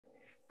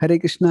Hare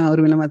Krishna,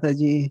 Urmila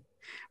Mataji.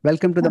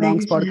 Welcome to the Hare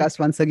Monks Krishna. podcast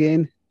once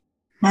again.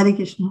 Hare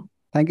Krishna.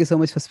 Thank you so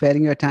much for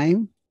sparing your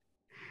time.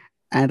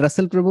 And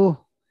Russell Prabhu,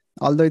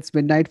 although it's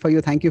midnight for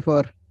you, thank you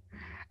for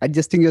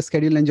adjusting your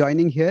schedule and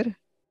joining here.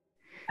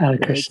 Hare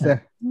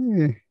Krishna.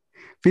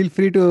 Feel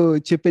free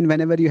to chip in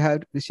whenever you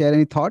have to share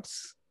any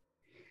thoughts.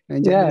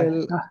 In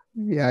general,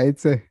 you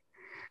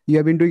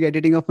have been doing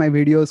editing of my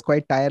videos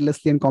quite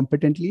tirelessly and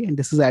competently, and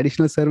this is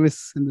additional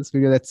service in this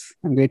video.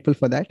 I'm grateful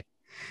for that.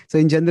 So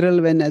in general,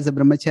 when as a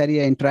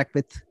brahmachari I interact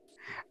with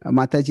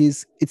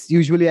Matajis, it's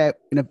usually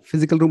in a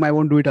physical room. I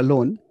won't do it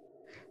alone.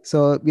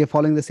 So we are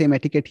following the same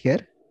etiquette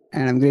here,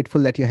 and I'm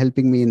grateful that you're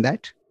helping me in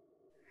that.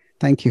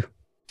 Thank you.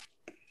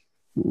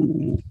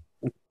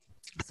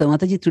 So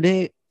Mataji,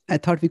 today I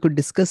thought we could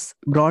discuss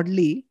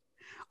broadly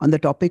on the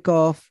topic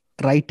of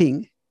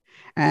writing,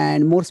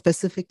 and more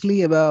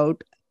specifically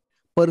about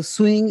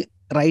pursuing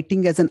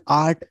writing as an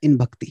art in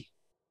bhakti.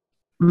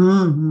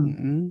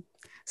 Mm-hmm.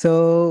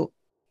 So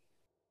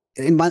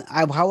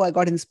how I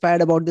got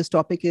inspired about this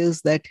topic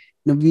is that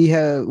we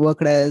have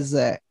worked as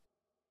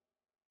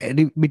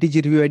BTG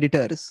review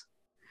editors,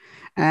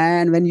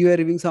 and when you are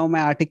reviewing some of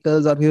my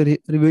articles or you're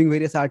reviewing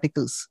various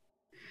articles,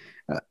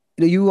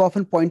 you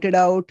often pointed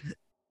out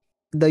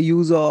the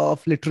use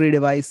of literary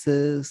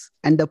devices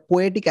and the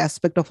poetic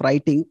aspect of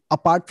writing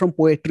apart from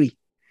poetry.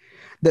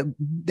 The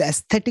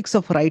aesthetics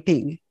of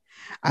writing,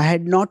 I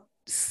had not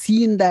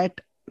seen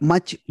that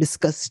much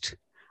discussed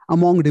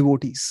among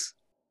devotees.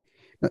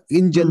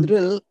 In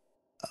general,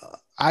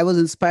 I was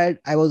inspired.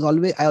 I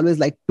always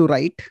liked to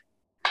write.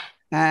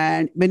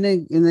 And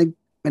when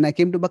I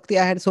came to Bhakti,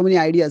 I had so many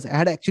ideas. I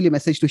had actually a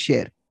message to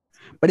share.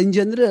 But in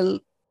general,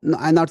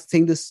 I'm not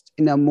saying this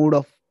in a mood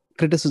of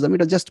criticism.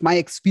 It was just my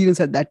experience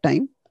at that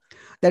time,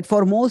 that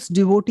for most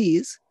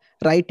devotees,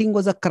 writing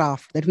was a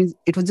craft. That means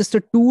it was just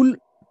a tool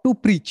to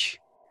preach.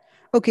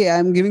 Okay,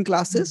 I'm giving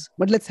classes,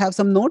 but let's have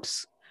some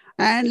notes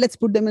and let's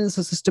put them in a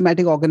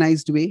systematic,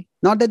 organized way.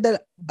 Not that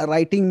the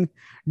writing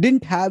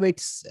didn't have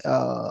its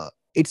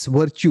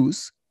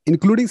virtues,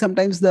 including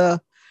sometimes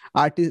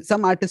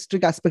some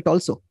artistic aspect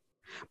also.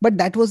 But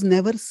that was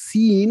never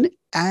seen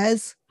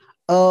as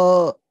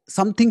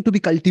something to be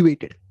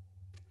cultivated.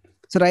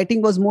 So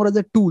writing was more as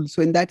a tool.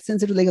 So in that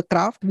sense, it was like a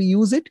craft. We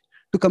use it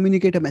to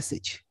communicate a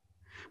message.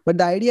 But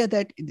the idea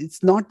that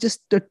it's not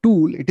just a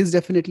tool, it is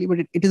definitely, but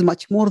it is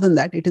much more than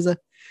that. It is an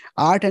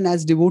art, and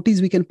as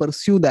devotees, we can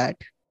pursue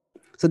that.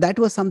 So that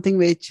was something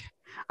which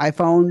I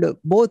found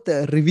both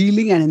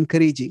revealing and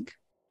encouraging.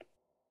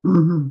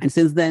 Mm-hmm. And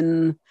since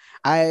then,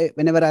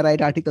 whenever I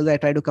write articles, I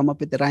try to come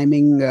up with the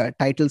rhyming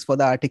titles for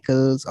the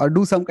articles or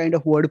do some kind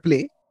of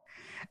wordplay.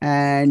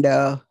 And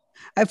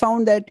I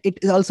found that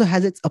it also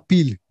has its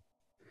appeal.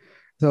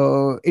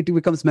 So it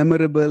becomes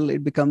memorable,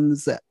 it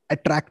becomes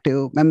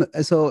attractive.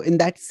 So in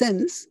that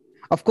sense,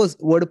 of course,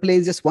 wordplay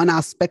is just one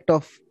aspect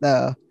of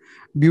the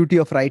beauty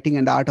of writing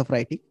and the art of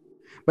writing.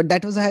 But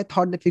that was why I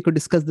thought that we could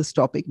discuss this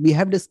topic. I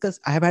have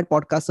had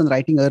podcasts on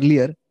writing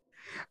earlier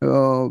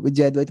with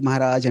Jayadvait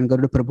Maharaj and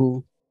Garuda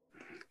Prabhu.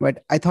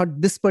 But I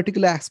thought this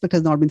particular aspect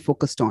has not been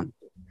focused on.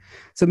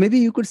 So maybe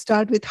you could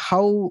start with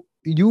how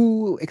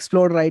you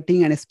explored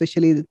writing, and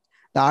especially the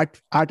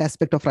art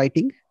aspect of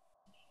writing.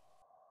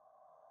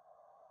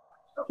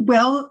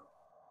 Well,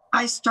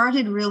 I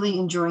started really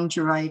enjoying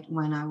to write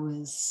when I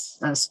was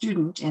a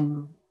student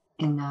in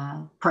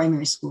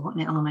primary school, in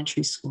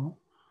elementary school.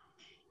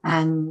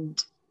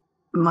 And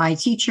my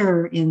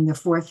teacher in the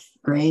 4th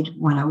grade,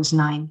 when I was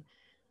 9,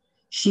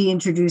 she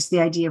introduced the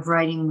idea of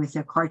writing with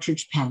a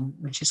cartridge pen,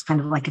 which is kind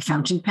of like a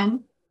fountain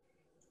pen.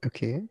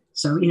 Okay.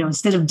 So,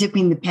 instead of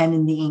dipping the pen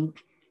in the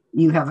ink,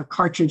 you have a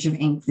cartridge of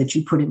ink that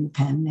you put in the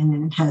pen, and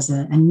then it has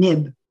a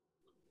nib,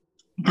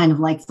 kind of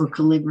like for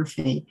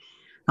calligraphy.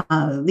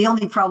 The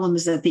only problem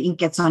is that the ink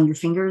gets on your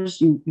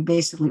fingers. You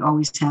basically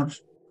always have,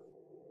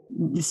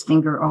 this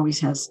finger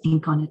always has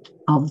ink on it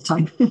all the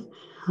time.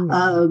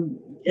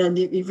 And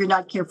if you're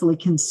not careful, it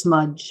can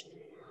smudge.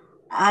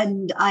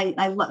 And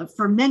I love,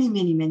 for many,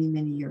 many, many,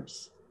 many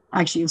years,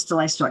 actually, until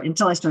I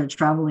started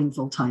traveling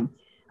full time,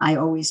 I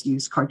always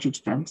used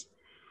cartridge pens.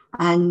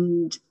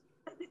 And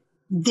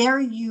there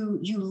you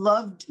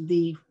loved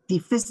the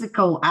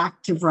physical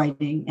act of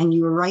writing, and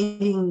you were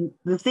writing,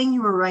 the thing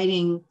you were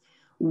writing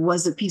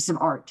was a piece of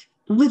art,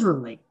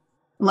 literally.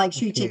 Like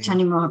Sri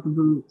Chaitanya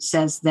Mahaprabhu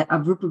says that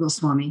of Rupa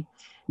Goswami,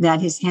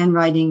 that his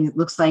handwriting, it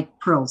looks like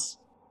pearls.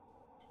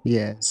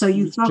 Yeah. So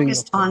you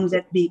focused on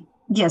that.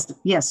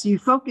 Yes. You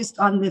focused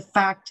on the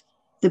fact,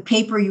 the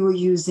paper you were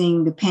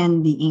using, the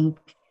pen, the ink,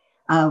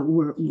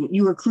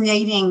 you were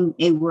creating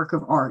a work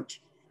of art.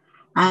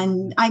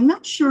 And I'm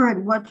not sure at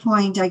what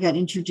point I got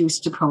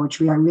introduced to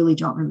poetry. I really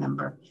don't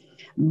remember.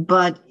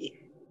 But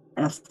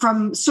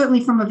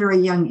certainly from a very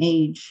young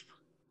age,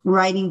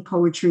 writing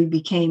poetry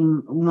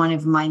became one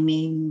of my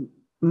main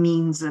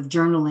means of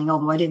journaling,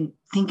 although I didn't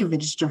think of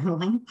it as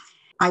journaling.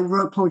 I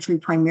wrote poetry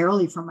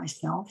primarily for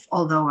myself,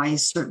 although I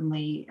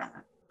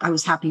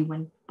was happy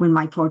when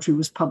my poetry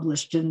was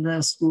published in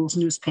the school's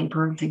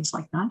newspaper and things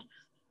like that.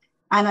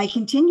 And I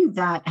continued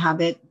that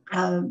habit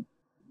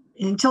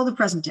until the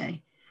present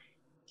day,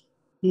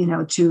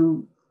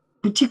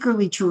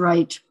 particularly to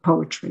write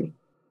poetry.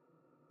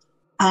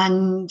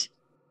 And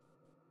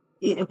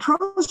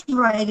prose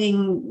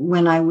writing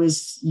when I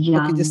was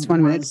young. Okay, just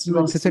 1 minute.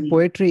 You said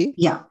poetry.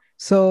 Yeah.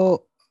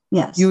 So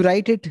yes, you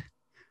write it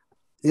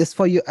just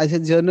for you. I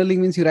said journaling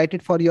means you write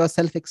it for your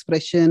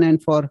self-expression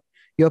and for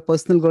your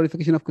personal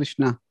glorification of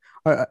Krishna.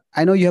 Or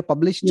I know you have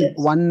published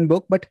one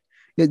book, but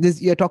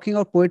you're talking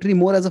about poetry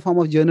more as a form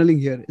of journaling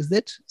here. Is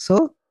that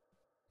so?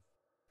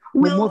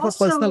 Well, more for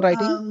also, personal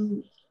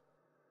writing?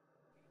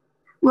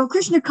 Well,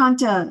 Krishna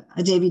Kanta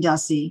Devi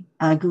Dasi,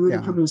 Garuda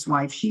Prabhu's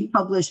wife, she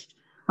published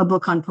a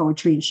book on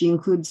poetry, and she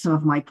included some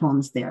of my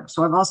poems there.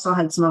 So I've also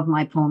had some of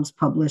my poems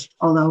published,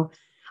 although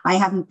I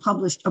haven't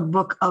published a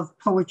book of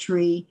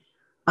poetry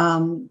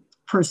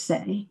per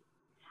se.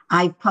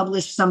 I've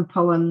published some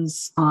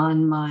poems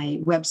on my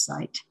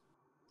website,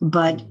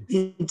 but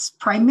it's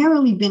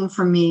primarily been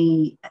for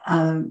me.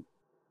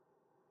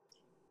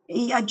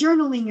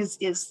 Journaling is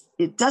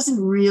it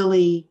doesn't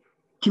really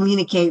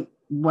communicate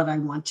what I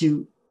want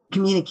to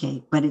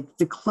communicate, but it's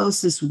the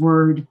closest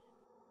word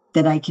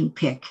that I can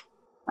pick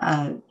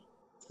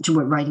to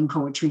what writing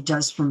poetry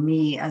does for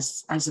me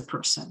as a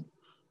person,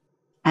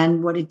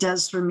 and what it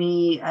does for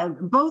me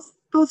both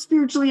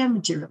spiritually and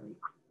materially.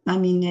 I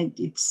mean,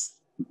 it's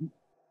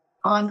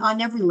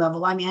on every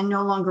level. I mean, I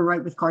no longer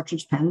write with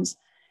cartridge pens.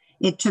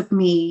 It took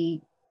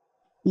me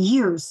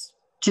years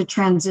to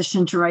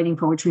transition to writing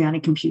poetry on a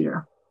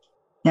computer.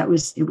 It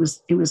was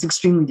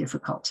extremely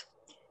difficult.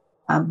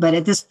 But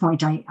at this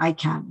point, I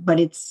can. But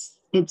it's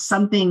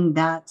something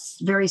that's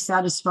very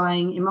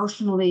satisfying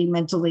emotionally,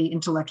 mentally,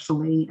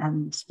 intellectually,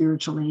 and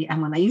spiritually.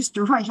 And when I used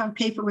to write on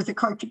paper with a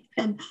cartridge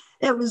pen,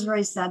 it was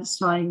very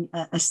satisfying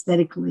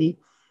aesthetically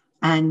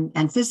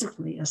and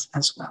physically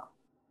as well.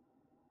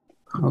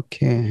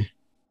 Okay.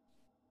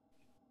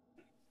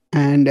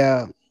 And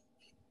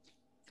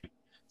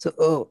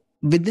so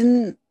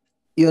within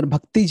your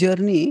bhakti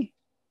journey,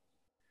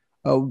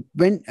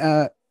 when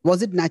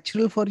was it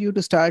natural for you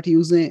to start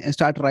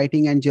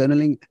writing and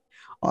journaling,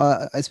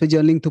 especially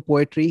journaling to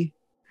poetry,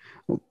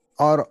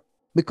 or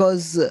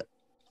because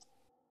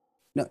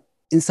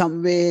in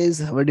some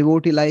ways our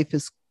devotee life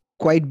is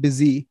quite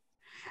busy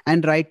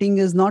and writing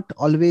is not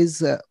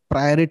always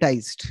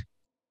prioritized?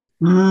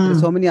 There are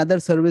so many other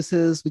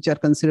services which are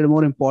considered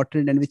more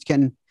important and which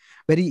can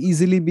very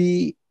easily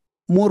be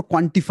more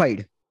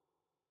quantified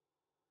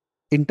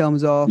in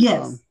terms of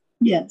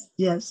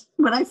Yes.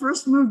 When I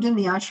first moved in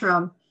the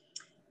ashram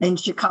in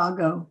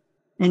Chicago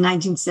in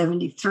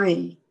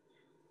 1973,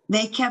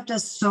 they kept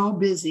us so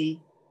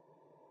busy,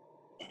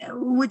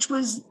 which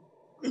was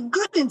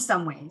good in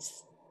some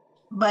ways.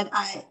 But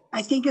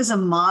I think as a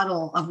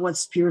model of what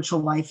spiritual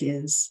life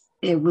is,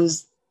 it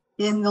was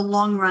in the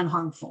long run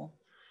harmful.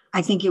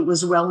 I think it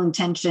was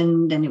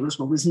well-intentioned and it was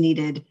what was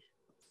needed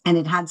and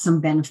it had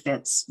some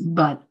benefits,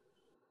 but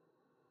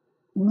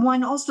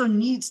one also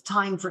needs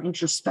time for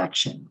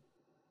introspection.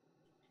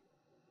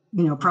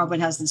 Prabhupada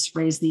has this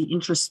phrase, the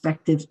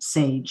introspective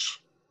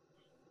sage.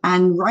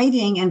 And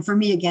writing, and for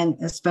me, again,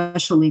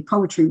 especially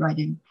poetry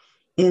writing,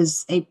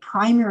 is a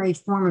primary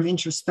form of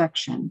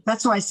introspection.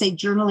 That's why I say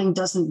journaling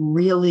doesn't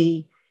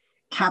really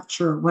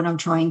capture what I'm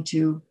trying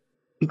to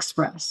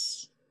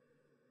express.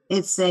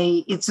 It's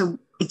a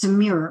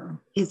mirror.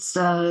 It's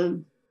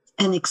an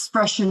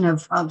expression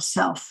of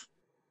self.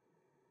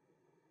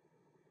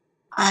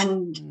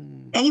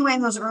 And anyway,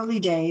 in those early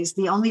days,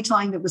 the only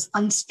time that was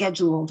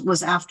unscheduled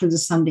was after the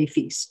Sunday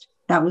feast.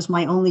 That was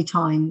my only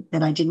time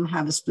that I didn't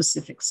have a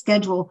specific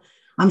schedule.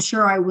 I'm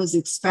sure I was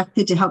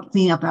expected to help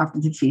clean up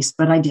after the feast,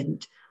 but I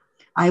didn't.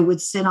 I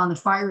would sit on the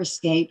fire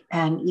escape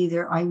and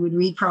either I would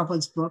read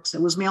Prabhupada's books.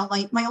 It was my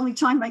only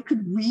time I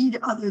could read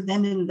other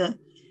than in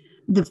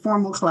the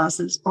formal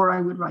classes, or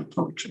I would write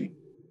poetry.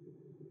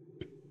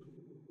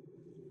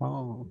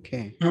 Oh,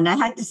 okay. And I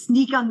had to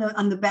sneak on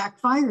the back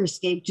fire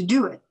escape to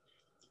do it.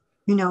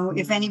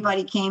 If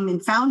anybody came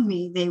and found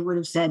me, they would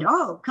have said,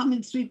 "Oh, come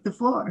and sweep the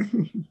floor.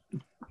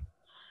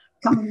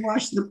 Come and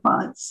wash the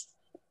pots."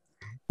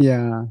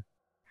 Yeah,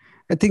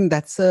 I think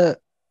that's a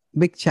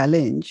big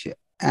challenge.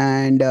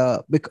 And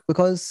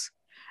because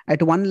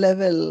at one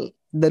level,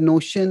 the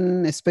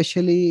notion,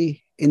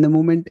 especially in the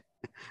movement,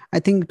 I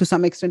think to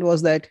some extent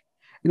was that,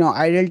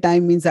 idle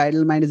time means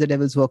idle mind is a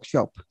devil's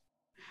workshop.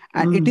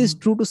 And it is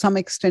true to some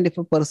extent. If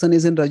a person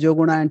is in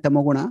Rajoguna and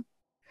Tamoguna,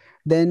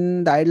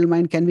 then the idle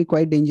mind can be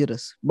quite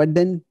dangerous. But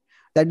then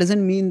that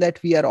doesn't mean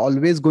that we are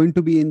always going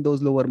to be in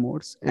those lower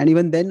modes. And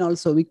even then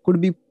also we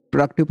could be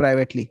productive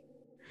privately.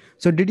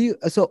 So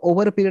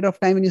over a period of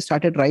time when you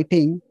started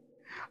writing,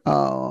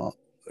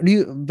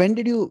 when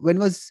did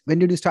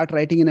you start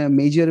writing in a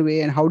major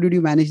way, and how did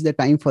you manage the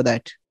time for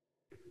that?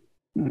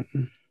 In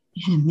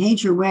a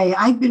major way.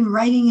 I've been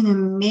writing in a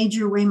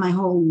major way my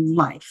whole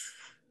life.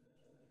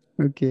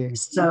 Okay.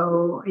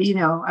 So,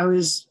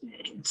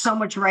 so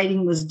much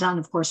writing was done,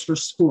 of course, for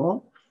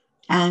school.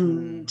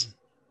 And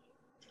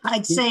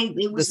I'd say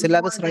it was the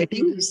syllabus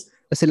writing,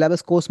 the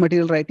syllabus course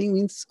material writing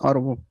means,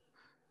 or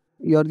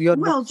Your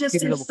Well, books, just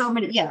there's so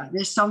many,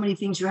 there's so many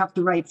things you have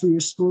to write for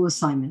your school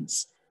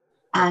assignments.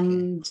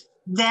 And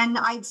then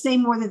I'd say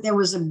more that there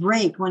was a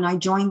break when I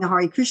joined the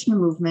Hare Krishna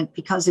movement,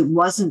 because it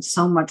wasn't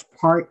so much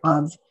part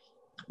of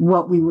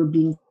what we were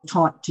being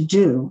taught to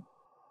do,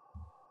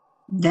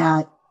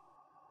 that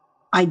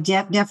I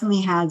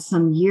definitely had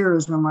some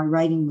years where my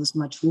writing was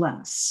much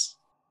less.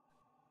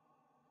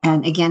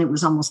 And again, it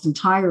was almost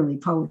entirely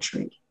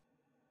poetry,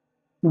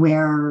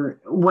 where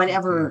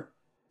whatever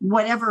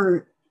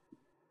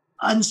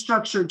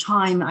unstructured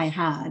time I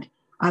had,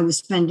 I was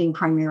spending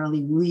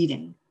primarily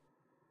reading.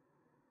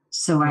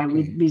 So I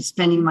would be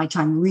spending my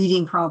time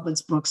reading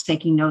Prabhupada's books,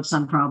 taking notes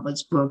on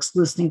Prabhupada's books,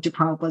 listening to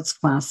Prabhupada's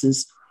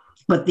classes.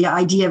 But the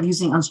idea of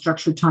using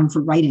unstructured time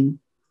for writing,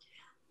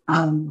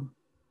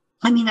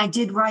 I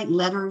did write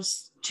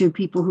letters to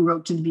people who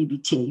wrote to the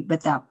BBT,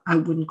 but that I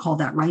wouldn't call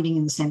that writing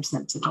in the same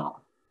sense at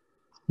all.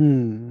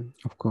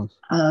 Of course.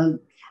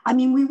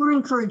 We were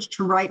encouraged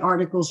to write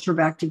articles for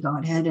Back to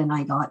Godhead, and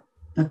I got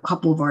a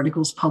couple of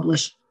articles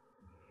published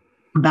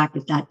back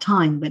at that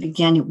time. But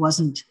again, it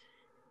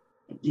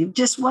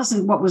just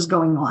wasn't what was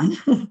going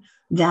on.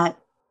 That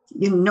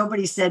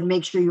nobody said,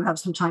 make sure you have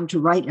some time to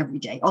write every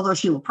day. Although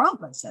Srila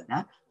Prabhupada said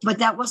that, but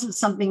that wasn't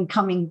something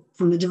coming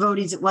from the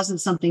devotees. It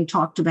wasn't something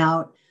talked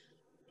about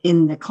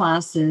in the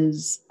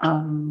classes,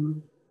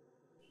 and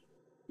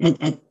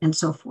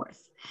so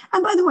forth.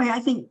 And by the way, I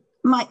think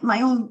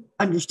my own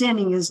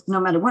understanding is, no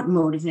matter what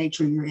mode of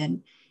nature you're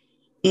in,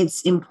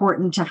 it's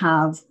important to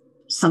have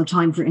some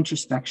time for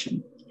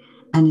introspection,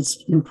 and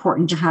it's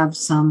important to have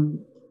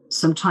some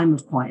time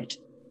of quiet,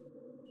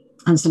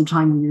 and some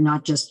time when you're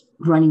not just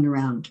running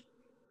around.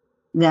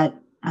 That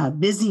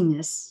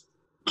busyness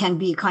can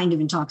be a kind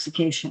of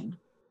intoxication,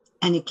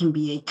 and it can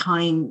be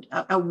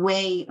a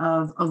way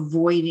of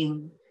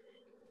avoiding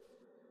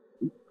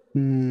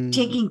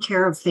taking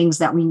care of things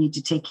that we need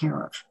to take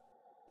care of.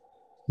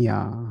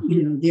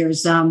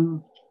 There's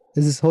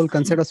this whole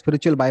concept of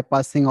spiritual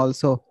bypassing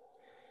also.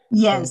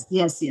 Yes.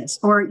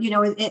 Or,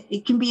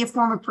 it can be a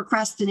form of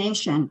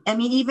procrastination.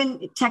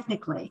 Even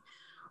technically,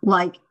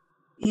 like,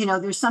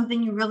 there's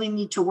something you really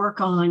need to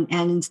work on,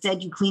 and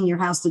instead you clean your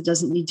house that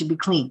doesn't need to be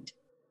cleaned.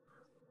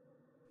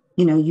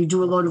 You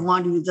do a load of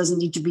laundry that doesn't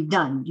need to be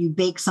done. You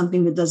bake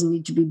something that doesn't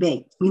need to be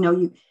baked.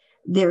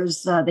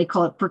 There's they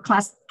call it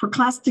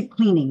procrastic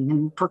cleaning,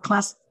 and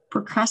procrastic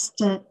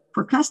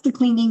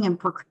cleaning and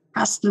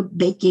procrastic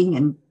baking,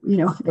 and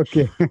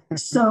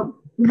So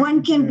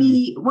one can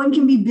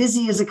be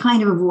busy as a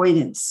kind of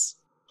avoidance.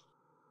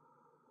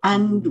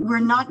 And we're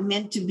not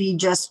meant to be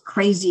just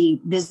crazy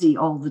busy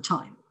all the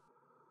time.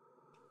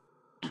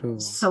 True.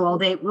 So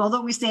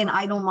although we say an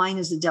idle mind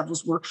is the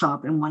devil's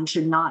workshop, and one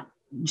should not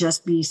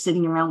just be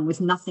sitting around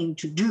with nothing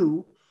to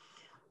do,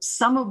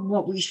 some of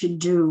what we should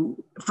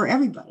do for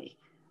everybody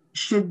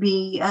should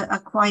be a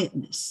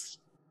quietness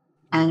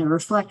and a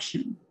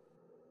reflection.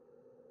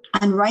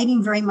 And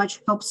writing very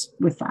much helps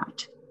with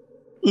that.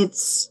 In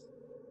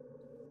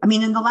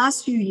the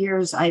last few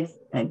years, I've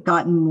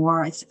gotten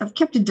more. I've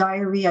kept a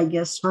diary, I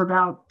guess, for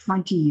about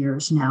 20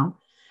 years now.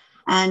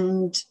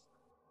 And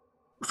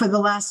for the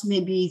last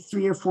maybe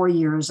 3 or 4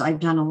 years, I've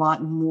done a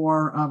lot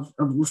more of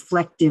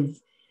reflective,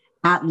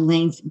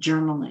 at-length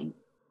journaling.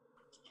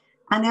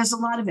 And there's a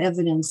lot of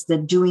evidence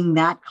that doing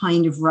that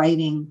kind of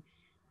writing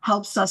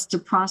helps us to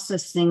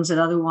process things that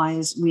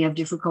otherwise we have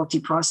difficulty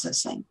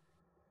processing.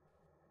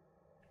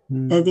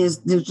 There's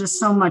just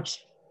so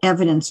much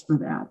evidence for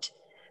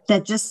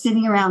that just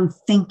sitting around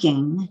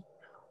thinking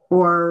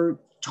or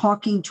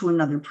talking to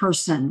another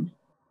person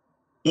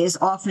is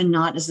often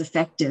not as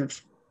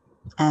effective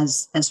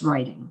as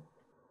writing.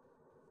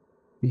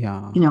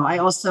 I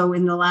also,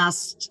 in the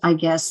last, I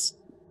guess,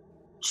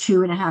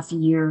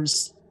 2.5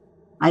 years,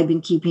 I've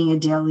been keeping a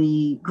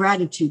daily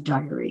gratitude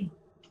diary.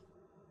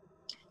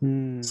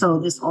 So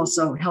this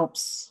also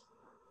helps.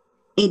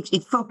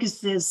 It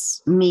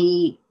focuses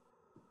me,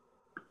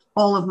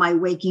 all of my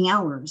waking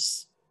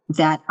hours,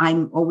 that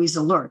I'm always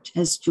alert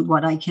as to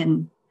what I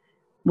can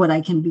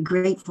be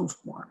grateful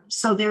for.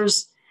 So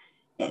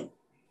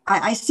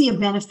I see a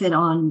benefit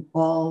on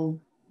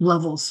all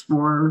levels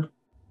for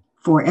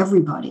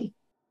everybody.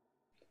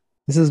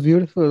 This is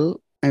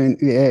beautiful.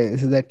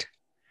 So that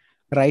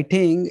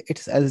writing,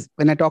 it's, as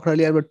when I talked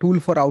earlier about tool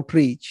for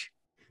outreach,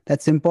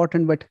 that's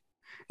important, but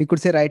you could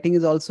say writing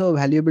is also a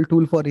valuable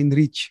tool for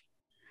inreach,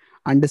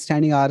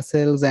 understanding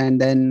ourselves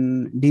and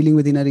then dealing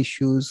with inner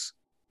issues.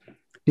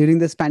 During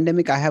this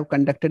pandemic, I have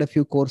conducted a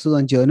few courses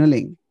on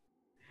journaling,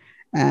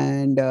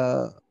 and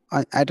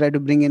I try to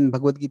bring in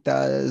Bhagavad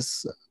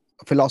Gita's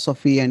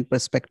philosophy and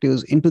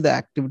perspectives into the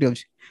activity of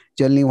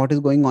journaling, what is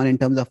going on in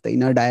terms of the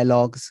inner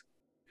dialogues.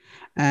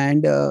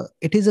 And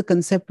it is a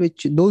concept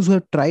which those who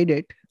have tried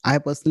it, I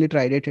have personally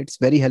tried it, it's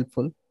very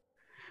helpful.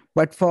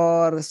 But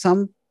for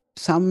some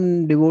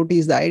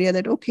devotees, the idea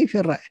that, okay, if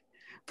you're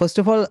first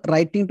of all,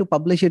 writing to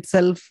publish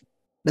itself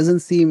doesn't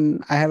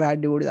seem, I have had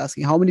devotees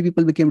asking, how many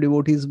people became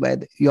devotees by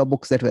your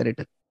books that were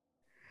written?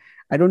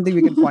 I don't think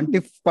we can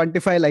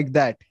quantify like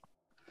that.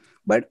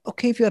 But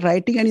okay, if you're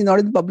writing and you're not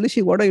in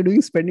publishing, what are you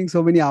doing spending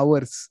so many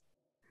hours?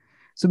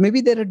 So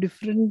maybe there are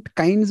different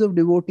kinds of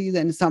devotees,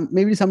 and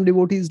maybe some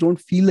devotees don't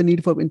feel the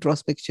need for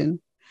introspection,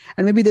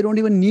 and maybe they don't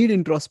even need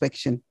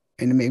introspection.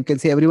 And maybe you can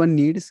say everyone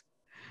needs,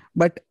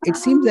 but it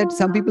seems that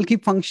some people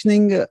keep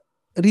functioning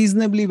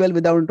reasonably well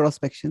without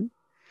introspection.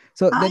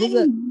 So there is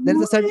a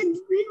certain.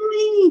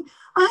 Really,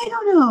 I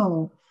don't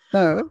know.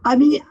 I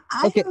mean,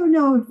 I don't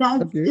know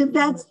if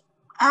that's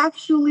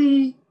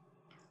actually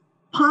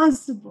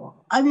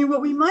possible. I mean,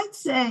 what we might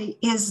say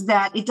is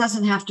that it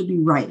doesn't have to be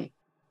writing.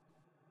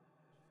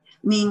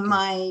 I mean,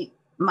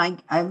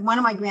 one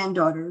of my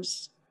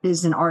granddaughters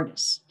is an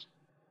artist.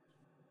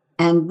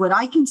 And what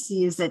I can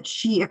see is that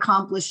she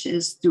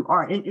accomplishes through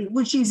art. And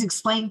what she's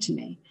explained to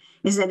me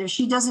is that if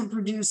she doesn't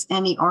produce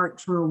any art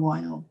for a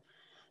while,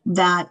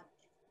 that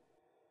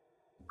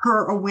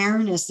her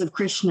awareness of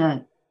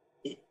Krishna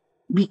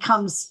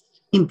becomes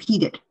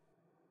impeded.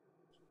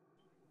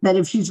 That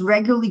if she's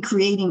regularly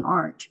creating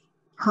art,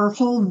 her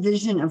whole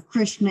vision of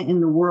Krishna in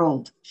the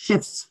world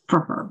shifts for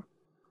her.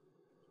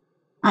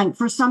 And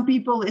for some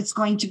people, it's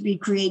going to be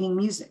creating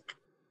music.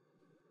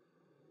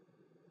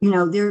 You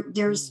know,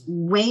 there's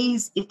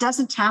ways, it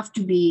doesn't have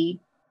to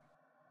be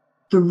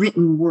the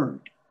written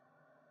word.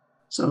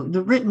 So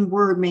the written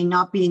word may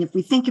not be, and if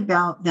we think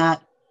about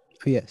that,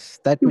 yes,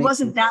 it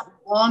wasn't that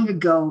long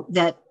ago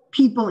that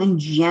people in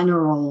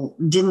general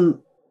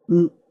didn't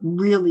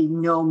really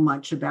know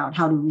much about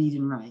how to read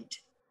and write.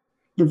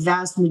 The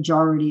vast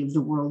majority of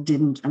the world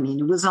didn't. I mean,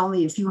 it was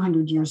only a few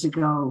hundred years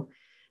ago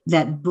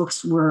that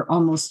books were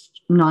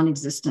almost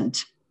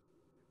non-existent.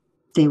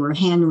 They were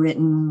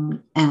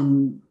handwritten,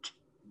 and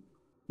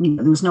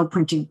there was no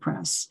printing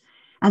press.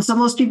 And so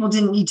most people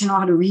didn't need to know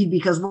how to read,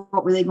 because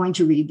what were they going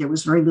to read? There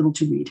was very little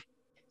to read.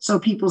 So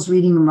people's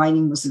reading and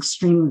writing was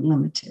extremely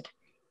limited.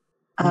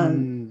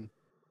 And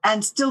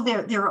still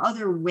there are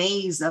other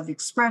ways of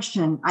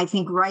expression. I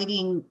think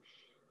writing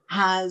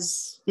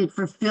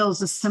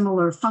fulfills a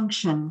similar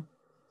function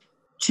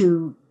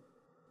to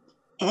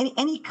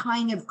any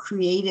kind of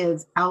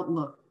creative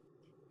outlook.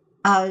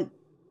 And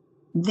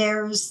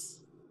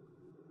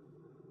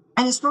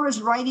as far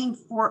as writing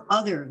for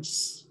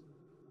others,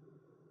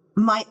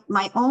 my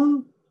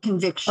own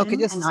conviction. Okay,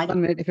 just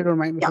 1 minute, if you don't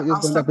mind. Yeah,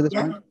 just going back to this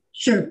point.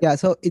 Sure. Yeah,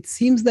 so it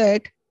seems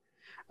that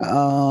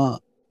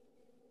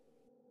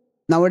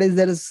nowadays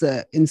there is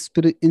in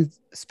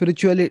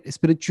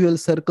spiritual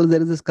circles,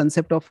 there is this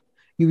concept of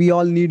we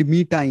all need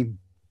me time.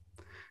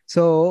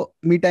 So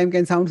me time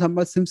can sound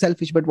somewhat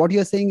selfish, but what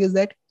you're saying is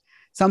that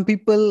some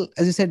people,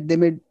 as you said, they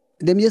may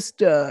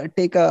just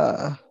take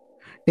a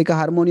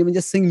harmonium and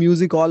just sing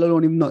music all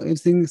alone,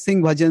 sing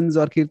bhajans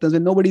or kirtans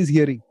when nobody's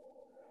hearing.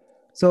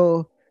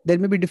 So there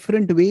may be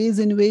different ways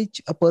in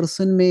which a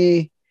person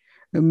may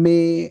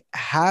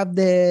have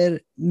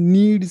their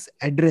needs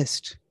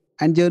addressed,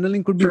 and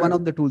journaling could be one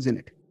of the tools in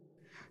it.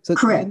 So,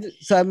 correct.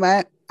 So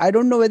I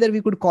don't know whether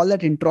we could call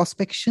that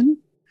introspection,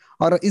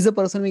 or is a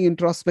person being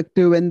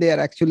introspective when they are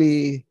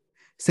actually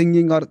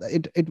singing, or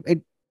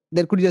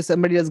there could just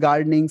somebody just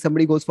gardening,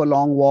 somebody goes for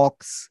long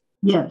walks.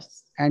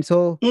 Yes. And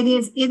so that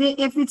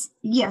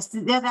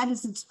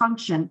is its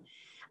function.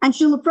 And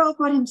Srila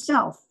Prabhupada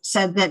himself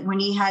said that when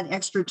he had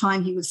extra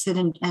time, he would sit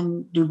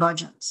and do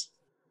bhajans.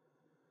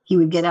 He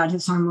would get out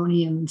his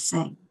harmonium and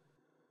sing.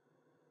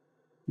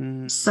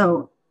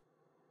 So,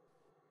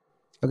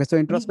 okay, so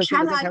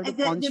introspection doesn't have to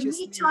the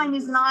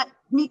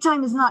me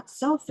time is not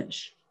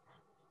selfish.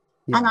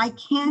 Yeah. And I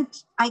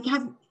can't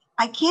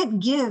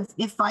give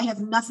if I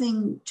have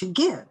nothing to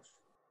give.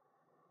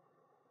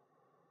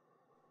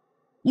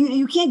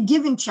 You can't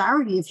give in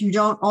charity if you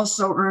don't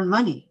also earn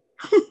money.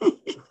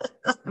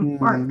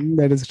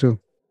 That is true.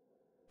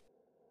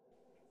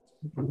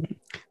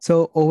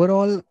 So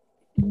overall,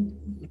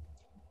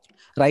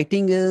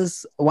 writing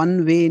is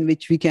one way in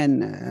which we can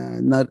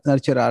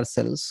nurture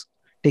ourselves,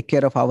 take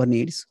care of our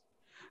needs.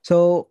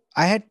 So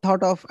I had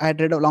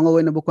read long ago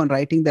in a book on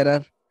writing, there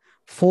are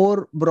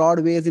 4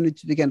 broad ways in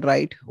which we can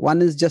write.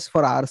 One is just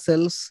for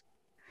ourselves.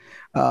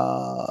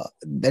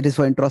 That is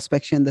for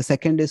introspection. The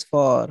second is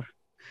for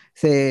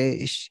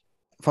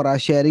our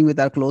sharing with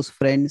our close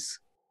friends.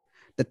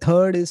 The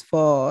third is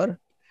for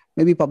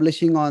maybe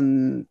publishing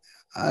on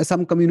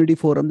some community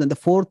forums. And the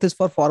fourth is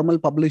for formal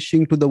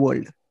publishing to the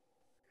world.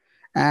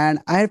 And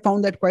I have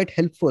found that quite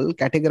helpful,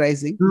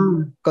 categorizing,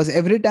 because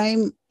every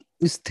time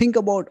you think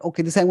about,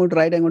 okay, this I'm going to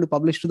write, I'm going to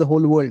publish to the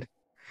whole world,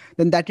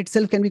 then that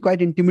itself can be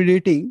quite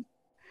intimidating.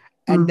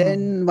 And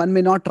then one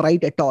may not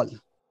write at all.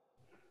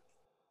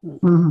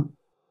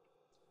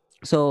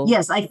 So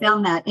yes, I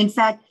found that. In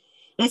fact,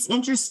 it's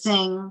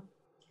interesting,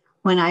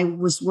 when I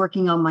was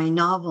working on my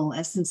novel,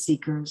 Essence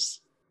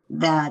Seekers,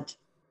 that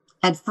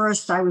at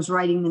first I was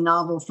writing the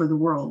novel for the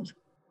world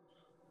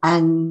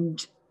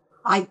and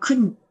I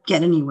couldn't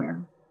get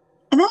anywhere.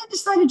 And then I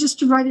decided just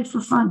to write it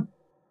for fun.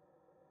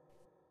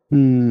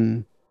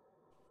 That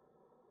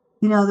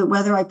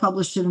whether I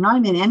published it or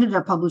not, I ended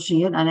up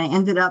publishing it, and I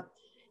ended up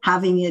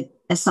having it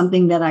as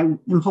something that I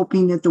am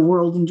hoping that the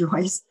world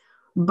enjoys.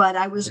 But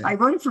I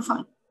wrote it for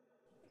fun.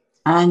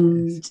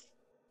 And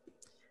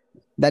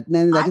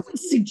I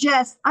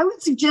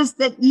would suggest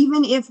that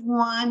even if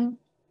one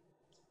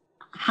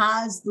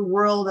has the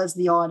world as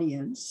the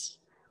audience,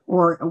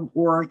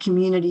 or a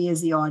community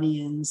as the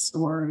audience,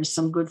 or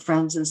some good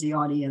friends as the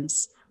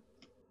audience,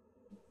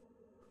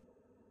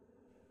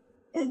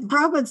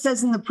 Prabhupada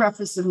says in the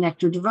preface of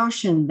Nectar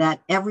Devotion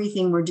that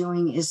everything we're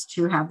doing is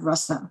to have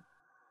rasa,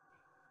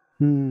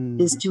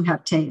 is to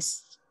have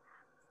taste.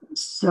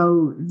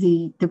 So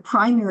the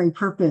primary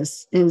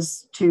purpose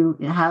is to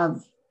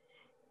have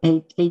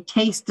a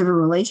taste of a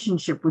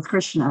relationship with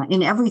Krishna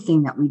in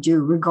everything that we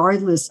do,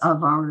 regardless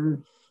of our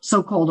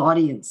so-called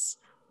audience.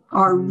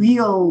 Our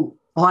real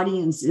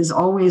audience is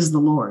always the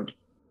Lord.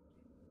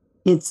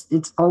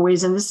 It's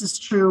always, and this is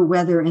true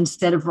whether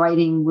instead of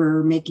writing,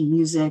 we're making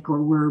music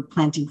or we're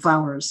planting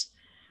flowers,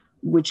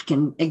 which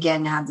can,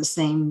 again, have the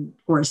same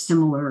or a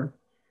similar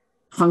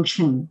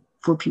function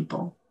for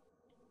people.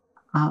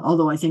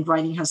 Although I think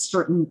writing has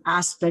certain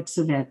aspects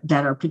of it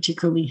that are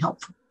particularly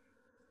helpful.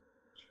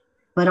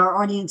 But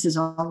our audience is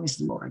always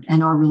the Lord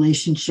and our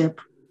relationship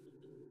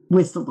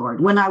with the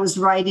Lord. When I was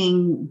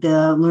writing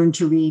the Learn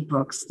to Read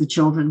books, the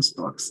children's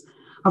books,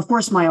 of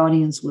course, my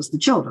audience was the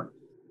children.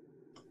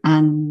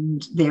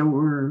 And there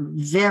were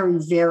very,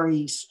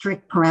 very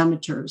strict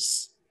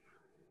parameters.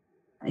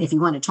 If you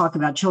want to talk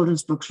about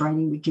children's books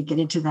writing, we could get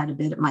into that a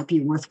bit. It might be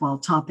a worthwhile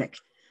topic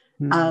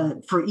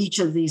for each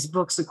of these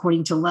books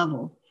according to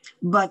level.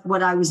 But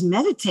what I was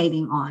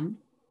meditating on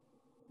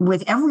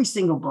with every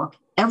single book,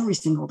 every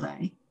single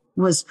day,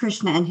 was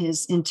Krishna and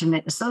his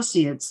intimate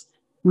associates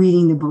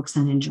reading the books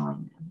and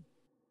enjoying them.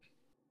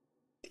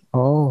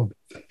 Oh,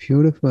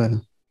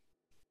 beautiful.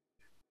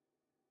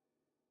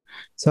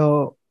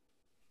 So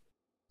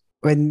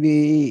when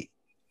we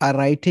are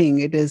writing,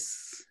 it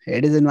is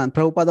in one.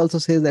 Prabhupada also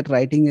says that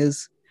writing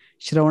is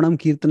Shravanam,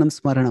 Kirtanam,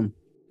 Smaranam.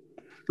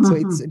 So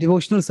it's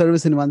devotional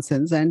service in one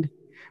sense, and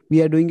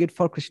we are doing it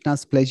for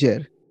Krishna's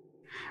pleasure.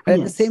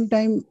 And at the same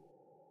time,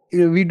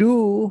 we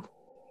do.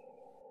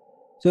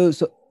 So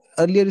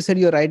earlier you said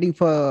you're writing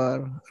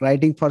for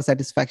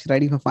satisfaction,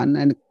 writing for fun,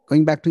 and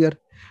going back to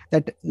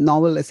that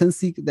novel Essence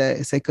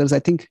the Seekers, I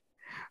think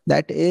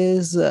that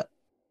is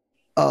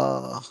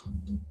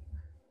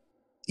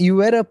you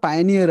were a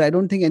pioneer. I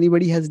don't think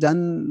anybody has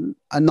done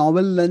a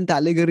novel-length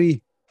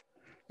allegory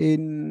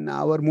in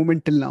our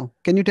movement till now.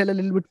 Can you tell a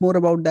little bit more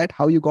about that?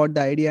 How you got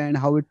the idea and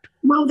how it?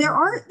 Well, there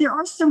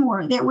are some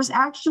more. There was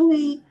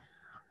actually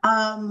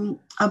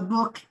a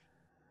book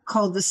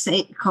called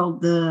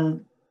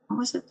what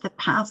was it? The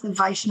Path of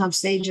Vaishnav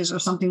Sages or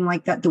something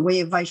like that. The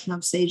Way of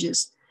Vaishnav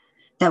Sages,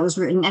 that was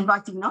written. And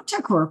Bhaktivedanta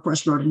Thakur, of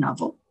course, wrote a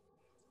novel.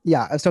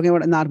 Yeah, I was talking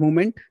about in our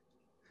movement,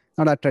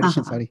 not our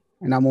tradition. Sorry,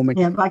 in our movement.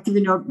 Yeah,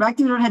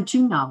 Bhaktivedanta had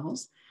two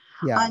novels.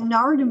 Yeah,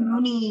 Narada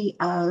Muni,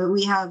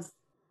 we have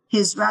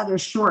his rather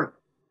short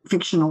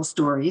fictional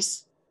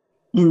stories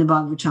in the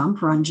Bhagavatam,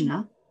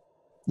 Puranjana,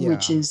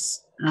 which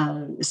is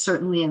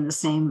certainly in the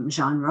same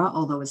genre,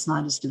 although it's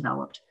not as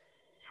developed.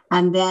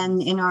 And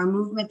then in our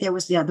movement, there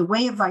was the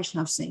Way of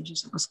Vaishnav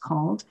Sages, it was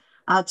called.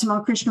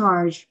 Tamal Krishna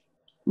Maharaj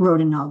wrote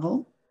a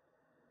novel.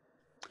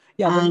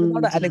 Yeah, but it's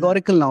not an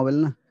allegorical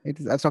novel. I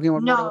was talking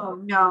about.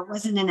 No, it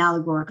wasn't an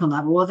allegorical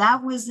novel. Well,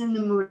 that was in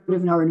the mood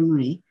of Narada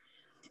Muni.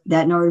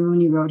 That Narada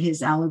Muni wrote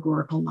his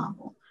allegorical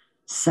novel.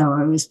 So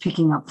I was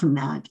picking up from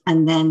that.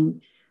 And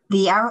then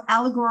the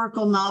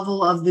allegorical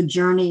novel of the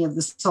journey of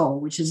the soul,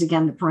 which is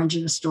again the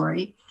Puranjana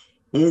story,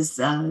 is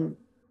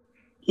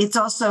it's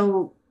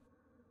also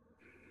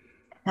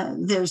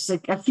there's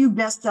a few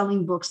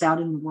best-selling books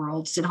out in the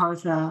world,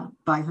 Siddhartha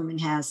by Hermann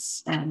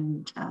Hesse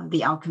and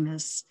The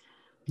Alchemist.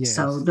 Yes.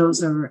 So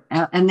those are,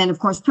 and then of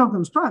course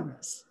Pilgrim's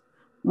Progress,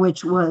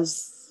 which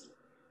was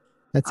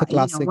that's a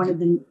classic,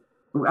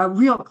 a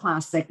real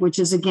classic, which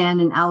is again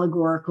an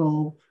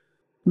allegorical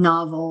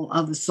novel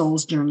of the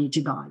soul's journey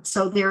to God.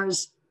 So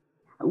there's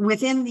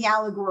within the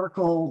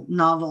allegorical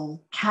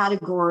novel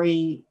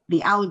category,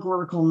 the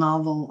allegorical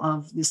novel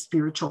of the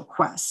spiritual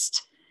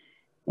quest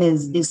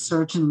is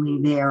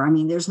certainly there. I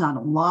mean, there's not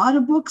a lot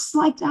of books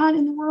like that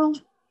in the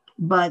world,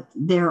 but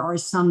there are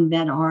some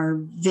that are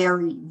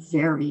very,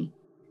 very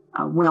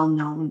well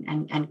known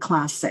and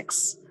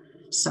classics.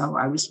 So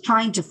I was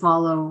trying to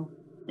follow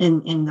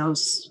in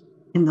those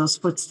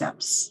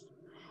footsteps.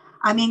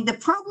 I mean, the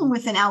problem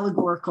with an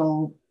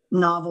allegorical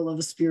novel of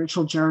a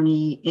spiritual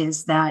journey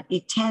is that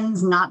it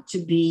tends not to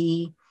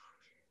be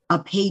a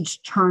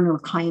page turner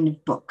kind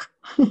of book.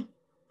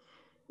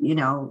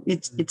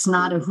 It's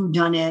not a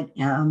whodunit.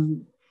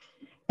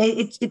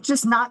 It's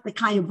just not the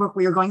kind of book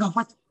where you're going, oh,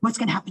 what's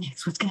going to happen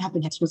next? What's going to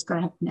happen next? What's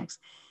going to happen next?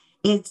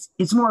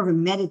 It's more of a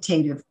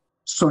meditative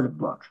sort of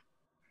book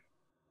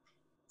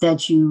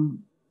that you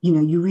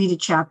read a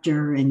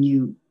chapter and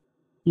you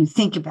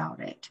think about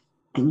it,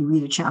 and you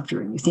read a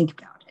chapter and you think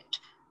about it,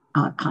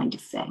 kind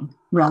of thing,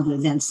 rather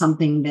than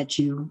something that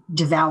you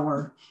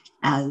devour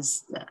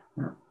as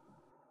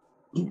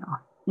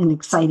an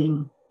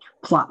exciting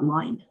plot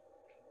line.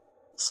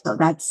 So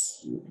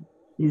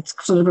it's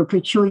sort of a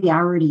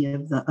peculiarity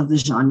of the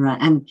genre.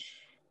 And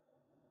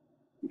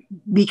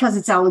because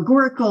it's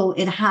allegorical,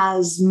 it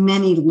has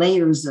many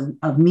layers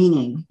of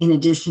meaning in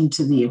addition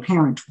to the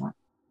apparent one.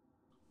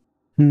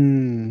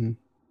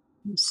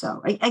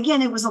 So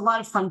again, it was a lot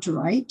of fun to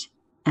write.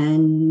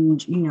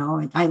 And,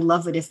 I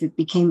love it if it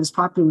became as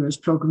popular as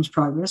Pilgrim's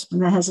Progress,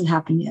 but that hasn't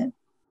happened yet.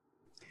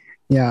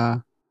 Yeah.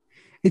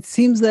 It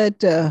seems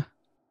that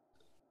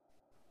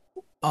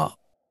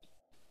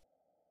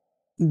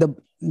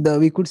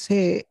we could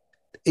say,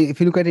 if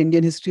you look at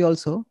Indian history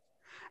also,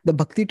 the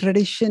bhakti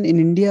tradition in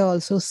India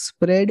also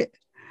spread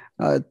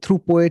through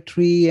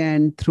poetry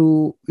and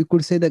through, we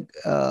could say,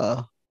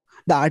 the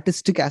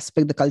artistic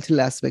aspect, the cultural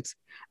aspects.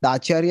 The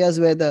acharyas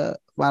were the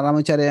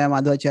Ramacharya,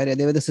 Madhvacharya,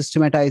 they were the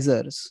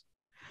systematizers.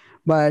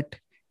 But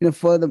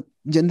for the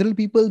general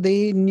people,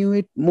 they knew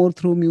it more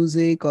through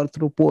music or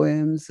through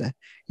poems.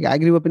 I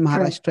grew up in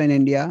Maharashtra in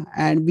India,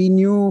 and we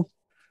knew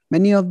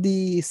many of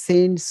the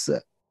saints'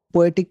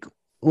 poetic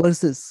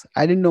verses.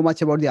 I didn't know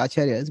much about the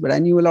acharyas, but I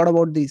knew a lot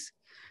about these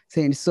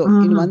saints. So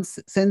in one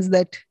sense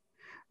that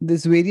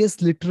these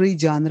various literary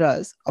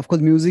genres, of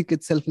course, music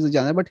itself is a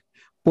genre, but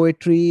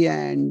poetry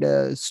and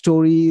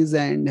stories,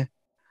 and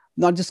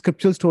not just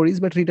scriptural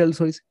stories, but retail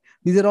stories.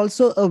 These are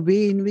also a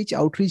way in which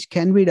outreach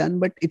can be done,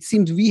 but it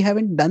seems we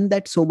haven't done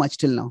that so much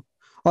till now.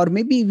 Or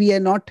maybe we are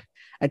not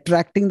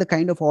attracting the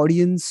kind of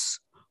audience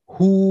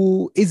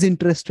who is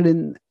interested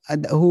in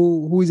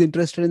who is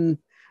interested in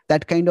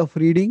that kind of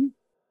reading.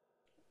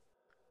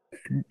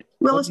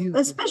 Well,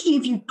 especially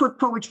if you put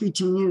poetry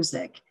to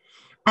music.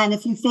 And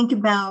if you think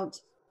about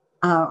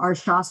our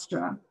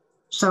Shastra,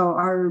 so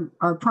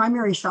our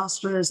primary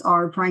Shastras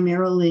are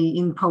primarily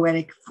in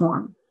poetic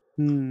form,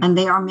 and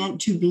they are meant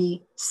to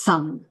be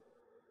sung.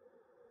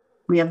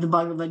 We have the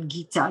Bhagavad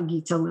Gita.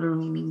 Gita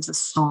literally means a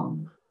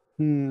song.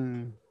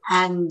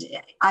 And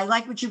I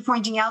like what you're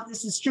pointing out.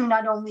 This is true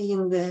not only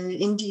in the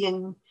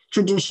Indian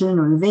tradition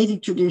or the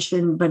Vedic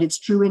tradition, but it's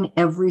true in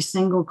every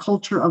single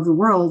culture of the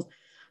world,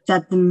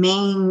 that the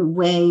main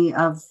way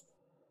of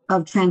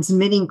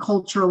transmitting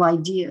cultural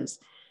ideas,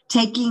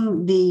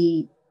 taking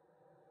the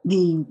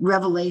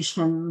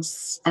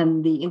revelations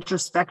and the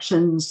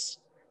introspections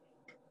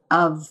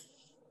of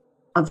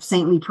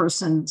saintly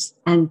persons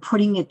and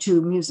putting it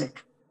to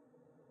music,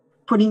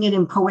 putting it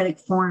in poetic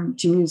form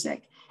to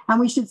music. And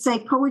we should say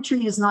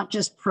poetry is not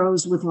just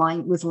prose with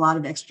a lot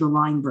of extra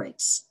line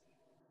breaks.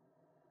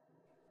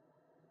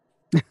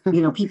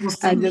 People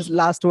say and just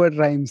last word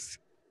rhymes.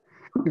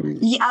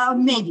 Yeah,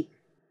 maybe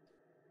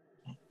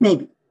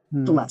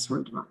the last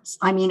word rhymes.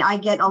 I mean, I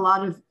get a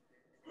lot of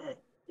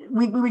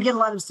we get a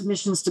lot of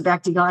submissions to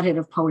Back to Godhead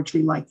of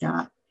poetry like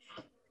that,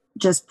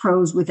 just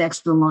prose with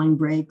extra line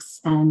breaks,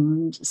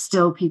 and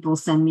still people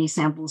send me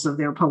samples of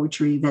their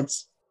poetry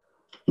that's,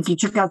 if you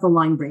took out the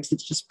line breaks,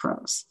 it's just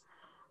prose.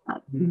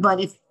 But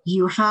if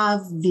you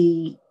have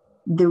the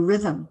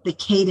rhythm, the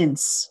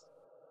cadence,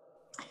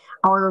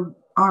 our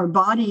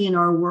body in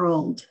our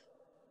world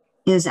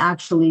is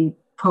actually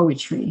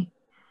poetry.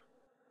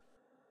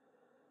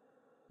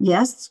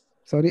 Yes?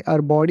 Sorry,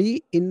 our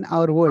body in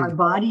our world. Our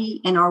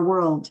body in our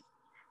world.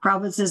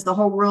 Prabhupada says the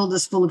whole world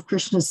is full of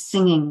Krishna's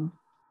singing.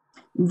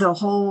 The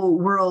whole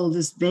world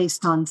is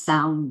based on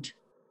sound.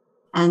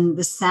 And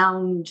the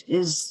sound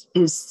is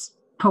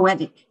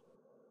poetic.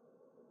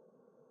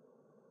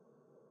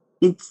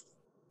 It's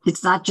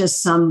not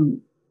just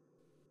some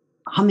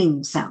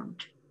humming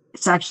sound.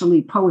 It's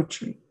actually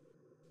poetry.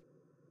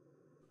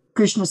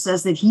 Krishna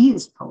says that he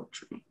is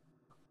poetry.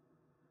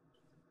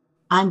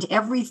 And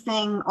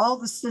everything, all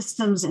the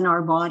systems in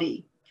our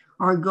body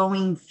are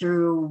going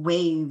through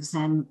waves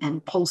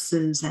and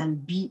pulses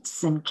and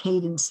beats and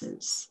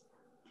cadences.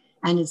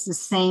 And it's the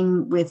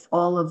same with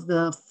all of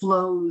the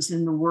flows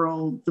in the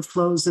world, the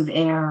flows of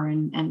air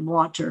and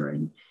water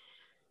and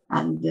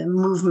the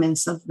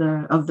movements of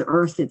the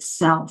earth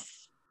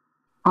itself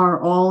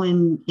are all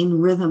in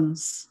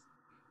rhythms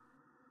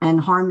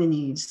and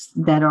harmonies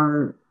that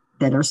are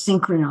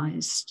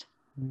synchronized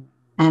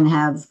and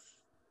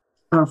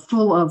are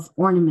full of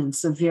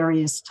ornaments of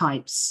various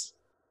types.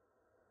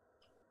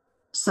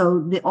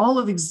 So all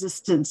of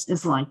existence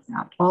is like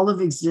that. All of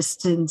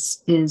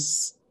existence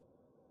is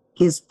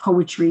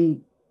poetry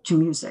to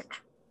music.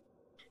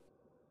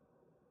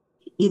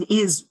 It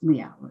is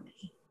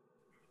reality.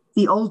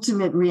 The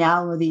ultimate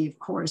reality, of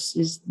course,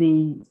 is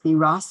the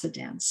rasa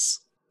dance,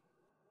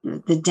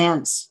 the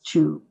dance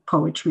to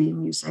poetry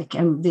and music.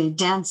 And the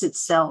dance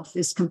itself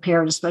is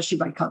compared, especially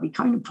by Kavi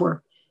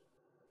Karnapur,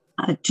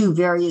 to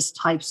various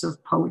types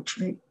of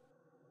poetry.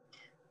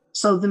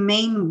 So the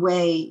main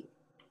way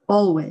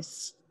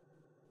always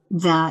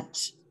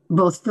that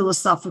both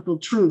philosophical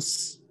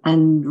truths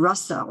and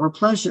rasa or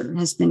pleasure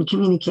has been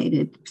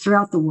communicated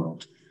throughout the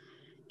world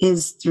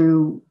is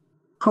through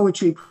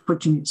poetry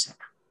put to music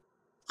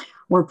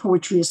or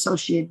poetry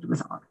associated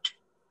with art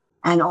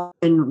and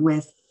often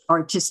with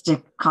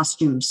artistic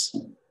costumes.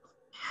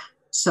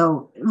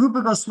 So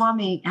Rupa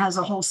Goswami has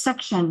a whole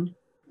section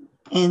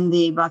in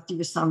the Bhakti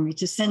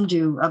Visamrita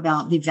Sindhu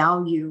about the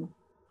value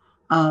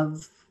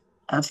of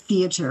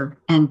theater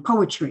and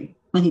poetry.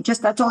 And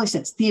that's all he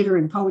says, theater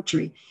and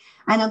poetry.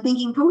 And I'm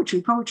thinking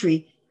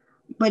poetry,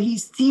 but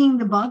he's seeing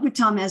the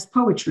Bhagavatam as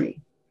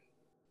poetry.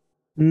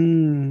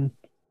 Mm.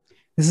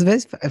 This is very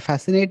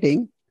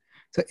fascinating.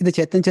 So in the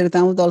Chaitanya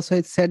Charitamrita also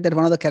it said that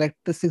one of the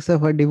characteristics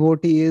of a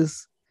devotee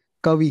is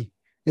kavi,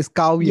 is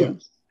kavya.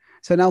 Yes.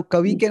 So now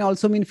kavi can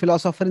also mean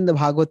philosopher in the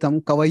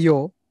Bhagavatam,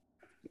 kavayo,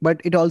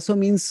 but it also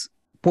means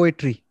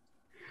poetry.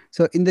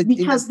 So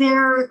because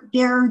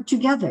they're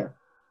together.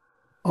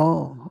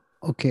 Oh,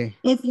 okay.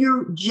 If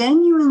you're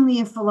genuinely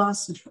a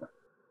philosopher,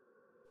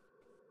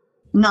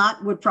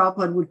 not what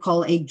Prabhupada would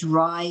call a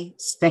dry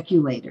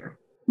speculator.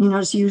 You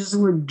notice he uses the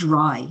word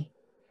dry.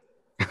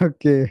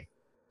 Okay.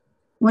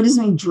 What does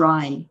it mean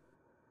dry?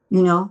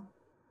 You know,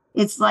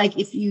 it's like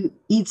if you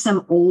eat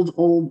some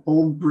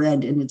old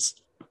bread and it's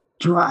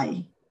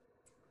dry,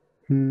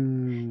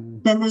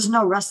 then there's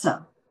no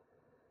rasa.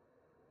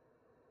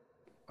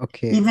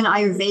 Okay. Even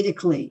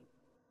Ayurvedically,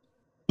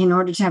 in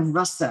order to have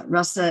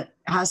rasa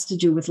has to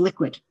do with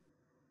liquid.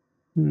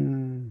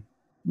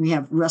 We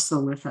have rasa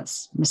with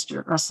us,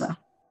 Mr. Rasa.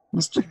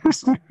 Mr.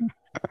 Rasa.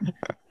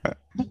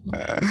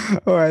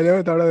 Oh, I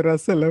never thought of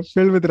rasa,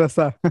 filled with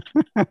rasa.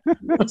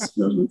 It's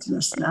filled with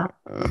rasa.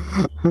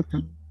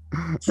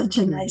 Such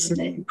a nice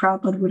name.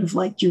 Prabhupada would have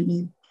liked your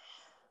name.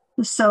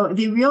 So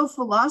the real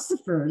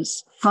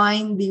philosophers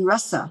find the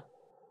rasa.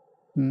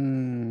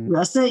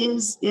 Rasa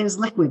is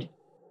liquid,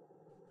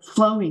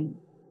 flowing.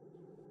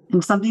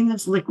 And something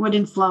that's liquid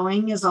and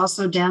flowing is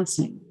also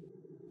dancing.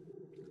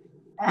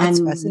 That's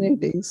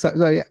fascinating.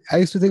 Sorry, I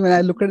used to think when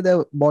I look at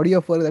the body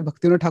of work that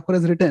Bhaktivinoda Thakur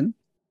has written,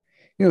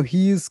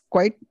 he is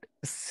quite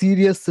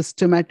serious,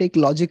 systematic,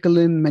 logical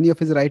in many of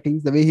his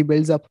writings, the way he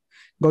builds up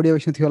Gaudiya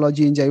Vaishnava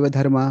theology in Jaiva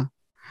Dharma,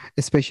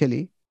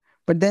 especially.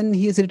 But then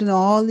he has written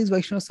all these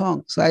Vaishnava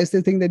songs. So I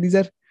still think that these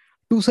are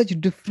two such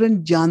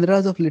different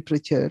genres of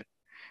literature,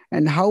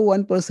 and how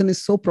one person is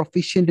so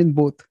proficient in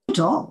both.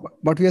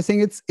 But we are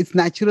saying it's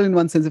natural in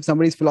one sense. If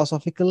somebody is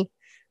philosophical,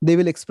 they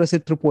will express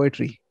it through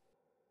poetry.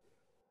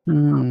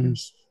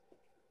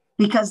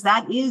 Because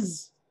that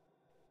is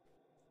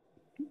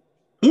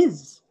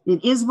it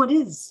is what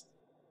is.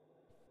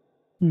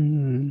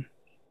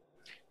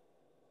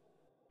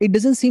 It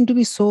doesn't seem to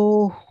be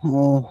so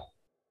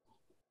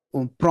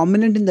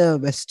prominent in the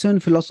Western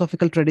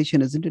philosophical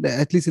tradition, isn't it?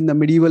 At least in the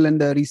medieval and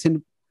the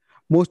recent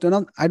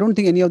I don't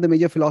think any of the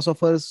major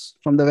philosophers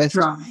from the West.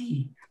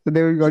 Dry. So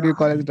they will what you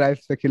call as dry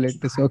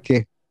speculators.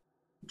 Okay.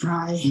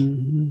 Dry.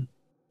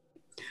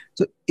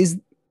 So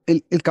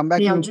it'll come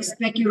back. Just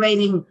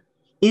speculating,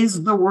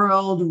 is the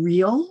world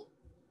real?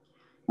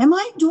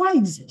 Do I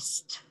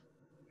exist?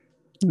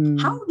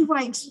 How do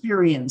I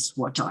experience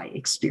what I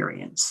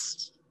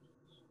experienced?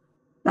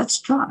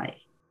 That's dry.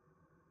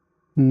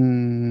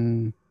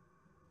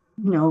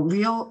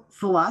 Real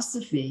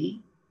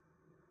philosophy,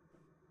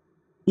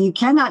 you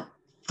cannot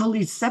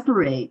fully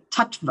separate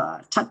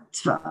tattva,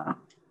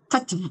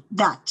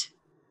 that,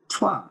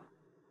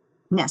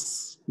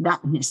 twa-ness,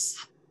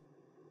 thatness.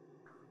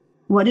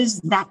 What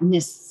is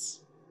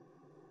thatness?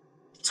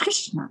 It's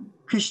Krishna.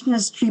 Krishna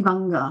is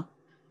Tribhanga.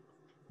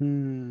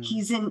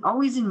 He's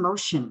always in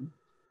motion.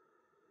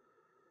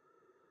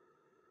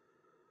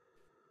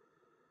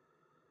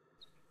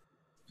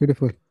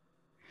 Beautiful.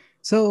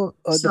 So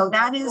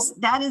that is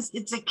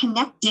it's a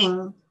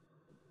connecting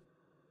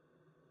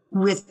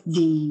with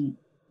the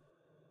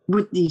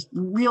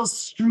real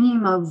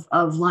stream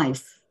of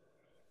life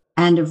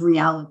and of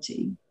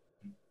reality.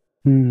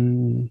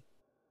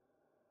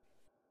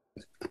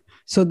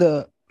 So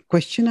the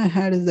question I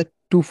had is that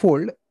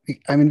twofold.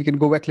 I mean, we can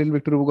go back a little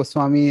bit to Rupa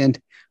Goswami and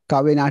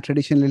Kavya in our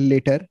tradition a little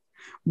later.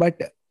 But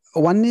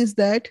one is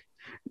that,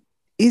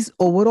 is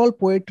overall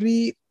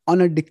poetry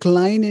on a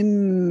decline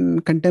in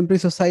contemporary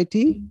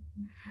society?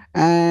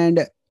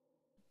 And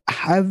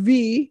have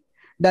we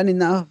done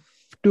enough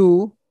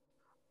or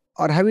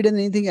have we done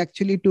anything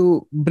actually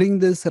to bring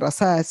this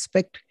rasa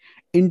aspect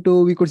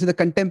into, we could say, the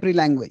contemporary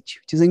language,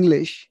 which is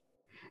English?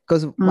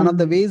 Because one of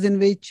the ways in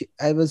which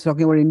I was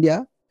talking about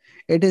India,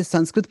 it is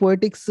Sanskrit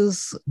poetics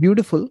is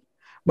beautiful,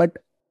 but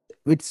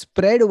it's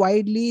spread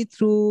widely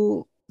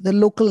through the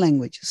local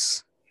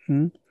languages.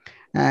 And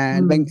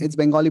it's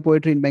Bengali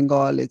poetry in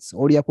Bengal, it's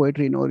Odia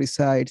poetry in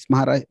Orissa, it's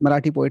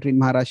Marathi poetry in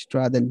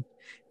Maharashtra, then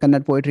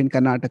Kannada poetry in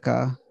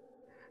Karnataka,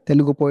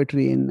 Telugu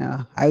poetry in...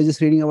 I was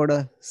just reading about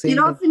it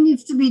often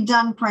needs to be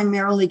done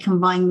primarily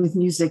combined with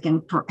music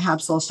and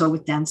perhaps also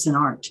with dance and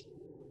art.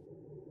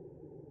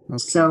 Okay.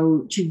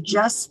 So to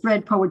just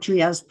spread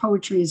poetry as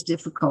poetry is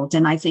difficult.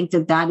 And I think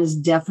that is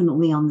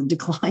definitely on the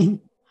decline.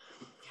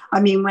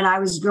 I mean, when I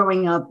was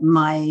growing up,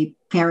 my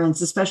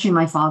parents, especially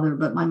my father,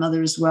 but my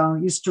mother as well,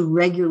 used to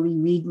regularly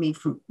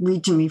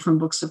read to me from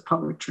books of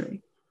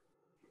poetry.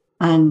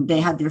 And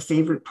they had their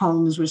favorite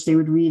poems, which they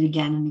would read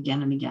again and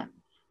again and again.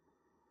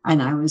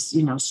 And I was,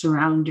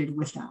 surrounded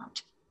with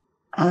that.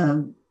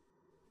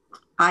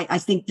 I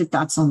think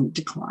that's on the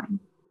decline.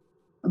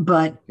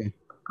 But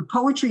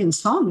poetry and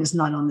song is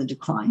not on the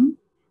decline.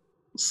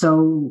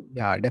 So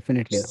yeah,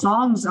 definitely.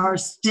 Songs are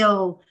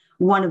still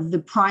one of the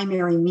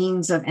primary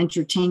means of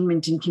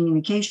entertainment and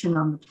communication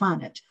on the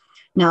planet.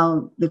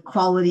 Now, the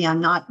quality,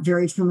 I'm not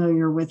very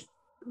familiar with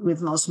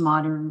most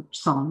modern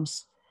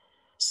songs.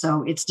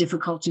 So it's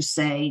difficult to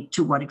say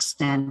to what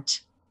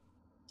extent,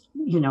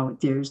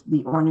 there's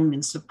the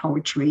ornaments of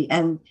poetry.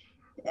 And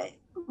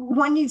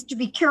one needs to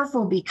be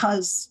careful,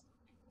 because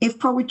if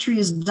poetry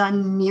is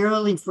done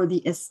merely for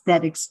the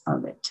aesthetics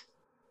of it,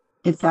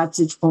 if that's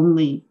the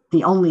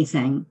only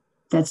thing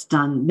that's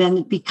done, then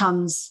it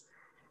becomes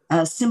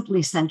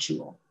simply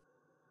sensual.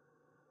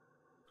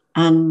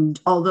 And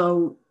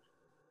although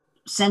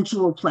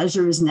sensual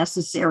pleasure is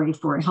necessary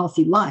for a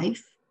healthy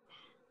life,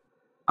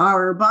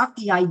 our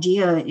bhakti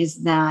idea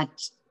is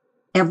that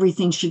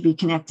everything should be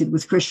connected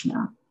with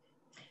Krishna,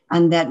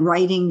 and that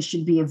writing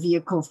should be a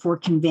vehicle for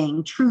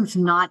conveying truth,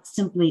 not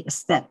simply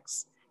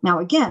aesthetics. Now,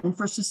 again,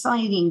 for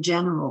society in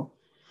general,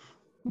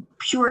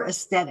 pure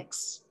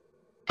aesthetics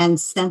and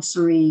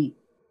sensory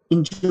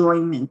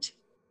enjoyment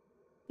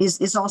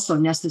is also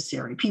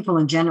necessary. People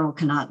in general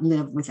cannot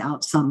live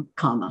without some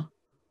kama.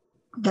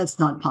 That's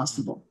not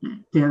possible.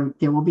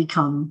 They will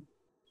become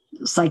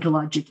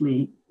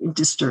psychologically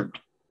disturbed.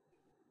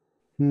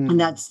 And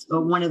that's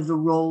one of the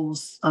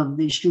roles of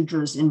the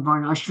Shudras in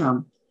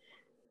Varnashram.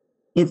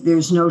 If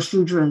there's no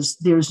Shudras,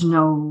 there's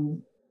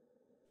no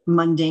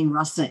mundane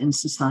rasa in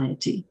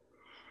society.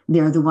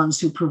 They're the ones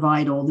who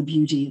provide all the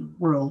beauty in the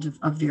world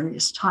of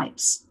various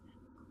types.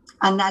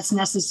 And that's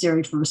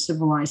necessary for a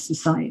civilized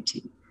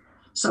society.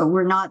 So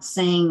we're not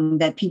saying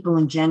that people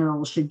in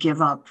general should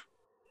give up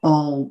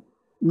all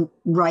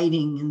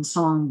writing and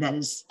song that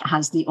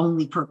has the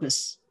only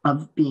purpose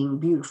of being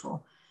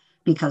beautiful,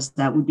 because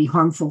that would be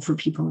harmful for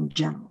people in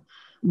general.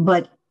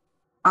 But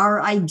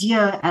our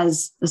idea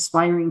as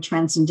aspiring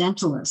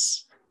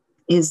transcendentalists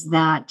is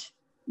that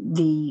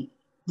the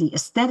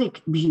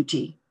aesthetic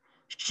beauty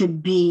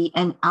should be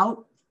an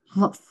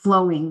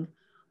outflowing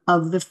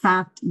of the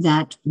fact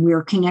that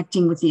we're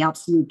connecting with the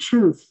absolute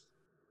truth,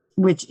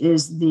 which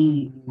is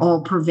the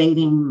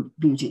all-pervading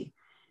beauty.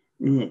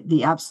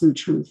 The absolute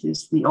truth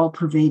is the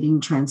all-pervading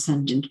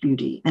transcendent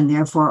beauty. And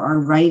therefore, our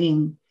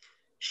writing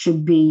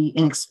should be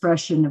an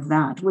expression of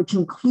that, which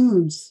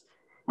includes,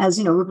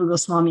 as Rupa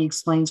Goswami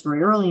explains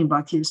very early in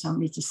Bhakti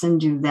Rasamrita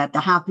Sindhu, that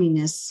the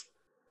happiness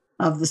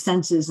of the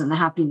senses and the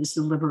happiness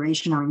of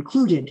liberation are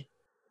included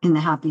in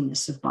the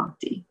happiness of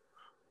bhakti.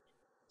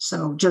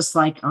 So just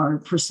like our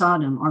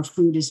prasadam, our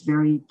food is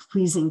very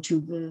pleasing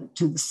to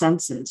the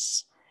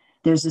senses.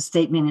 There's a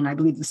statement in, I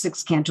believe, the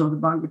 6th canto of the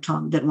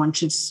Bhagavatam that one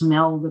should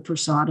smell the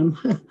prasadam.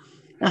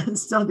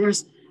 So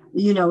there's,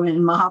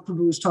 and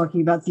Mahaprabhu was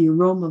talking about the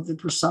aroma of the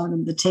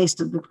prasadam, the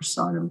taste of the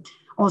prasadam,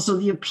 also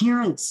the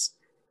appearance,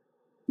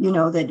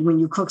 that when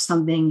you cook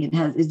something,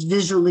 it's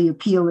visually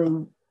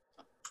appealing.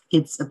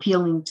 It's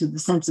appealing to the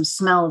sense of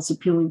smell. It's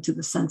appealing to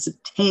the sense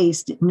of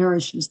taste. It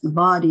nourishes the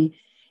body.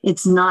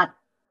 It's not,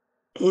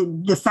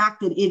 the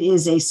fact that it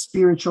is a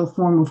spiritual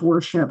form of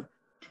worship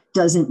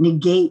doesn't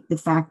negate the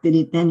fact that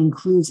it then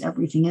includes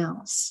everything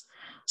else.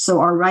 So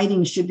our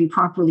writing should be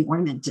properly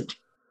ornamented.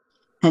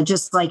 And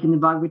just like in the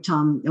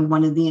Bhagavatam,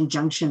 one of the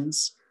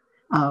injunctions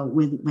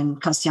when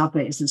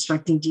Kasyapa is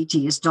instructing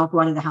DT is don't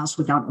go out of the house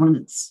without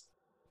ornaments.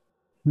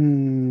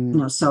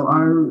 So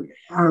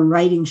our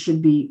writing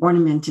should be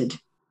ornamented.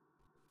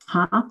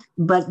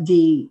 But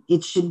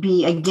it should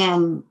be,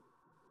 again,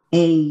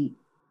 a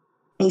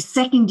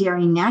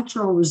secondary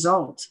natural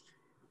result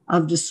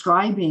of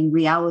describing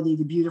reality,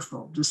 the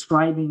beautiful,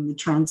 describing the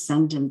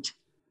transcendent,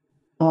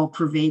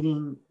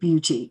 all-pervading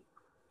beauty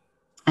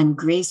and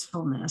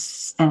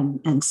gracefulness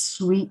and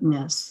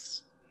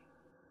sweetness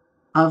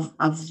of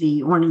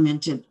the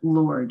ornamented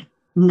Lord,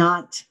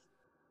 not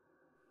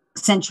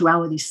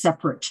sensuality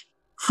separate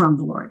from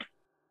the Lord.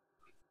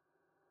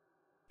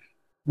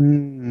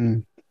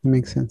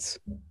 Makes sense.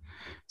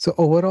 So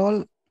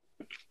overall,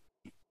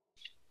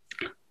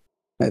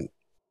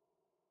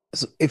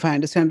 so if I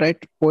understand right,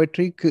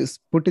 poetry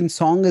put in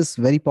song is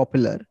very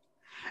popular,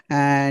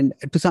 and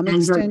to some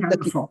extent, very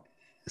powerful.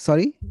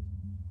 Sorry,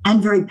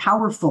 and very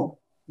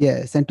powerful.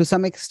 Yes, and to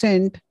some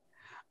extent,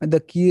 the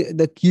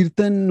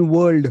kirtan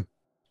world,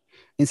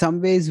 in some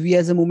ways, we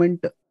as a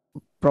movement,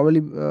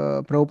 probably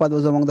Prabhupada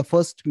was among the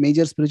first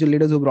major spiritual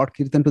leaders who brought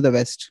kirtan to the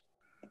West,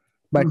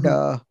 but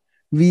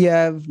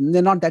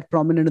they're not that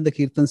prominent in the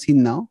kirtan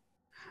scene now.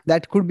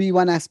 That could be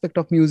one aspect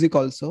of music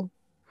also.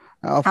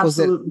 Of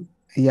Absolutely.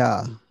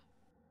 Yeah.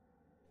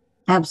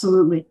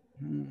 Absolutely.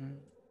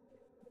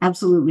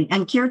 Absolutely.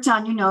 And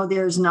kirtan,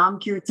 there's Nam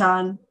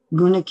Kirtan,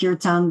 Guna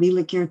Kirtan,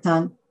 Lila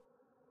Kirtan.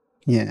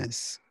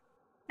 Yes.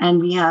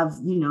 And we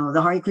have,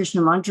 the Hare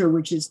Krishna mantra,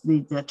 which is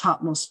the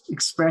topmost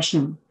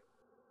expression.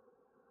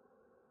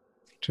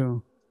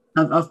 True.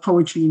 Of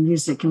poetry and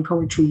music and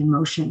poetry in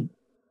motion.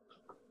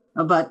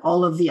 But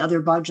all of the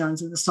other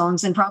bhajans and the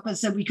songs. And Prabhupada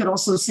said we could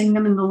also sing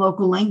them in the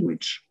local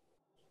language.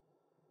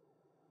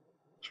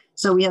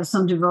 So we have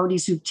some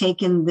devotees who've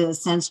taken the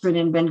Sanskrit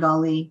and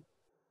Bengali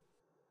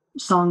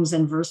songs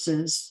and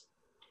verses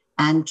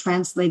and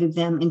translated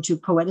them into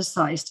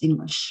poeticized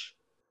English.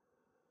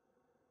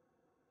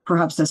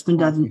 Perhaps that's been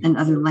done in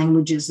other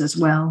languages as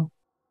well.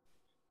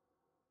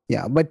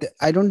 Yeah, but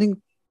I don't think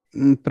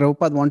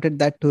Prabhupada wanted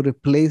that to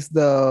replace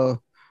the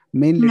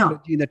main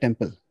liturgy in the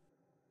temple?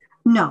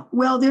 No.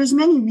 Well, there's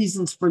many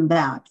reasons for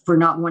that, for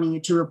not wanting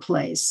it to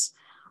replace.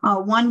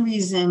 One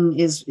reason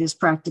is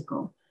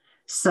practical.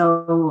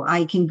 So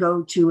I can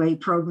go to a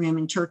program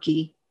in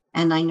Turkey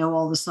and I know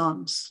all the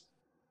songs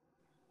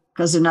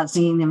because they're not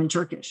singing them in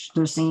Turkish.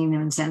 They're singing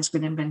them in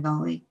Sanskrit and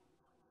Bengali.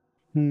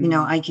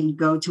 I can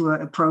go to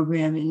a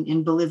program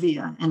in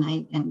Bolivia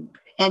and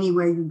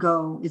anywhere you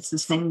go, it's the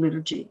same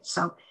liturgy.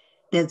 So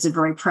that's a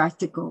very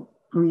practical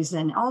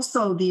reason.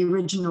 Also, the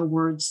original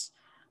words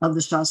of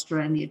the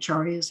Shastra and the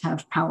Acharyas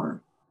have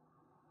power.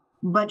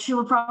 But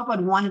Srila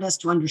Prabhupada wanted us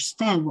to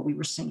understand what we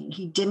were singing.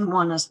 He didn't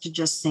want us to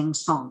just sing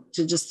songs,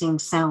 to just sing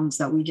sounds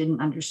that we didn't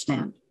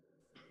understand.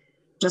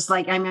 Just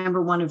like I remember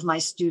one of my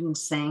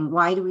students saying,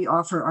 why do we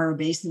offer our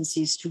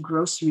obeisances to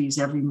groceries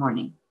every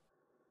morning?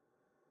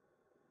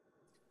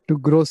 To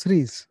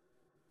groceries?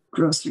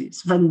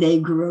 Groceries.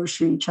 Vande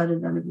grocery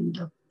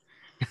charadanavinda.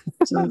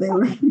 So they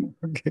were,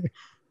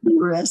 they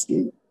were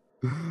asking,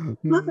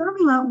 look,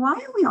 Urmila, why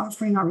are we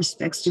offering our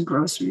respects to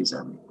groceries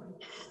every morning?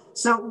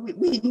 So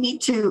we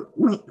need to,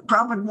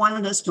 Prabhupada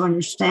wanted us to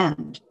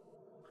understand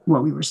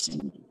what we were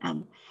singing.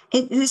 And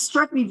it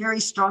struck me very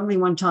strongly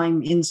one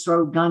time in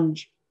Swarup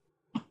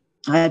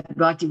at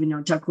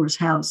Bhaktivedanta Thakur's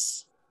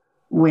house,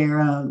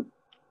 where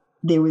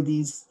there were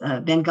these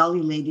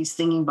Bengali ladies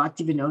singing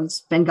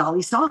Bhaktivinoda's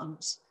Bengali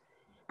songs.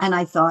 And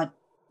I thought,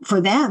 for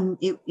them,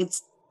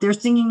 they're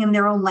singing in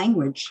their own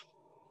language.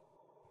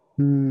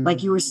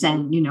 Like you were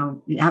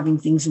saying, having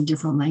things in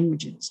different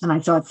languages. And I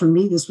thought, for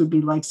me, this would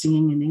be like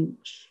singing in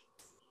English.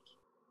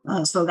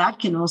 So that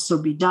can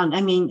also be done. I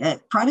mean,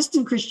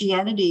 Protestant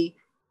Christianity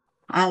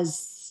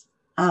has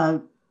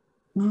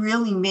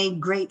really made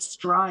great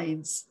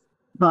strides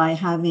by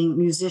having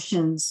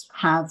musicians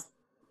have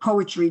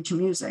poetry to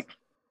music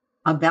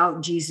about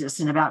Jesus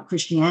and about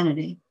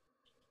Christianity,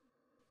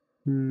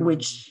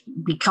 which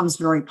becomes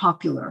very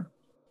popular.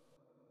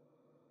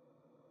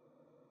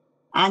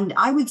 And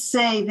I would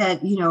say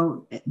that,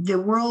 the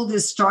world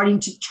is starting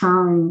to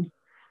turn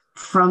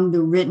from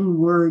the written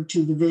word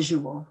to the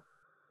visual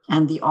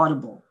and the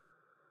audible.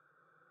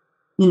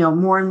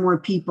 More and more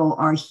people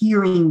are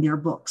hearing their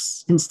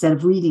books instead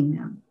of reading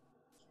them,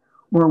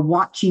 or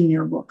watching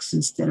their books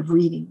instead of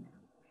reading them.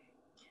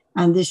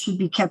 And this should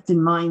be kept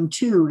in mind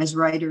too, as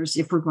writers,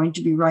 if we're going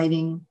to be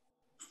writing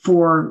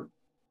for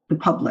the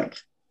public.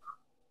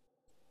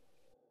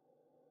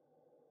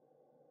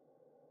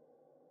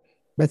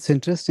 That's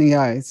interesting.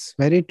 Yeah, it's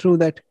very true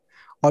that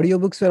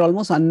audiobooks were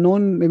almost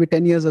unknown maybe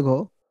 10 years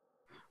ago,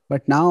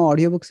 but now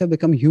audiobooks have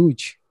become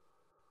huge.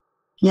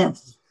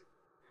 Yes.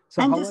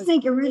 So and just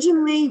think,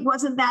 originally,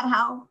 wasn't that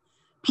how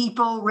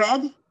people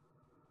read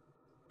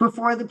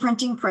before the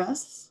printing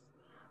press?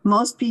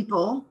 Most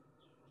people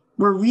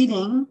were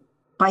reading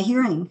by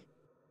hearing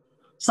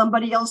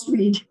somebody else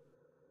read.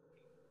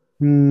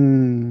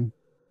 There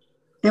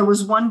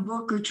was one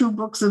book or two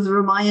books of the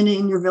Ramayana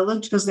in your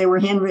village because they were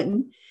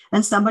handwritten,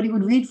 and somebody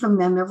would read from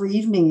them every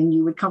evening, and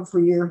you would come for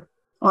your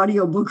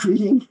audiobook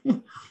reading.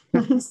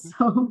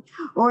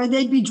 Or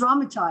they'd be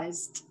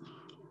dramatized.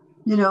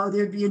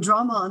 There'd be a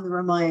drama on the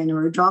Ramayana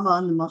or a drama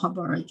on the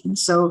Mahabharata. And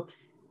so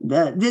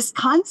this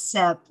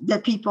concept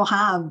that people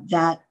have,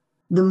 that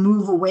the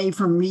move away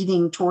from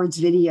reading towards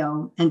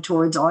video and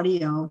towards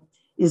audio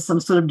is some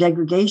sort of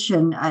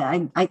degradation,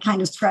 I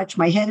kind of scratch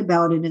my head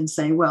about it and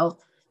say, well,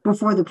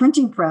 before the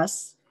printing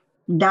press,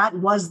 that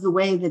was the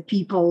way that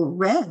people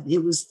read.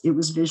 It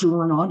was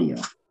visual and audio.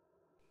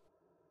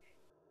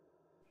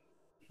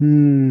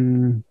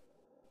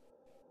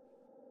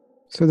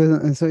 So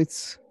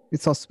it's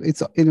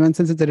in one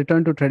sense it's a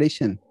return to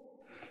tradition.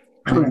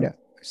 And,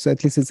 so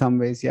at least in some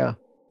ways, yeah.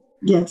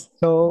 Yes.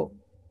 So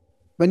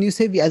when you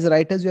say we as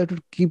writers, we have to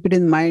keep it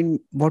in mind,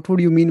 what would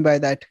you mean by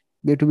that?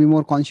 We have to be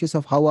more conscious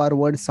of how our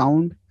words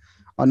sound,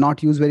 or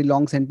not use very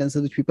long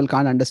sentences which people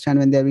can't understand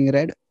when they're being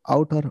read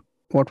out, or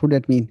what would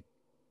that mean?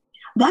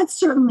 That's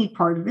certainly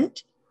part of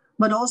it.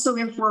 But also,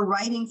 if we're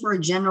writing for a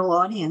general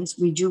audience,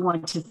 we do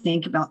want to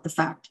think about the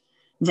fact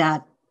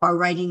that our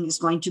writing is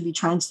going to be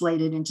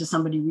translated into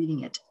somebody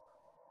reading it,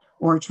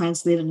 or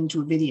translated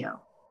into a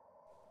video.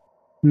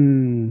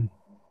 And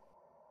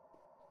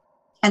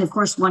of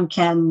course, one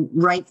can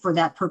write for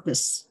that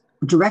purpose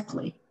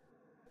directly.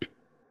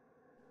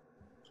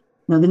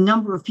 Now, the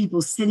number of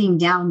people sitting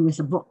down with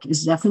a book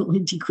is definitely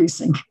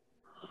decreasing.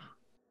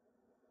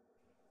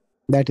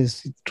 That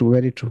is true,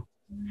 very true.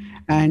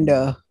 And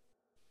I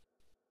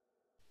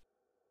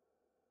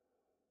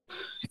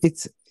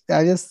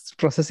just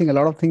processing a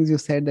lot of things you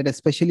said, that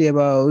especially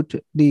about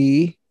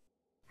the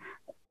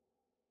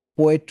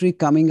poetry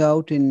coming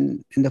out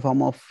in the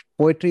form of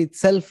poetry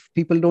itself.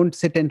 People don't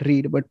sit and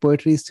read, but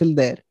poetry is still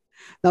there.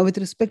 Now, with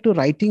respect to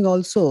writing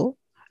also,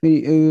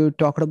 you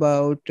talked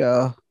about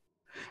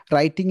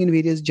writing in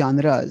various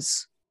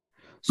genres.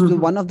 So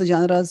one of the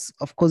genres,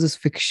 of course, is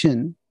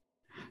fiction.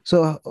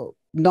 So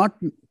not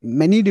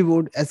many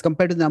as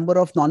compared to the number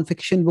of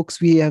non-fiction books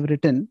we have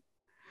written.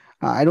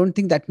 I don't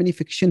think that many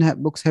fiction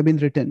books have been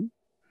written.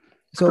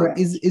 So Correct.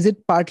 is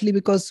it partly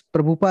because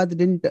Prabhupada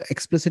didn't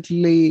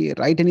explicitly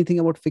write anything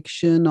about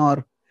fiction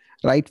or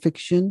write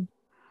fiction?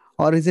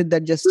 Or is it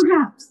that just...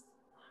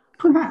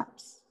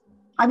 Perhaps.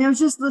 I mean, I was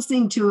just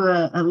listening to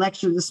a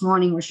lecture this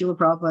morning where Srila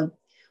Prabhupada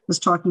was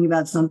talking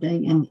about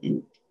something,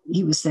 and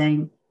he was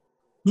saying,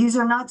 these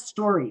are not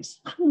stories.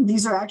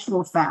 These are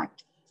actual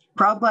fact.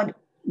 Prabhupada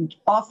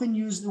often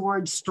used the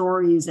word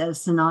stories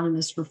as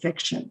synonymous for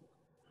fiction,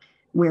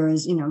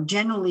 whereas,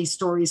 generally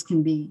stories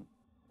can be,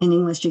 in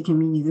English, it can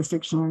mean either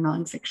fiction or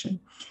nonfiction.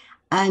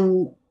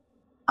 And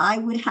I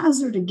would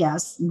hazard a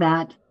guess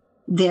that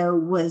there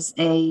was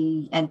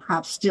and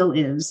perhaps still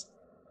is,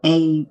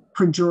 a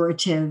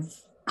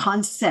pejorative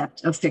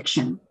concept of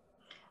fiction,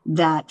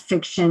 that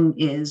fiction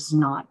is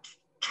not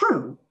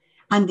true,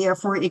 and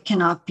therefore it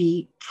cannot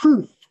be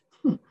truth.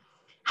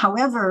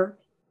 However,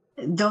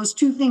 those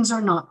two things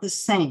are not the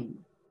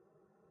same.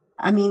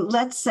 I mean,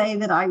 let's say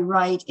that I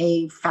write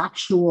a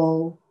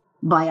factual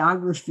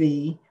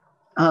biography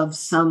of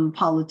some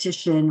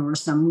politician or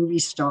some movie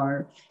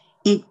star.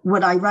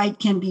 What I write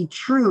can be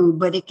true,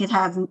 but it could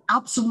have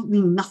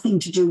absolutely nothing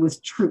to do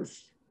with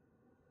truth.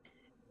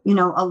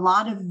 A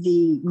lot of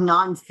the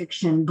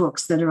nonfiction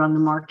books that are on the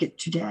market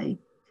today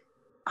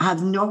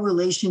have no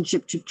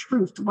relationship to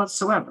truth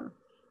whatsoever,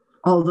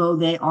 although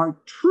they are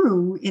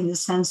true in the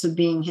sense of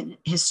being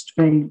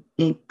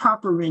a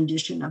proper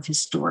rendition of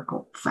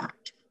historical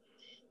fact.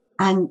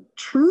 And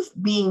truth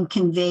being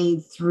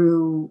conveyed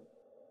through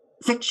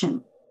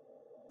fiction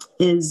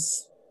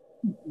is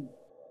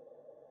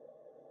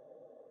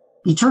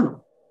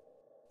eternal.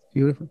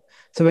 Beautiful.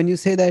 So when you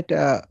say that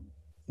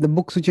the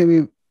books which may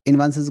be in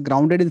one sense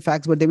grounded in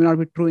facts, but they may not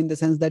be true in the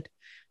sense that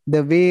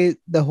the way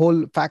the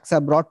whole facts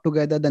are brought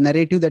together, the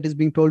narrative that is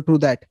being told through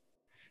that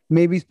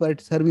may be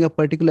serving a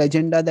particular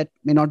agenda that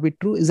may not be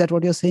true. Is that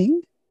what you're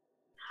saying?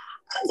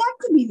 That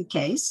could be the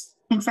case.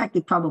 In fact,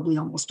 it probably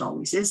almost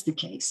always is the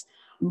case.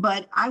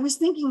 But I was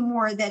thinking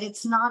more that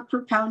it's not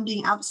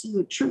propounding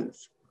absolute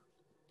truth.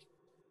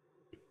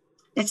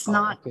 It's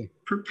not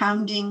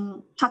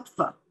propounding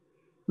tattva,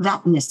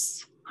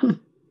 thatness,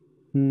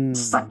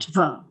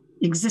 sattva,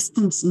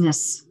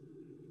 existence-ness.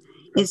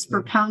 It's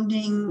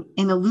propounding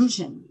an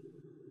illusion.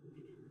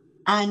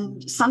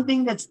 And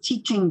something that's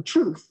teaching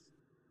truth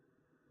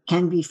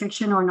can be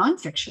fiction or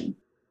nonfiction.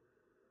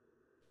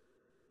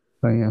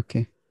 Right,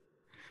 okay.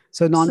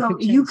 So nonfiction. So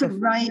you could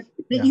write,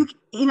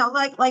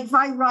 like if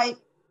I write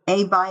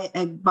a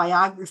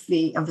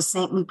biography of a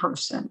saintly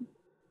person,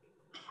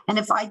 and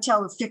if I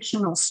tell a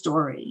fictional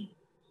story,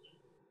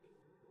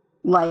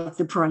 like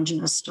the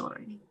Puranjana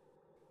story,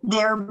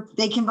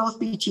 they can both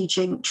be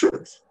teaching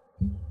truth.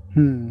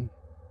 And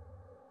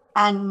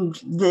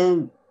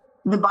the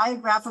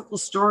biographical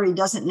story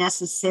doesn't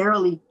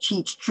necessarily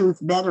teach truth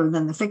better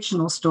than the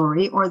fictional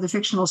story, or the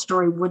fictional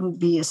story wouldn't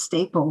be a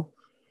staple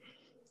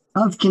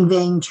of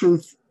conveying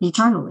truth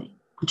eternally,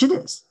 which it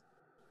is.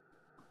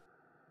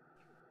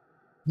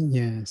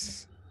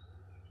 Yes.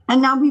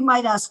 And now we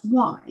might ask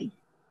why.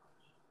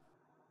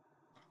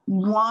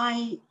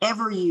 Why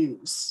ever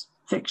use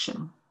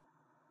fiction?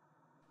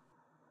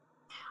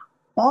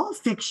 All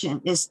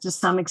fiction is, to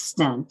some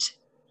extent,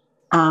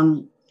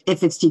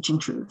 if it's teaching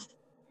truth,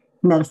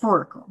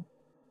 metaphorical.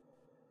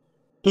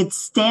 It's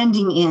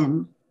standing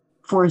in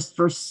for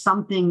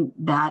something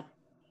that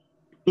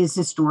is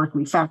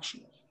historically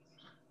factual,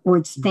 or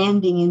it's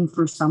standing in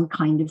for some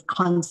kind of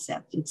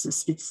concept. It's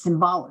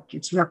symbolic,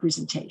 it's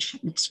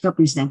representation, it's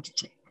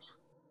representative.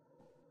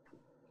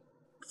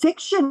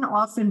 Fiction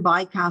often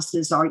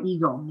bypasses our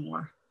ego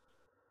more.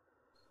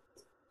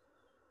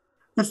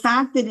 The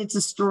fact that it's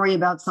a story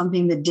about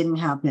something that didn't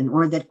happen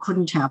or that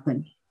couldn't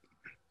happen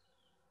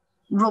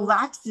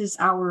relaxes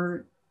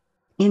our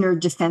inner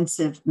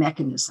defensive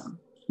mechanism,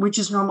 which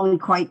is normally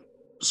quite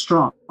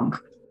strong.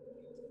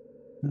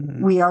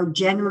 We are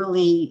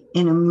generally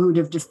in a mood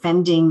of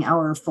defending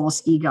our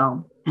false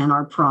ego and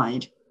our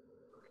pride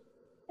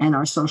and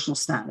our social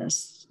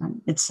status,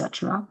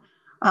 etc.,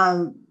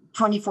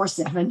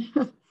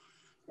 24/7.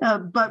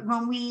 But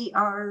when we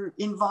are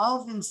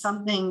involved in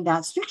something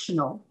that's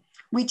fictional,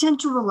 we tend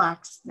to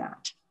relax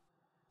that.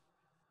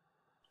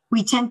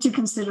 We tend to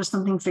consider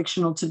something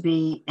fictional to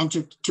be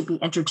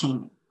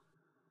entertaining,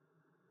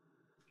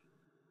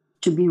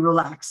 to be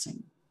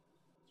relaxing,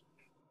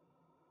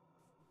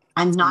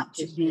 and not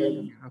to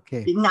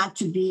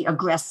be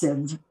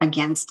aggressive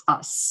against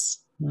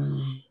us.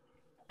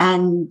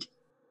 And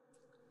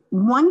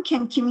one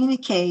can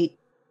communicate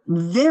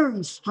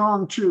very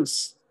strong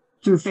truths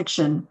through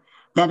fiction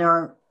that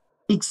are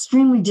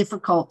extremely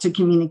difficult to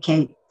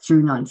communicate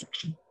through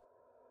nonfiction.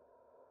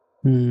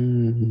 I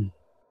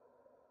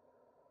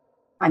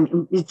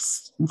mean,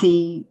 it's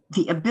the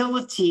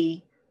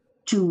ability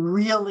to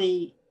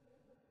really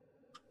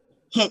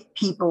hit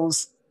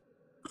people's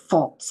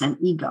faults and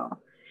ego,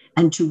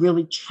 and to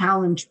really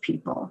challenge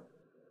people,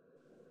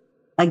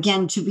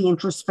 again, to be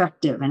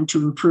introspective and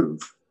to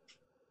improve,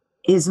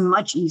 is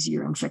much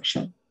easier in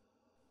fiction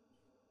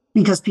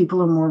because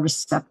people are more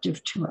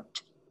receptive to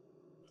it,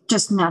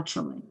 just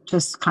naturally,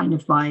 just kind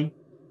of by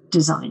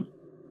design.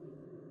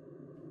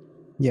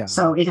 Yeah.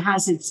 So it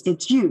has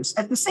its use.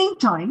 At the same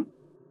time,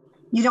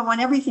 you don't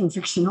want everything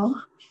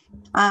fictional.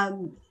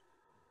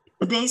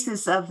 The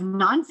basis of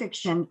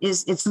nonfiction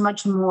is it's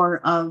much more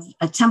of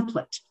a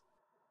template.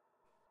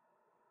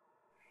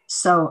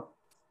 So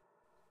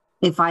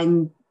if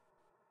I'm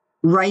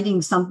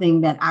writing something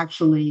that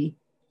actually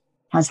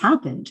has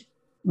happened,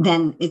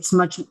 then it's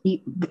much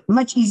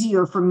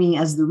easier for me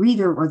as the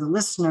reader or the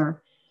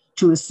listener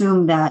to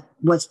assume that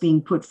what's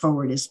being put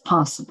forward is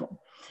possible.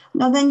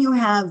 Now, then you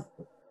have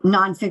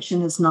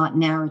nonfiction that's not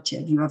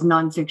narrative. You have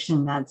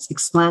nonfiction that's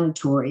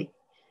explanatory,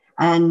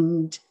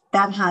 and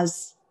that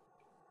has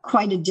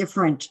quite a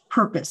different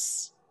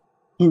purpose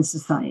in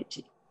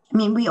society. I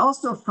mean, we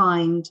also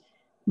find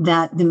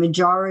that the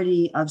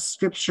majority of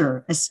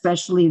scripture,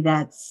 especially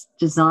that's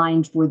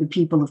designed for the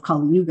people of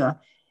Kali Yuga,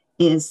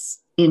 is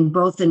in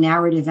both the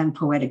narrative and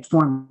poetic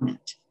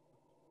format.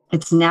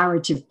 It's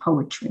narrative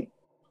poetry.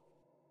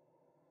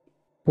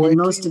 Poetry,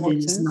 and most of what it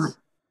is sense? not.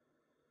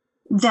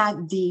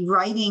 That the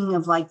writing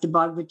of like the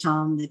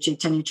Bhagavatam, the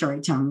Chaitanya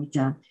Charan,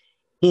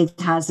 it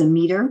has a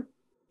meter,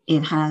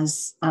 it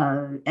has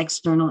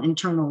external,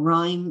 internal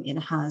rhyme, it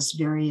has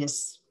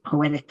various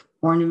poetic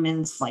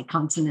ornaments like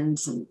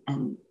consonants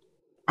and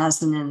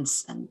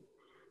assonance and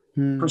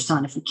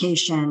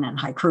personification and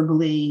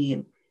hyperbole.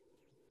 And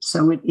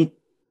so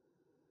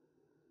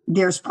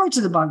there's parts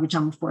of the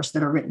Bhagavatam, of course,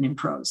 that are written in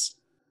prose,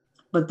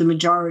 but the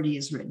majority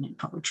is written in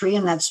poetry.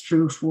 And that's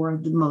true for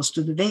most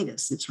of the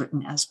Vedas. It's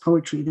written as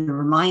poetry. The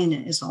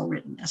Ramayana is all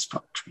written as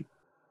poetry,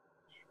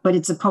 but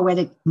it's a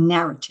poetic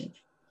narrative.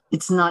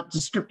 It's not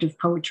descriptive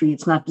poetry.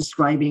 It's not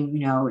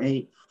describing,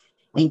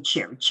 a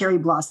cherry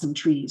blossom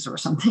trees or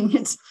something.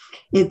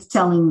 It's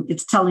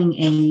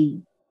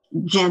telling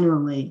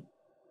generally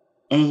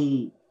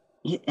an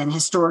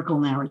historical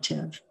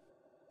narrative,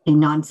 a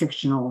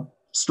non-fictional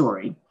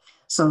story.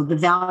 So the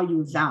value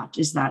of that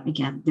is that,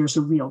 again, there's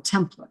a real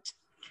template.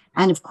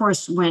 And of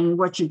course, when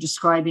what you're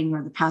describing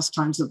are the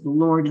pastimes of the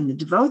Lord and the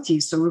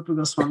devotees, so Rupa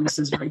Goswami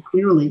says very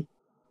clearly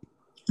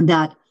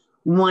that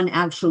one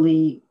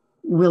actually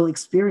will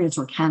experience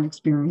or can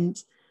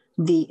experience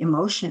the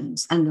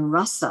emotions and the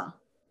rasa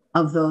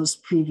of those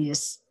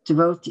previous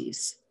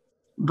devotees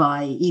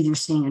by either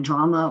seeing a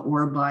drama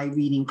or by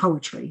reading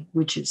poetry,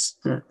 which is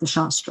the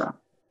Shastra.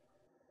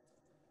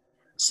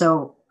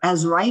 So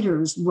as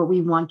writers, what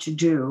we want to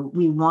do,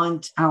 we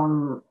want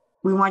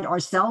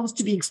ourselves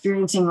to be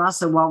experiencing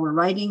rasa while we're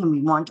writing, and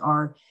we want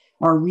our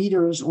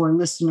readers or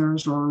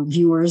listeners or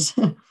viewers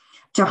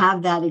to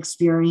have that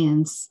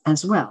experience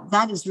as well.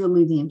 That is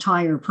really the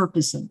entire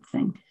purpose of the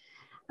thing.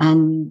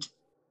 And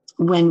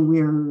when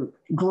we're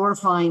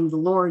glorifying the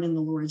Lord and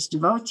the Lord's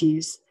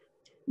devotees,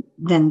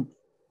 then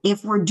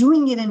if we're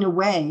doing it in a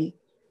way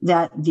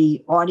that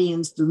the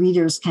audience, the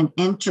readers can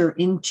enter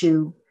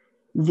into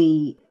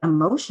the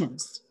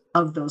emotions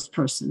of those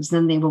persons,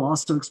 then they will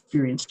also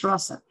experience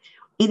rasa.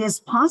 It is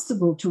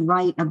possible to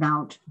write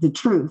about the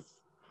truth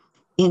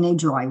in a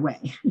dry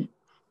way.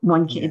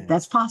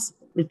 That's possible.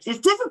 It's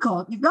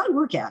difficult. You've got to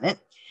work at it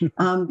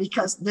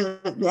because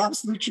the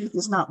absolute truth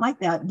is not like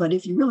that. But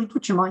if you really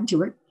put your mind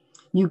to it,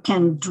 you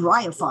can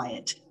dryify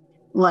it.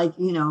 Like,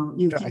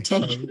 you can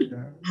take,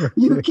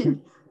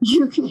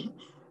 you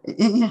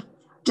can,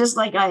 just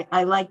like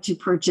I like to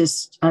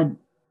purchase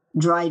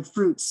dried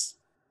fruits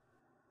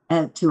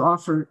to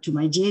offer to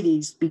my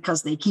deities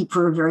because they keep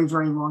for a very,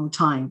 very long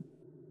time.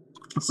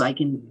 So I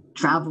can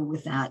travel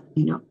with that,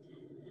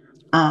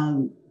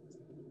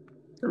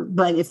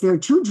 but if they're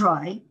too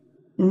dry,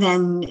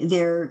 then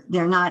they're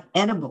not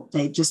edible.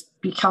 They just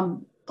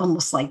become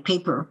almost like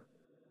paper,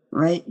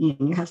 right?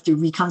 You have to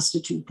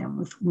reconstitute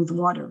them with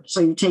water. So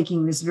you're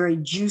taking this very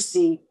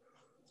juicy,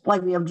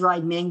 like we have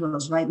dried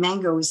mangoes, right?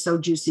 Mango is so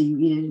juicy, you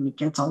eat it and it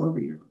gets all over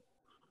your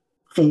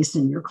face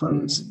and your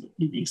clothes.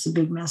 It makes a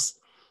big mess,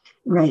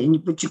 right?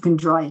 But you can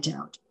dry it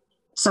out.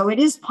 So it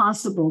is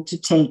possible to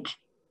take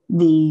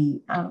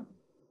the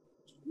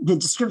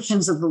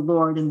descriptions of the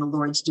Lord and the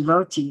Lord's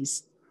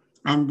devotees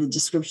and the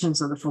descriptions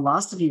of the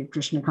philosophy of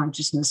Krishna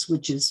consciousness,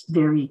 which is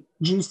very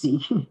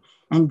juicy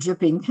and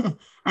dripping,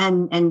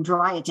 and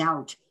dry it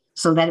out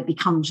so that it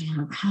becomes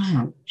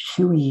kind of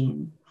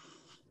chewy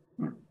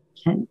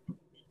and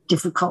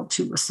difficult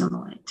to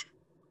assimilate.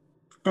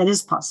 That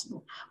is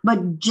possible.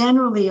 But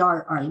generally,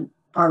 our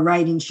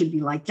writing should be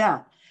like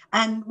that.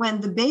 And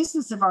when the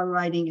basis of our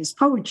writing is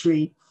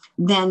poetry,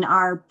 then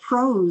our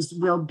prose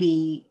will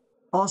be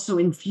also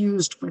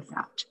infused with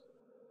that.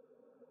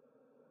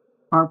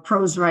 Our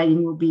prose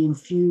writing will be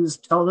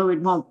infused, although it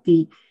won't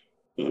be,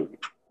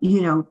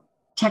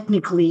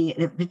 technically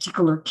a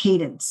particular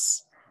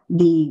cadence,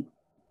 the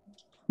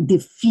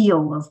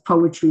feel of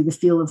poetry, the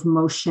feel of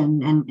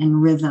motion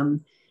and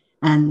rhythm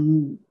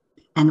and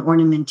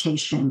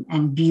ornamentation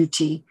and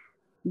beauty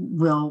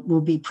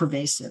will be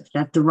pervasive.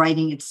 That the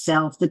writing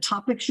itself, the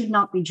topic should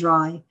not be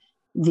dry,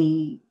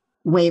 the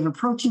way of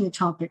approaching the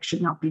topic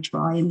should not be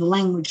dry, and the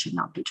language should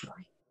not be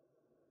dry.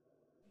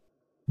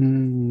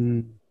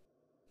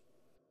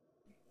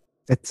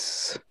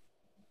 This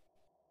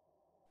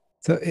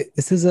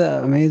is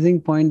an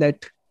amazing point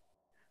that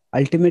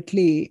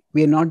ultimately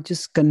we are not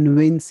just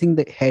convincing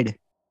the head.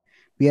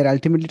 We are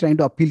ultimately trying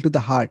to appeal to the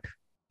heart.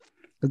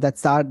 So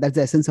that's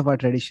the essence of our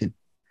tradition.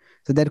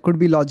 So there could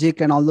be logic,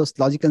 and all those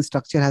logic and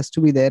structure has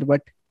to be there,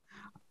 but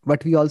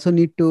we also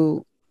need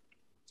to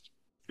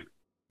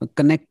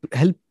connect,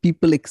 help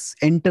people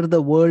enter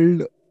the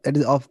world that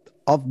is of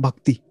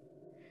bhakti,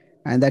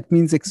 and that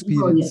means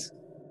experience.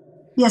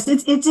 Yes,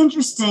 it's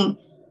interesting.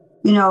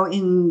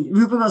 In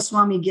Rupa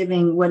Goswami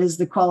giving what is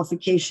the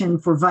qualification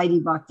for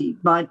Vaidhi Bhakti,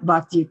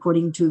 Bhakti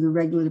according to the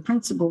regulative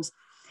principles,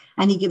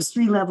 and he gives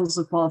 3 levels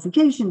of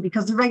qualification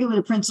because the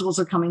regulative principles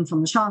are coming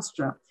from the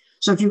Shastra.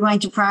 So if you're going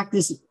to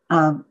practice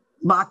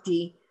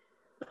Bhakti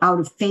out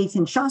of faith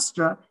in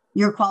Shastra,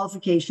 your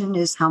qualification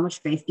is how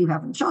much faith do you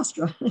have in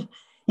Shastra.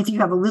 If you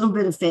have a little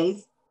bit of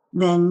faith,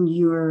 then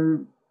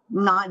you're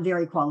not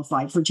very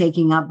qualified for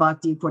taking up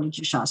Bhakti according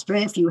to Shastra.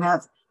 If you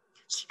have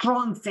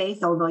strong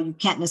faith, although you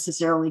can't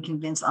necessarily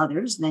convince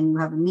others, then you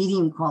have a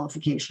medium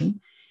qualification.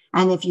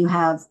 And if you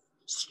have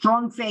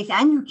strong faith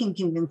and you can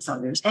convince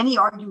others, any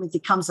argument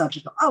that comes up,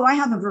 you go, oh, I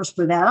have a verse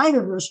for that. I have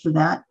a verse for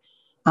that.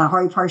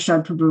 Hari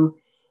Parshad Prabhu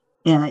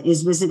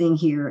is visiting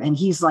here, and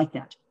he's like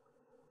that.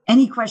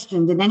 Any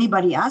question that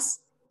anybody asks,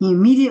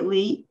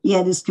 he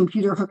had his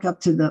computer hooked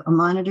up to a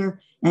monitor,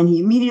 and he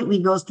immediately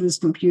goes to his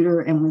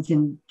computer, and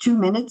within 2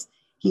 minutes,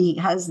 he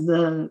has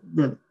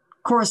the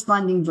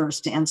corresponding verse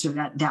to answer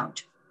that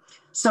doubt.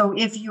 So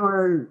if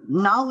your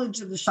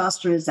knowledge of the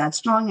Shastra is that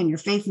strong and your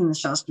faith in the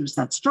Shastra is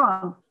that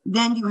strong,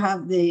 then you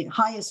have the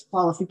highest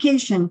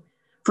qualification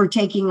for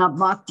taking up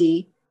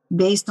bhakti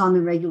based on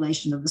the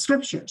regulation of the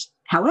scriptures.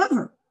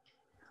 However,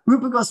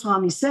 Rupa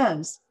Goswami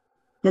says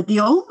that the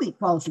only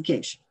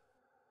qualification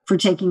for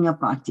taking up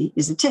bhakti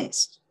is a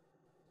taste.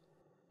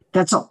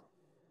 That's all.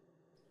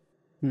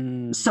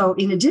 So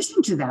in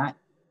addition to that,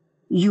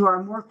 you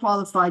are more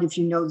qualified if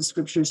you know the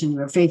scriptures and you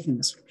have faith in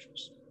the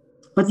scriptures.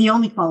 But the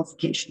only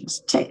qualification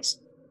is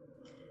taste.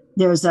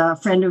 There's a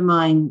friend of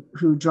mine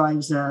who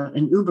drives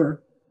an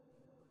Uber,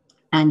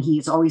 and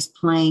he's always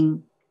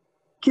playing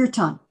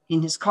kirtan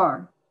in his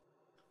car.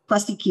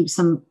 Plus he keeps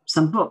some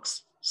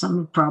books, some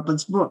of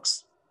Prabhupada's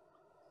books.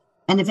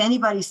 And if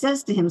anybody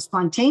says to him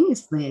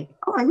spontaneously,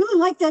 oh, I really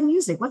like that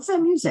music. What's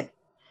that music?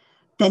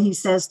 Then he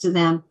says to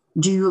them,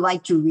 do you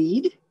like to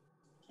read?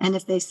 And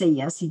if they say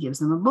yes, he gives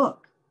them a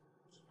book.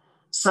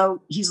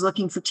 So he's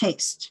looking for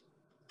taste.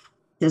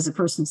 Does a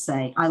person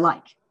say, I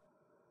like?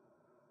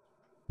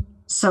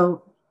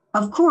 So,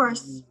 of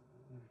course,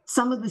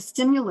 some of the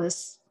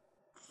stimulus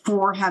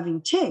for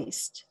having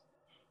taste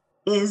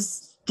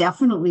is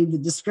definitely the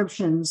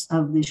descriptions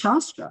of the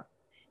Shastra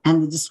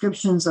and the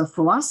descriptions of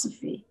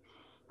philosophy.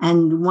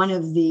 And one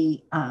of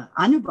the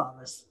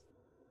anubhavas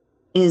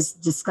is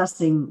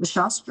discussing the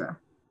Shastra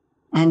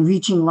and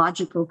reaching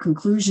logical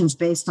conclusions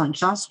based on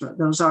Shastra.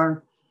 Those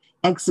are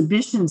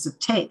exhibitions of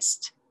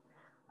taste.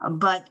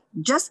 But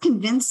just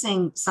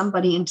convincing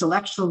somebody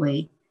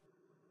intellectually,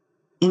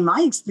 in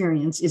my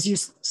experience, is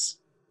useless.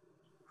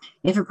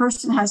 If a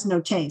person has no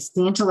taste,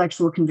 the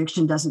intellectual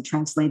conviction doesn't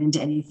translate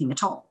into anything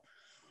at all.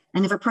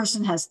 And if a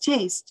person has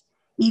taste,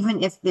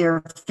 even if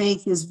their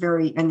faith is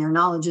and their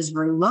knowledge is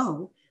very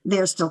low,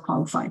 they're still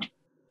qualified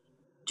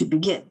to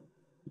begin.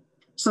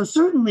 So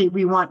certainly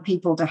we want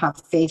people to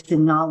have faith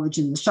and knowledge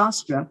in the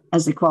Shastra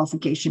as a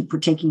qualification for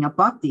taking up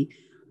bhakti.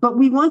 But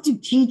we want to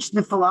teach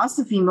the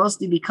philosophy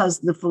mostly because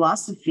the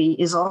philosophy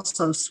is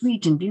also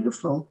sweet and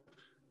beautiful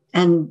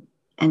and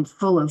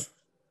full of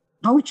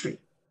poetry.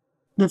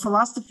 The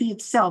philosophy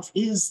itself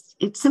it's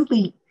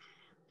simply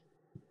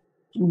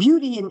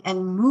beauty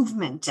and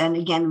movement and,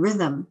 again,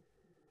 rhythm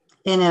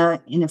in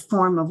a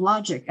form of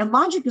logic. And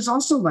logic is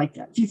also like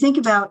that. If you think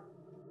about,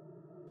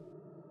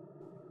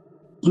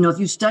 if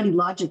you study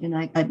logic, and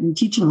I've been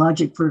teaching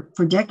logic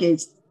for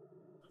decades,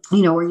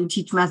 or you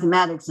teach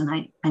mathematics,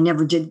 and I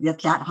never did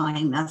get that high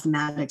in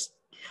mathematics.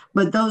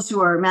 But those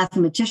who are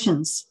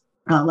mathematicians,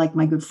 like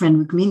my good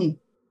friend Rukmini,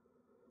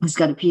 who's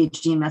got a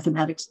PhD in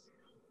mathematics,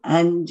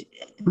 and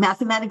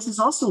mathematics is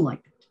also like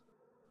it.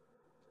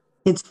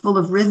 It's full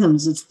of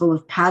rhythms, it's full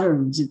of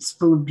patterns, it's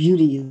full of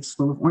beauty, it's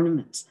full of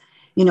ornaments.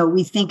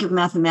 We think of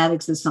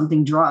mathematics as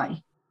something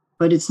dry,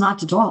 but it's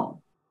not at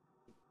all.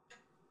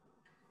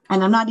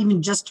 And I'm not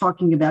even just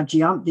talking about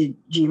the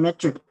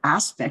geometric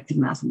aspect of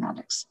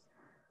mathematics,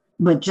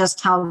 but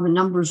just how the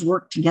numbers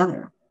work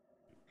together.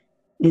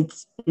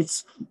 It's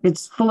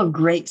full of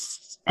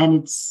grace, and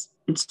it's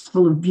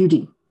full of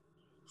beauty.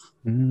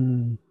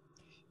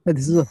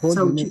 This is a whole.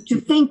 So to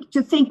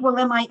think, well,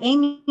 am I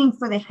aiming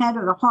for the head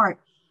or the heart?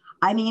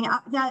 I mean,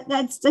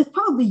 that's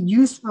probably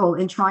useful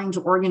in trying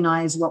to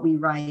organize what we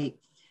write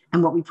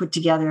and what we put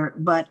together.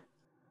 But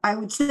I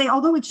would say,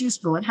 although it's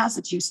useful, it has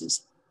its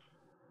uses.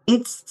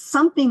 It's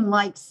something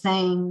like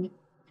saying,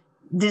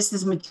 this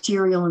is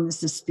material and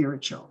this is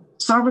spiritual.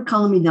 Sarva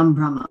kalamidam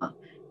Brahma.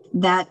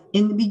 That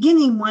in the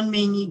beginning, one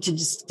may need to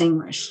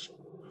distinguish.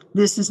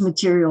 This is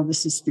material,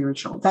 this is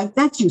spiritual.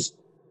 That's useful.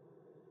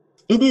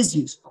 It is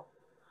useful.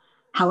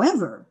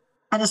 However,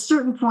 at a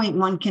certain point,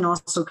 one can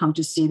also come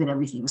to see that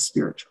everything is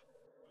spiritual.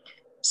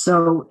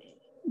 So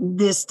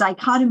this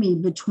dichotomy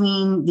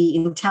between the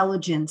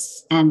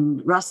intelligence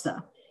and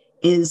rasa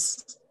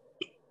is,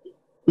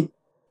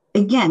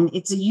 again,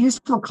 it's a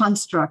useful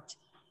construct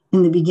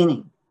in the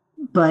beginning,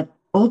 but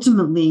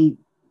ultimately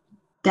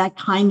that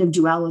kind of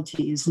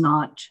duality is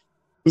not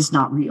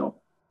real.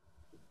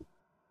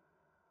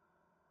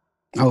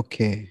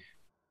 Okay.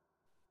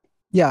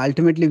 Yeah,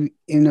 ultimately,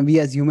 we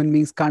as human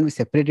beings can't be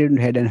separated in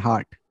head and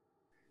heart.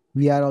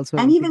 We are also.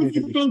 And even if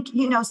you think,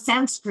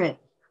 Sanskrit,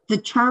 the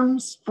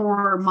terms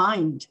for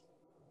mind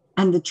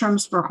and the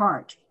terms for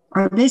heart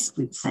are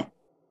basically the same.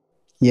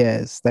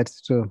 Yes,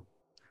 that's true.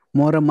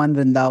 Mora Man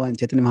Vrindavan,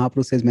 Chaitanya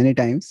Mahaprabhu says many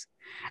times,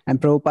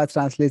 and Prabhupada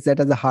translates that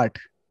as a heart.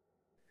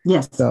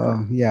 Yes.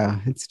 So,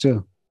 yeah, it's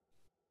true.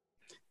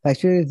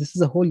 Actually, this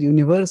is a whole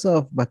universe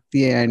of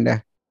bhakti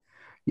and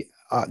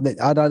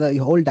the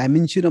whole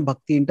dimension of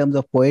bhakti in terms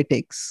of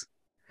poetics,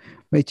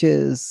 which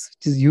is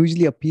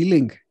hugely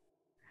appealing.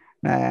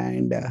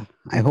 And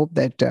I hope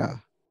that,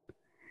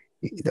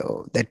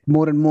 that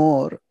more and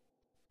more,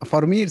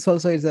 for me, it's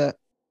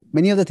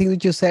many of the things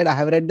which you said, I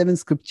have read them in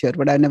scripture,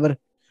 but I never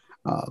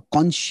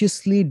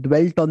consciously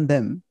dwelt on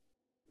them.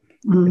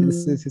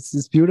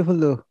 It's beautiful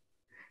to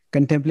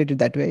contemplate it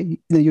that way.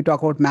 You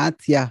talk about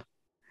math, yeah,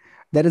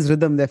 there is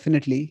rhythm,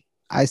 definitely.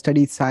 I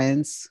studied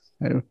science,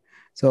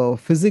 so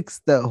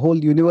physics, the whole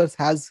universe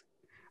has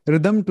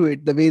rhythm to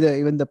it, the way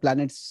even the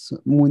planets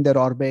move in their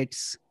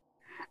orbits.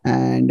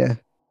 And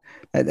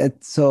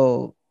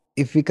so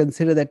if we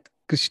consider that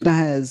Krishna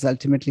has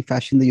ultimately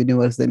fashioned the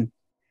universe, then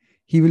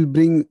he will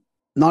bring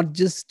not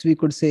just, we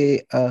could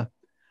say, a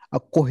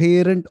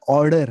coherent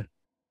order,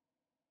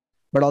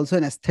 but also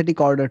an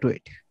aesthetic order to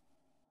it.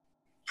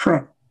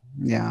 Correct.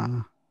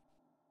 Yeah.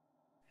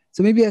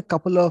 So maybe a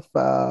couple of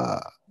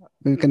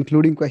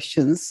concluding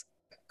questions,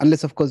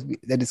 unless, of course,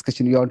 the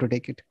discussion, we want to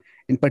take it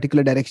in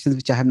particular directions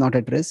which I have not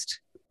addressed.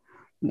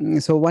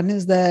 So one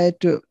is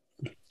that,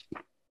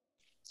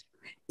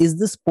 is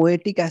this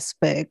poetic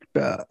aspect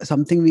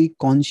something we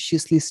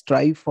consciously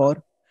strive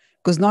for?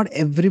 Because not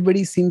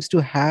everybody seems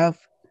to have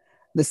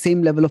the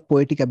same level of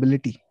poetic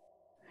ability.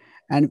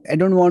 And I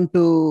don't want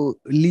to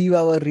leave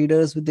our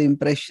readers with the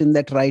impression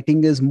that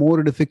writing is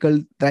more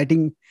difficult.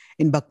 Writing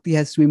in bhakti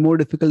has to be more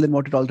difficult than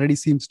what it already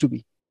seems to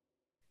be.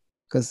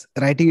 Because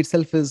writing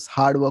itself is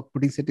hard work,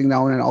 sitting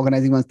down and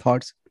organizing one's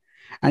thoughts.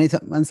 And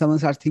when someone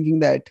starts thinking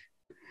that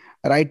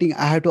writing,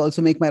 I have to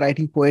also make my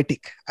writing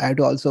poetic. I have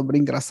to also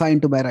bring rasa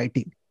into my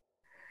writing.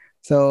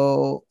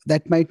 So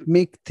that might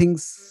make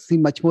things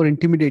seem much more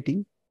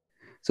intimidating.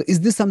 So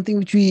is this something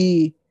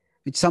which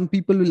some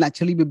people will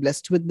naturally be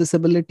blessed with this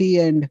ability?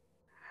 And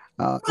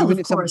well,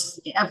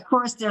 of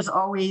course, there's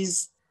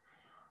always,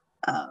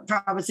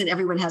 Prabhupada said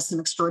everyone has some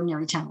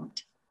extraordinary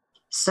talent.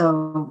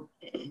 So,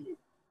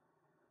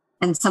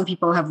 and some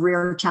people have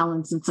rare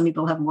talents and some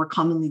people have more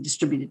commonly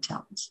distributed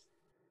talents.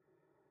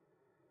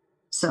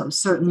 So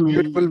certainly.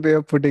 Beautiful way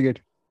of putting it.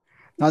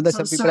 Not that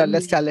some people are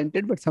less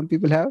talented, but some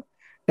people have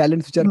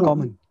talents which are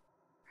common.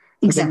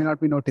 So exactly. They may not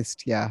be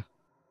noticed. Yeah.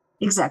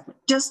 Exactly.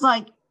 Just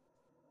like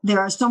there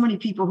are so many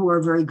people who are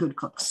very good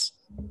cooks.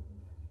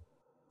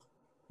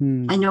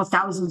 I know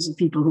thousands of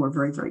people who are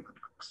very, very good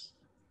cooks.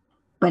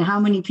 But how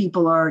many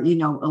people are,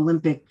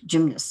 Olympic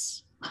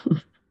gymnasts?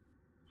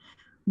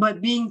 But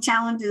being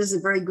talented as a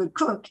very good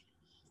cook,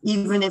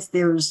 even if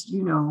there's,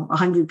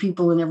 100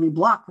 people in every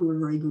block who are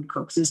very good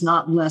cooks, is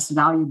not less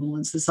valuable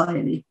in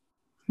society.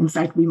 In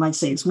fact, we might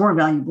say it's more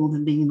valuable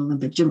than being an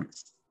Olympic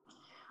gymnast,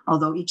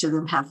 although each of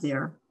them have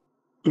their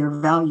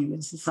value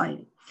in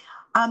society.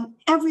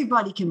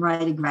 Everybody can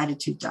write a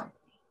gratitude diary.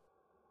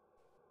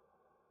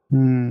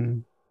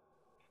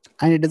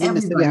 And it doesn't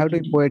necessarily have to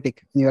be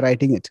poetic when you're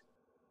writing it.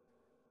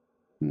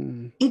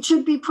 It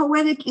should be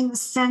poetic in the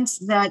sense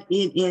that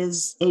it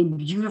is a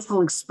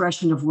beautiful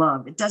expression of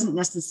love. It doesn't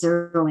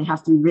necessarily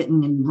have to be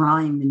written in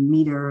rhyme and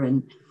meter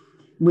and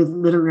with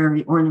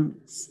literary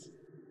ornaments.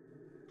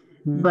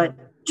 But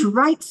to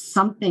write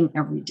something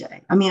every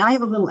day. I mean, I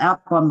have a little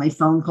app on my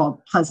phone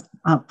called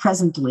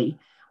Presently,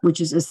 which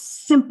is as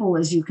simple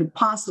as you could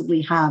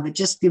possibly have. It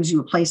just gives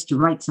you a place to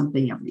write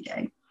something every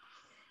day.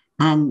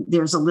 And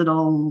there's a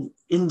little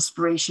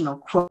inspirational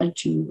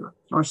quote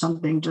or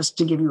something just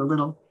to give you a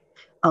little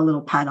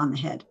pat on the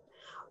head.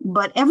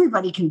 But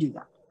everybody can do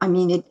that. I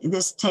mean,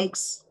 this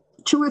takes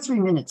 2 or 3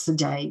 minutes a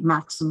day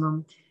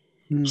maximum,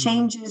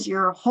 changes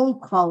your whole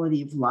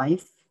quality of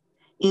life,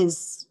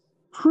 is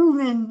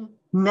proven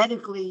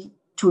medically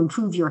to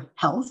improve your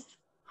health,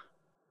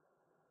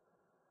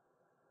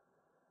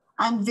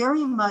 and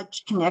very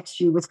much connects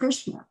you with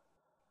Krishna.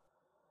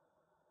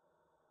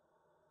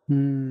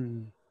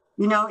 And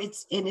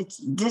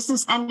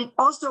it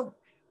also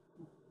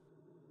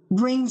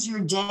brings your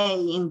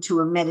day into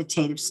a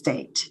meditative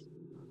state.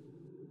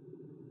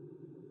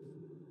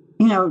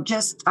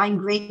 Just I'm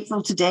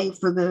grateful today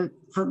for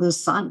the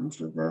sun,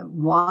 for the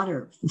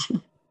water,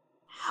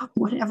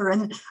 whatever.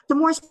 And the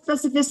more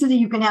specificity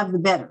you can have, the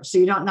better. So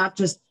you don't not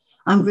just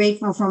I'm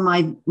grateful for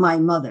my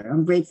mother.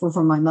 I'm grateful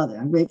for my mother.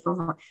 I'm grateful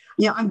for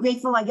I'm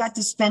grateful I got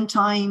to spend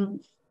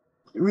time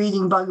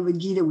reading Bhagavad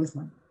Gita with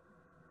her.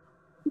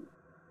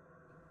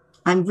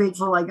 I'm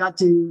grateful I got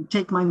to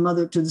take my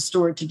mother to the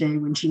store today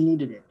when she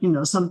needed it,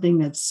 something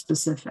that's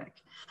specific.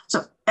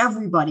 So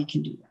everybody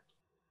can do that.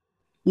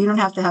 You don't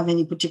have to have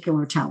any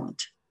particular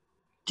talent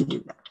to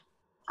do that.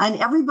 And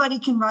everybody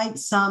can write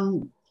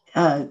something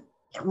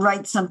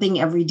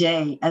every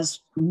day as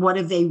what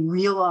have they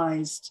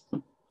realized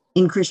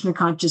in Krishna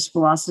conscious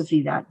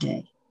philosophy that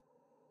day.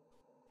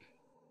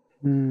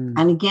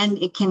 And again,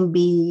 it can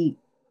be,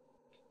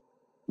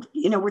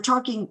 we're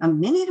talking a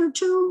minute or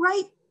two,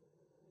 right?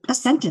 A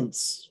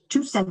sentence,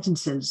 2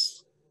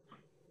 sentences.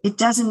 It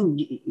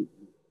doesn't,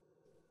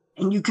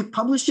 and you could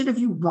publish it if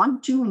you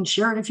want to and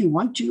share it if you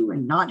want to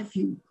and not if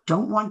you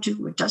don't want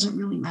to. It doesn't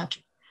really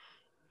matter.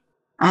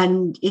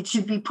 And it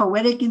should be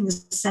poetic in the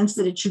sense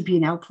that it should be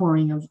an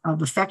outpouring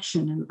of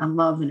affection and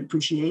love and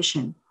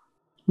appreciation,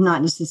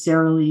 not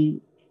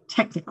necessarily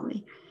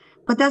technically.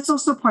 But that's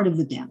also part of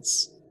the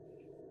dance.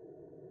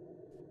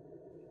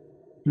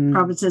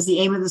 Prabhupada says the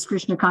aim of this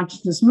Krishna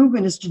consciousness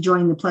movement is to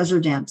join the pleasure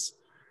dance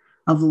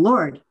of the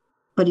Lord.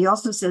 But he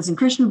also says in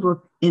Krishna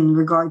book, in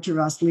regard to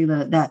Ras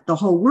Leela, that the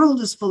whole world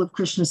is full of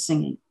Krishna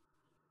singing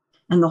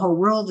and the whole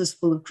world is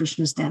full of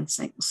Krishna's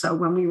dancing. So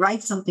when we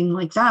write something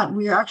like that,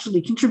 we are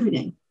actually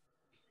contributing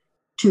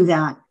to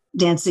that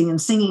dancing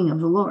and singing of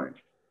the Lord.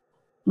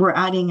 We're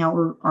adding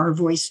our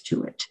voice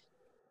to it.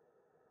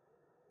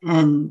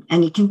 And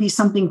it can be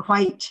something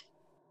quite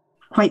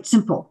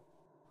simple.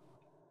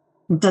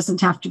 It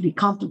doesn't have to be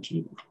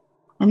complicated.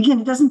 And again,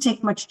 it doesn't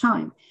take much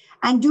time.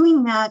 And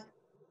doing that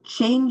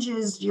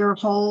changes your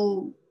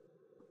whole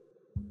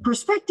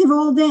perspective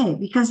all day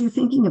because you're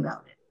thinking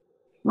about it.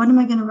 What am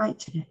I going to write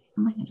today?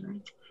 What am I going to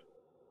write today?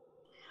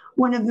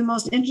 One of the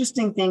most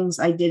interesting things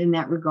I did in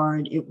that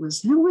regard, it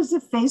was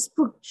a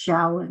Facebook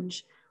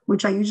challenge,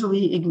 which I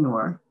usually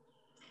ignore,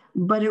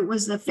 but it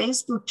was a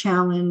Facebook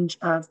challenge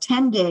of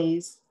 10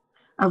 days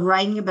of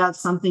writing about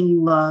something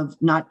you love,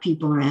 not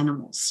people or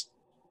animals.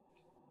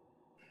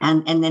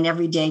 And then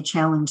every day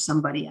challenge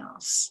somebody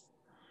else.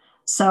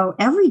 So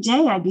every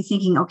day I'd be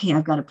thinking, okay,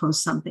 I've got to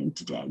post something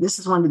today. This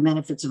is one of the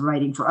benefits of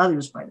writing for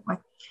others, by the way.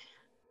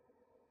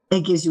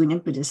 It gives you an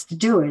impetus to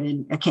do it.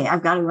 And okay,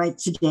 I've got to write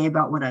today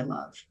about what I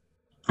love.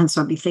 And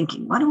so I'd be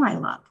thinking, what do I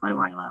love? What do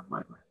I love?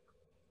 What do I love?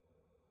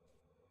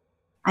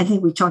 I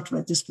think we talked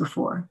about this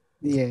before.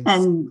 Yes.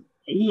 And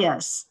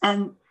yes.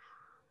 And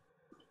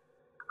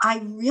I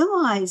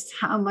realized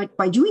how much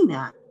by doing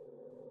that,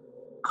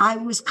 I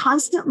was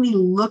constantly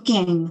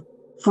looking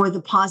for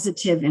the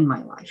positive in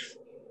my life.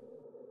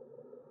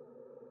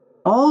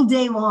 All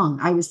day long,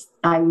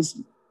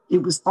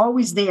 it was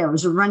always there. It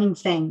was a running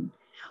thing.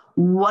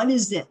 What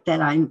is it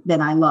that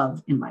I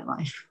love in my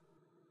life?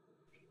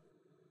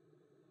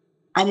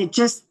 And it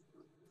just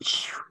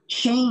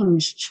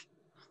changed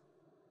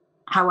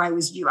how I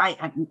was viewed.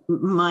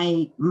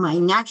 My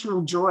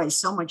natural joy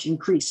so much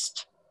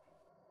increased.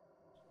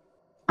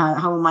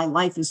 How my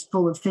life is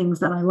full of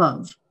things that I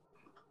love.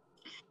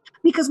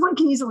 Because one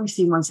can easily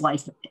see one's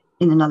life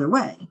in another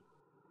way.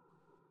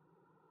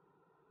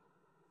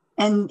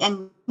 And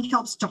it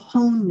helps to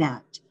hone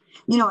that.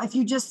 If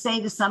you just say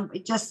to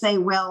somebody,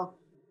 well,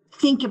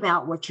 think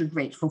about what you're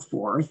grateful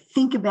for, or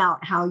think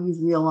about how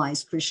you've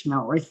realized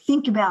Krishna, or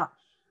think about,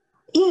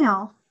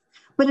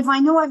 but if I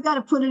know I've got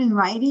to put it in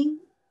writing,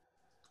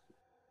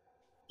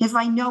 if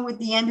I know at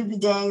the end of the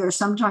day or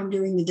sometime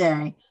during the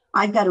day,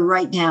 I've got to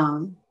write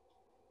down,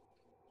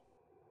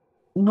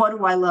 what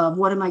do I love?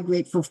 What am I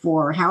grateful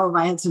for? How have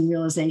I had some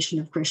realization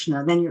of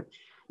Krishna? Then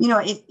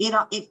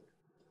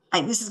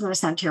this is going to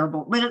sound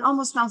terrible, but it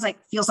almost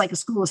feels like a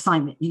school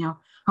assignment,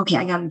 okay,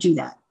 I got to do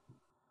that.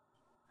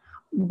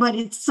 But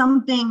it's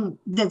something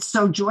that's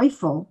so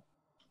joyful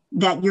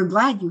that you're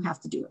glad you have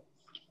to do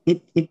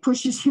it. It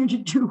pushes you to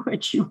do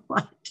what you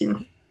want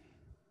to.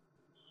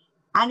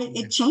 And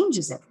it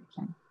changes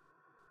everything.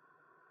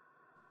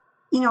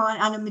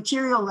 On a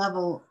material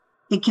level,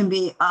 it can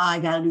be, I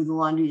got to do the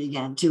laundry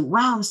again, to,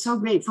 wow, I'm so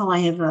grateful I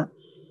have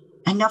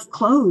enough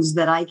clothes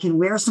that I can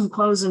wear some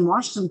clothes and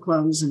wash some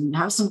clothes and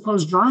have some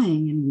clothes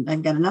drying. And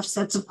I've got enough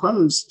sets of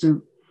clothes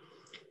to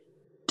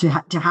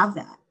have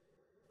that.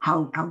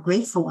 How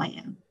grateful I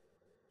am.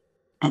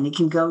 And it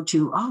can go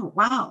to, oh,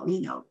 wow,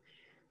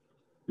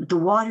 the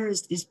water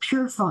is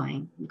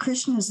purifying.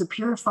 Krishna is the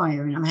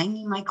purifier, and I'm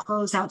hanging my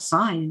clothes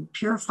outside, and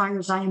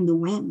purifiers, I am the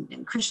wind,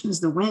 and Krishna is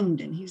the wind,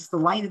 and he's the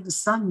light of the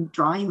sun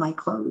drying my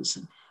clothes,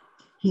 and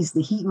he's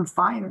the heat and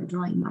fire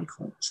drying my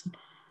clothes. And,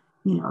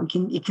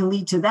 it can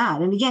lead to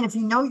that. And again, if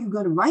you're going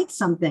to write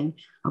something,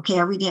 okay,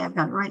 every day I've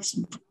got to write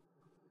something.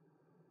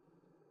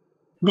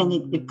 Then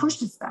it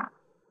pushes that.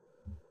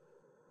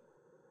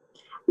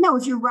 Now,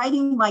 if you're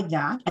writing like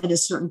that, at a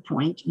certain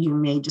point, you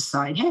may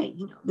decide, hey,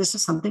 this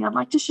is something I'd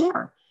like to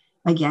share.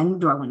 Again,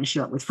 do I want to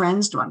share it with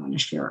friends? Do I want to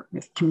share it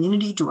with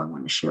community? Do I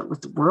want to share it with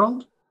the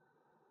world?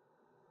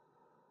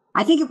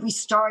 I think if we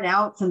start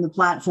out from the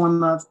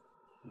platform of,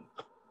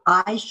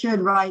 I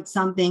should write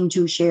something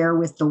to share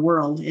with the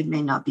world, it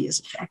may not be as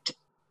effective.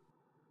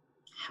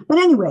 But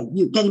anyway,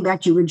 getting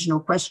back to your original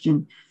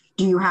question,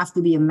 do you have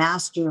to be a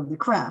master of the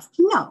craft?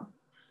 No.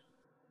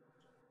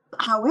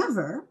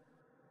 However,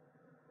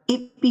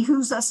 it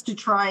behooves us to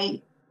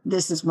try,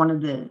 this is one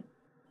of the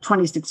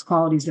 26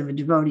 qualities of a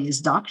devotee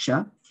is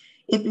daksha.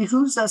 It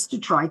behooves us to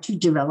try to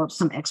develop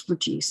some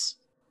expertise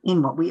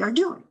in what we are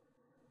doing.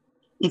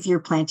 If you're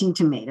planting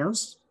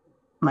tomatoes,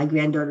 my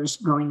granddaughter's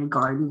growing a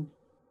garden,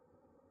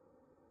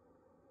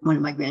 one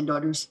of my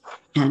granddaughters,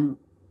 and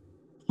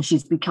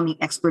she's becoming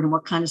expert in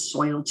what kind of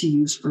soil to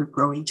use for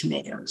growing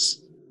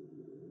tomatoes.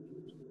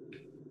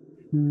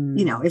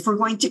 You know, if we're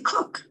going to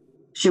cook,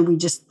 should we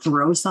just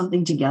throw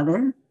something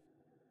together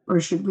or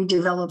should we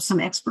develop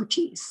some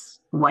expertise?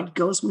 What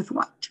goes with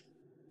what?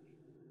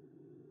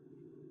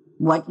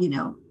 What, you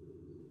know,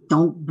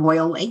 don't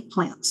boil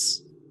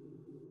eggplants.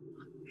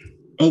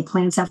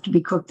 Eggplants have to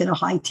be cooked at a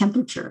high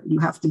temperature. You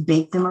have to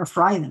bake them or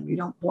fry them. You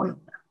don't boil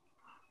them.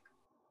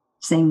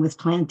 Same with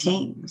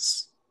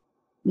plantains,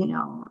 you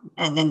know,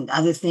 and then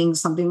other things,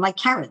 something like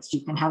carrots.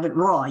 You can have it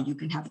raw. You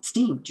can have it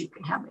steamed. You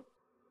can have it,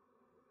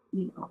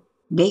 you know,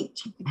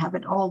 baked. You can have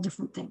it all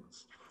different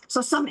things.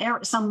 So some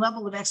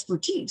level of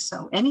expertise.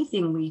 So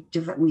anything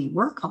we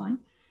work on,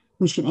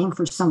 we should aim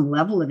for some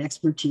level of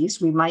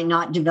expertise. We might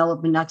not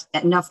develop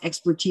enough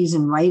expertise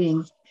in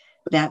writing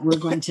that we're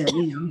going to,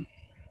 you know,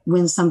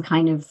 win some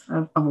kind of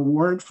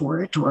award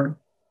for it or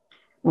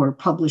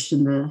publish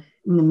in the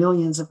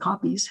millions of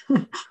copies.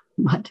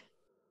 But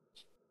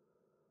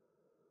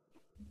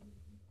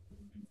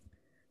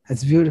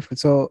that's beautiful.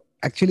 So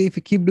actually, if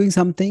we keep doing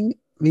something,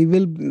 we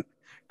will,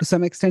 to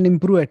some extent,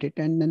 improve at it,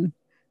 and then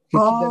keep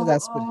that as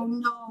aspiration. Oh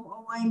no!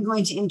 Oh, I'm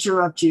going to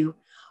interrupt you.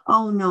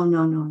 Oh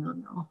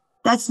no!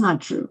 That's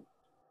not true,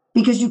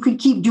 because you could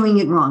keep doing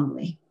it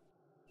wrongly.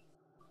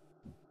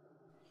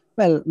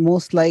 Well,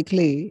 most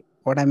likely,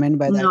 what I meant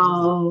by that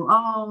no.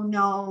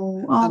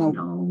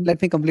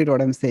 Let me complete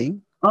what I'm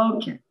saying.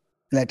 Okay.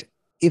 That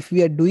if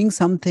we are doing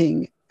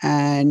something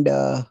and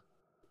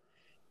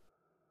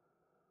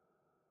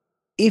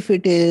if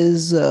it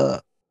is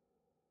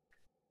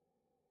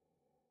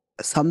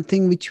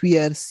something which we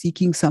are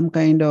seeking some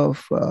kind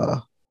of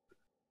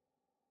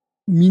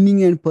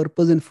meaning and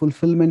purpose and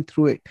fulfillment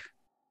through it,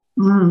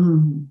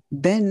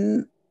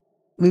 then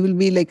we will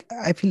be like,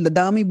 I feel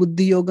Dadami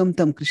Buddhi Yogam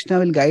Tam, Krishna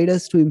will guide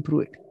us to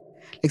improve it.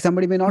 Like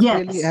somebody may not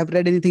really have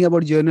read anything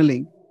about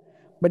journaling,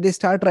 but they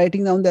start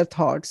writing down their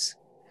thoughts,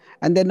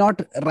 and they're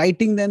not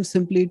writing them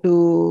simply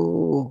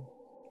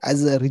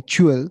as a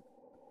ritual,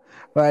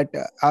 but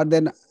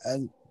they're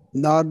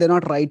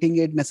not writing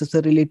it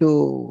necessarily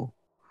to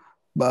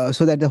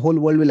so that the whole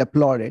world will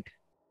applaud it.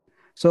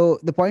 So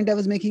the point I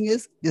was making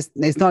is just,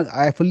 it's not,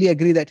 I fully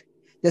agree that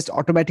just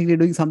automatically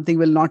doing something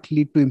will not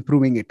lead to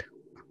improving it.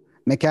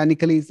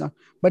 Mechanically, it's not.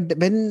 But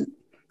when,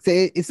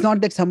 say, it's not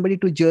that somebody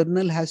to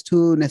journal has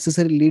to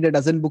necessarily read a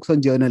dozen books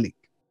on journaling.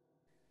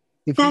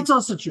 That's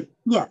also true.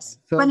 Yes.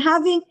 So, but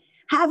having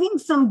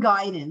some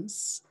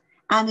guidance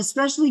and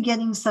especially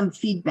getting some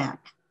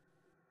feedback.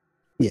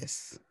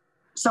 Yes.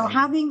 So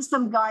having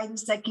some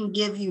guidance that can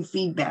give you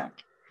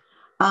feedback.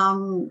 I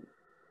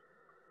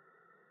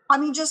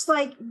mean, just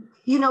like,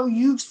 you know,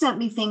 you've sent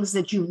me things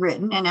that you've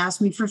written and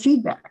asked me for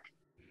feedback.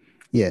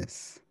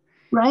 Yes.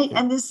 Right. Yeah.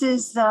 And this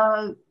is...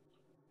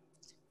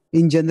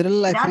 in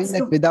general, I find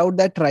that without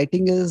that,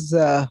 writing is...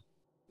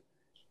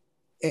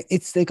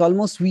 it's like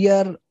almost we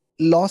are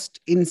lost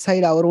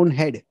inside our own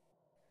head.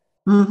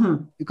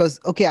 Because,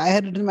 okay, I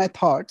had written my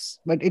thoughts,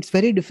 but it's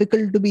very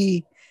difficult to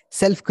be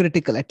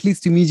self-critical, at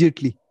least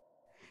immediately.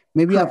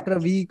 Maybe after a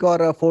week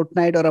or a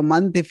fortnight or a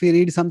month, if we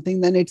read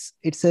something, then it's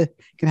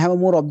can have a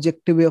more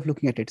objective way of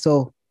looking at it.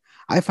 So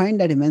I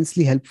find that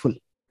immensely helpful.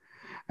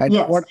 And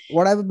what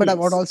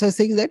also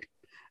saying that,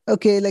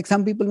 okay, like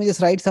some people may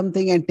just write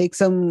something and take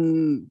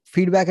some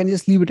feedback and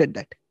just leave it at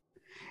that.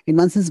 In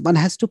one sense, one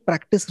has to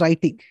practice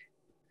writing.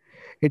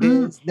 It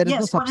is there is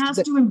no substitute. One has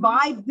to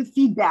imbibe the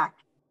feedback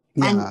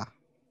and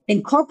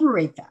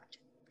incorporate that.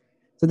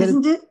 So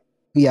isn't it?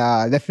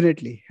 Yeah,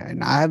 definitely.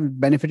 And I have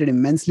benefited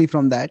immensely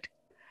from that.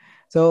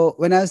 So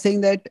when I was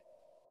saying that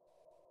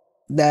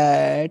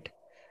there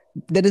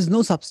is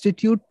no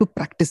substitute to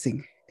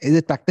practicing. Is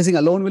it practicing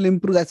alone will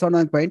improve? That's not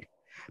my point.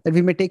 That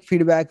we may take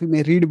feedback, we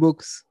may read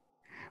books,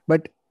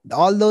 but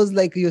all those,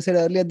 like you said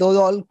earlier, those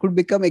all could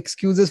become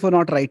excuses for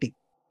not writing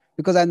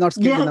because I'm not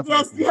skilled enough.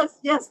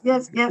 Yes.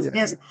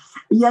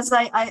 Yes,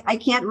 I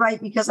can't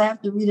write because I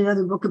have to read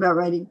another book about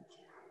writing.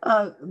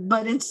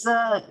 But it's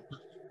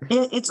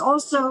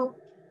also,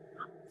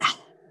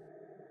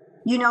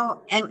 you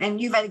know, and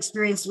you've had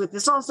experience with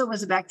this also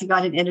as a Bhakti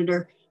Godhead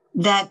editor,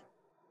 that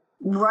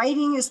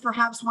writing is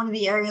perhaps one of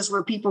the areas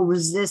where people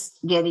resist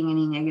getting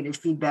any negative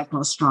feedback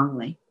most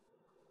strongly.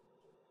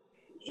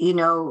 You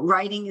know,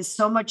 writing is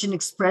so much an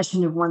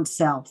expression of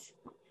oneself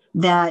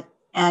that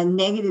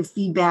negative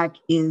feedback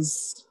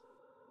is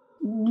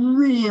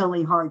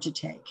really hard to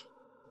take.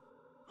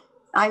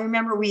 I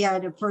remember we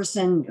had a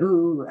person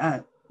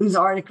whose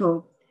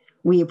article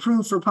we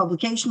approved for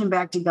publication in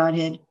Bhakti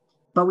Godhead,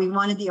 but we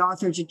wanted the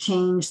author to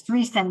change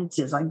 3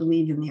 sentences, I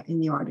believe, in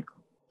the article.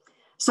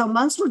 So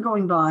months were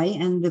going by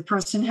and the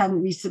person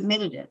hadn't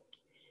resubmitted it.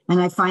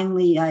 And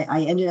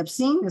I ended up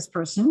seeing this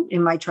person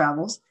in my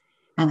travels.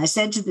 And I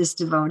said to this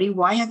devotee,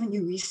 why haven't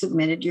you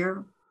resubmitted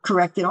your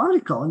corrected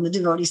article? And the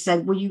devotee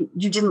said, well, you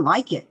didn't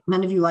like it.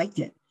 None of you liked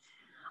it.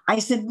 I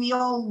said, we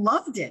all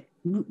loved it.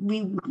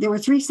 There were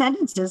 3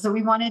 sentences that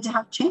we wanted to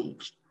have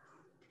changed.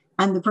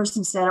 And the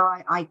person said,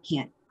 oh, I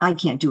can't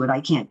do it.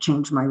 I can't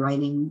change my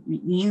writing.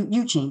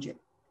 You change it.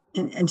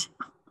 And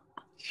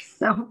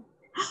so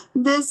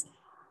this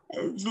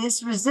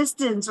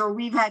resistance, or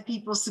we've had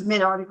people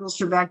submit articles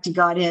for Back to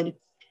Godhead,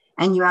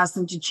 and you ask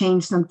them to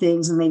change some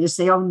things and they just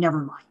say, oh, never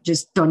mind.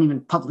 Just don't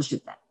even publish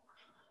it then.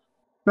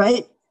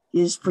 Right?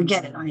 You just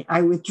forget it.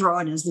 I withdraw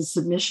it as a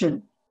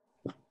submission.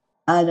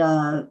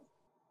 And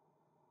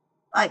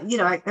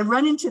I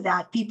run into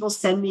that. People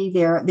send me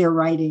their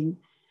writing,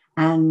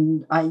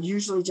 and I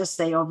usually just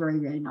say, oh, very,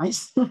 very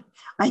nice.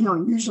 I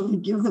don't usually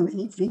give them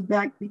any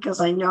feedback because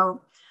I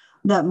know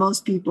that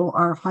most people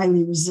are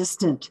highly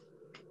resistant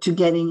to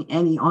getting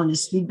any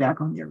honest feedback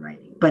on their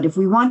writing. But if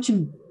we want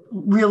to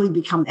really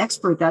become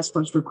expert, that's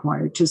what's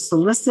required, to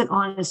solicit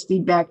honest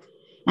feedback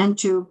and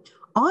to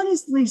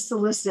honestly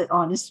solicit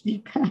honest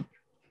feedback.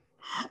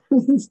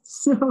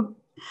 So,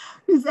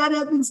 because that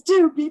happens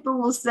too,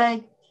 people will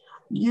say,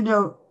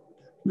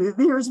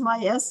 here's my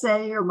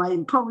essay or my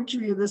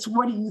poetry or this,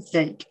 what do you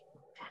think?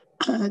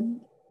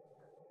 And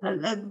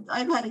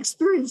I've had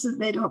experiences,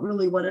 they don't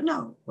really want to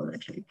know what I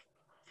think.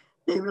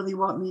 They really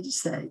want me to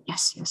say,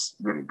 yes,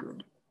 very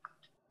good.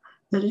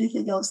 But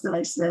anything else that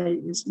I say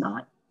is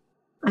not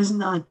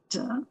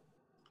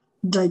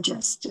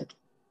digested.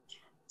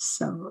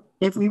 So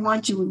if we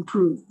want to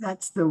improve,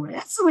 that's the way.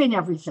 That's the way in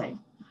everything.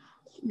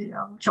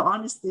 To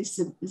honestly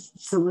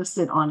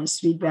solicit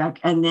honest feedback,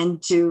 and then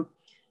to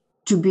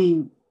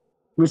be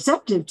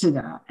receptive to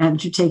that and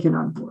to take it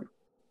on board.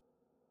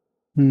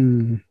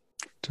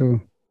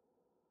 True.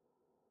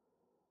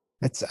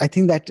 I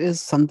think that is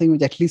something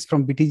which, at least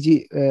from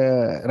BTG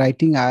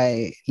writing,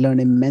 I learned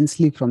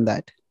immensely from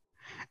that.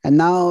 And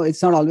now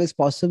it's not always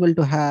possible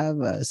to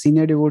have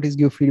senior devotees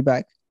give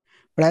feedback.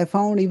 But I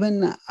found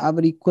even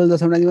our equals, or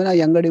sometimes even our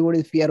younger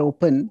devotees, if we are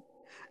open,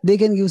 they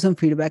can give some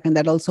feedback, and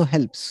that also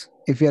helps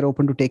if we are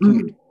open to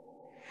taking it.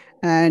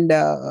 And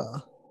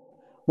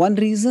one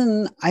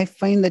reason I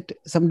find that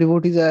some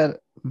devotees are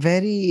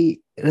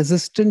very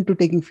resistant to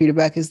taking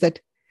feedback is that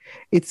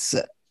it's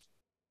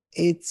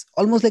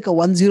almost like a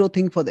 1-0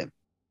 thing for them.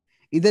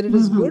 Either it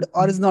is good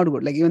or it's not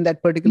good. Like even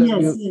that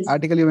particular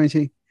article you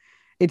mentioned,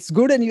 it's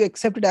good and you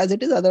accept it as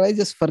it is. Otherwise,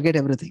 just forget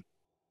everything.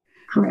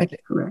 Correct.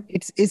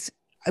 It's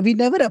we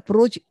never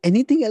approach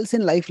anything else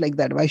in life like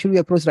that. Why should we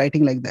approach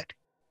writing like that?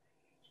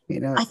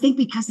 I think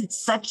because it's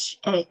such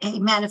a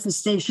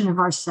manifestation of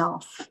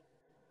ourself.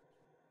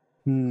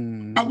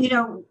 And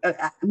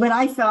what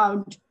I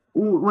found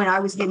when I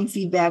was getting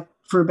feedback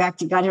for Back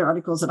to Godhead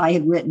articles that I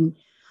had written,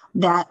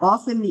 that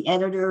often the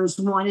editors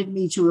wanted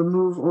me to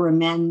remove or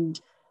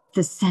amend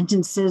the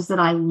sentences that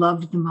I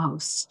loved the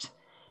most.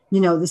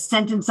 The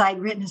sentence I'd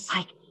written is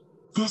like,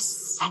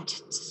 this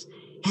sentence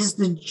is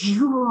the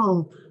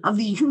jewel of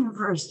the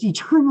universe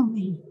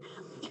eternally.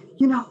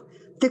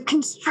 The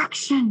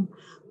construction,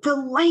 the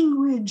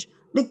language,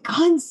 the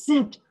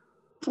concept.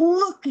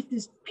 Look at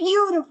this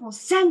beautiful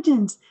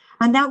sentence.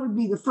 And that would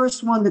be the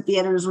first one that the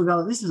editors would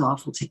go, this is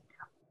awful to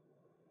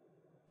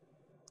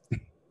you.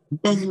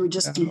 Then you would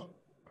just do,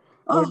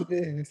 what do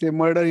they say?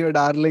 Murder your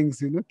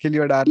darlings, kill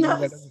your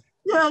darlings.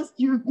 Yes,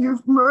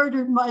 you've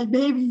murdered my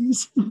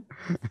babies.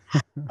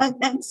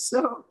 and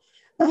so,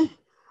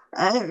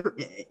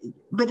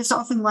 but it's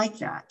often like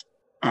that.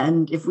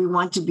 And if we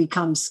want to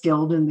become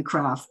skilled in the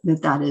craft,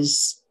 that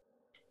is,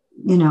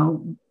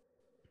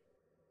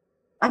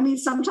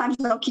 sometimes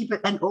I'll keep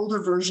an older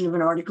version of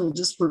an article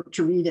just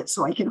to read it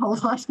so I can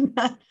hold on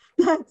to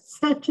that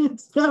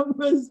sentence that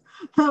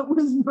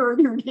was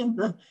murdered in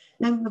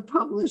the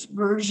published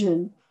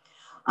version.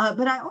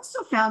 But I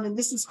also found, and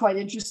this is quite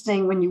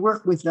interesting when you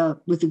work with a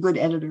good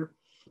editor,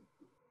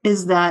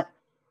 is that,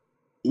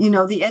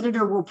 the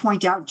editor will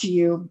point out to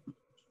you,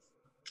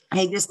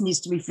 hey, this needs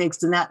to be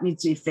fixed and that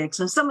needs to be fixed.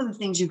 And some of the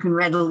things you can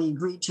readily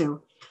agree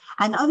to.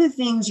 And other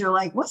things you're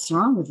like, what's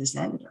wrong with this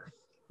editor?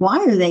 Why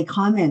are they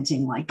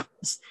commenting like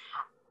this?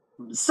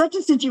 Such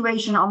a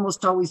situation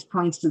almost always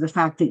points to the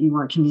fact that you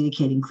weren't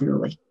communicating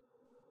clearly,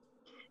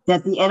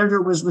 that the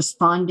editor was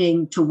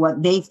responding to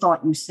what they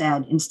thought you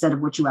said instead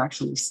of what you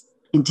actually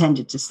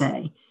intended to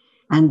say,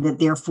 and that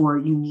therefore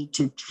you need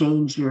to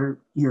change your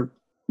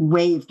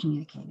way of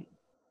communicating.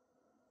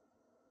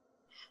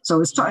 So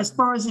as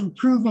far as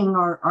improving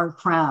our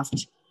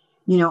craft,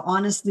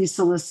 honestly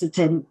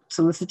soliciting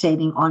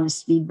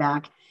honest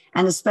feedback,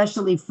 and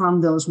especially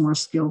from those more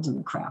skilled in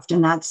the craft.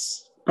 And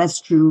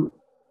that's true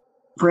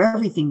for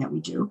everything that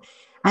we do.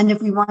 And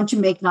if we want to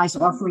make nice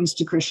offerings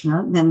to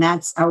Krishna, then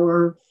that's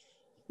our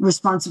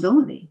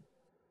responsibility.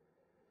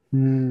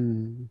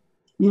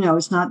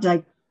 It's not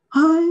like,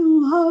 I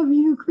love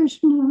you,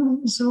 Krishna,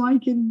 so I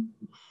can,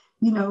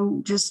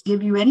 just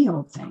give you any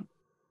old thing.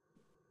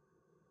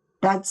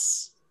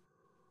 That's,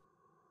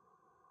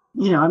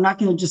 I'm not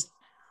going to just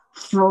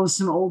throw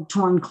some old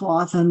torn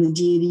cloth on the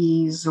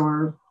deities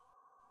or,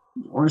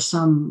 or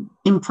some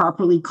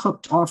improperly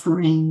cooked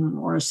offering,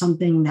 or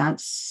something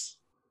that's,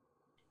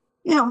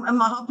 and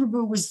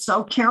Mahaprabhu was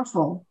so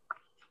careful.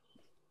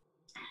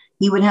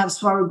 He would have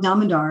Swarup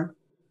Damodar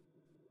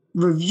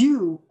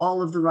review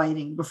all of the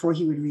writing before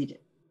he would read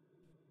it.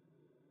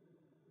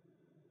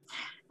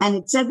 And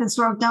it said that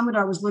Swarup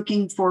Damodar was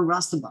looking for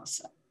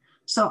rasabhasa.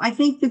 So I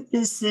think that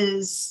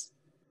this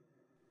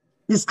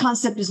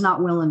concept is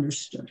not well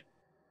understood.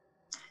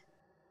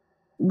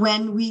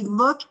 When we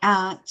look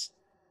at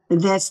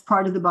this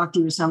part of the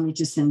Bhakti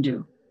Rasamrita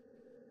Sindhu,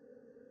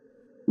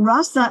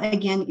 rasa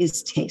again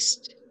is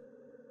taste.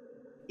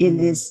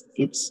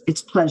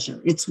 It's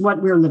pleasure. It's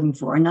what we're living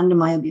for.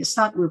 Anandamaya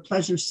Vyasat, we're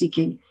pleasure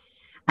seeking,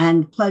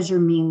 and pleasure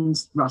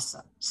means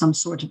rasa, some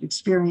sort of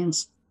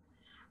experience.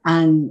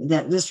 And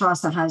that this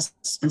rasa has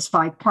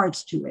 5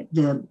 parts to it.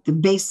 The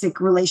basic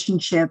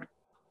relationship,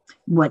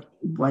 what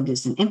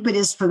is an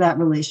impetus for that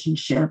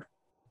relationship,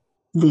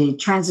 the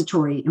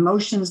transitory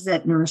emotions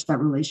that nourish that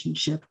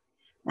relationship,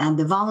 and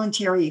the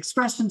voluntary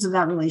expressions of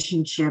that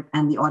relationship,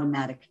 and the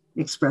automatic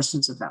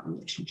expressions of that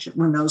relationship.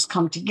 When those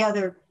come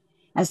together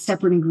as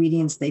separate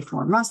ingredients, they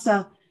form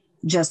rasa,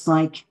 just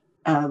like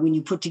when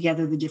you put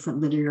together the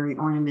different literary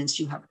ornaments,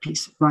 you have a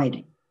piece of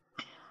writing.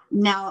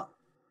 Now,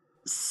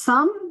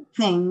 some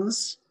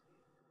things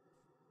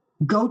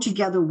go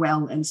together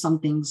well and some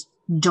things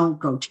don't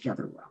go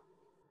together well,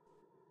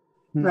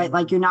 right?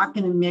 Like you're not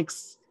going to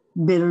mix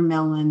bitter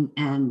melon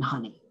and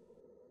honey,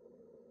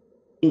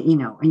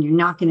 and you're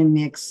not going to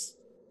mix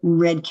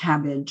red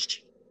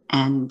cabbage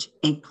and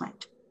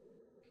eggplant.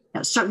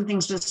 Now, certain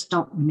things just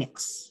don't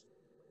mix.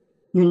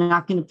 You're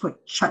not going to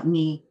put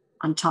chutney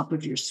on top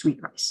of your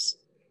sweet rice.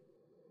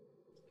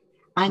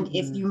 And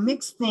if you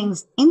mix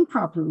things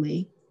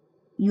improperly,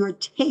 your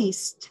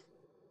taste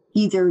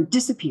either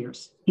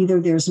disappears, either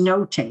there's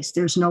no taste,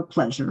 there's no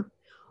pleasure,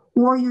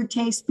 or your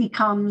taste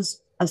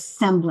becomes a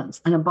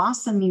semblance. An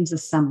abhasa means a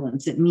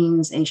semblance. It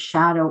means a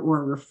shadow or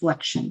a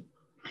reflection.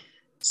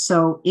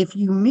 So if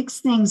you mix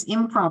things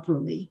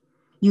improperly,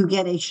 you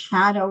get a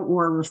shadow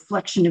or a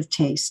reflection of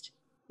taste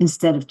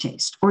instead of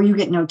taste, or you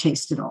get no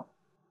taste at all.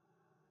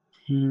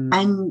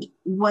 And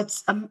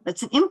it's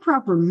an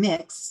improper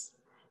mix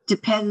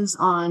depends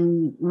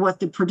on what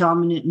the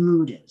predominant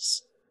mood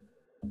is.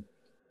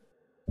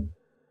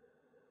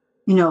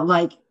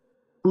 Like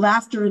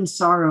laughter and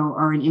sorrow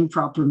are an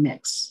improper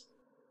mix.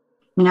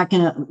 You're not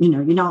going to,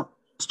 you don't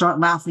start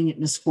laughing at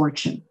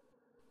misfortune.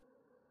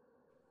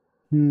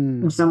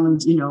 If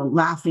someone's,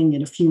 laughing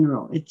at a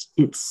funeral,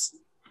 it's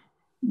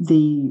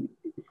the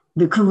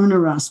karuna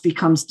ras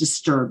becomes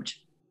disturbed.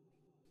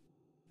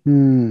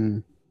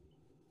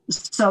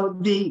 So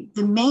the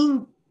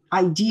main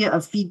idea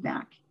of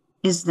feedback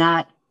is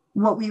that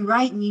what we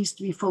write needs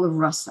to be full of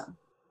rasa.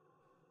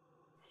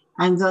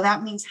 And so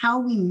that means how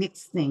we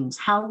mix things,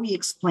 how we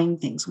explain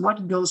things,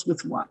 what goes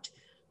with what,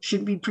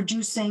 should be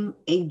producing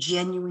a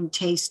genuine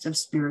taste of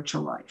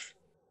spiritual life,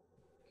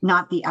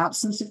 not the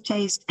absence of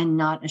taste and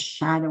not a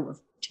shadow of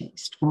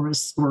taste or a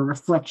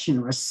reflection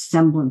or a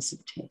semblance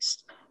of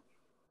taste,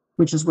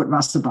 which is what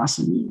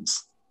rasabhasa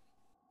means.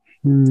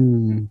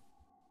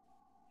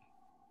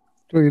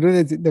 So,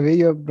 the way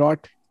you have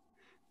brought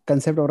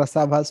concept of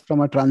rasabhas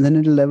from a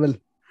transcendental level,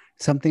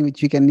 something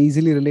which we can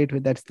easily relate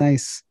with, that's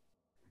nice.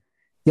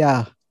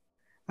 Yeah,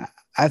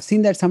 I've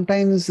seen that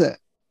sometimes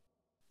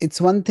it's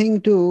one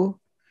thing to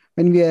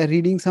when we are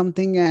reading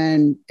something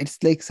and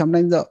it's like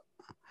sometimes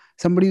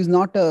somebody who's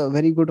not a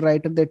very good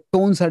writer, their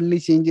tone suddenly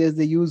changes,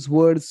 they use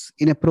words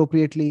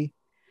inappropriately,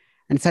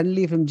 and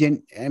suddenly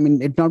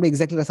it not be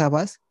exactly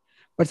rasabhas,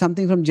 but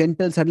something from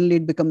gentle, suddenly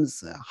it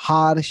becomes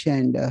harsh,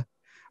 and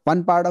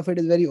one part of it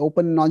is very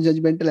open,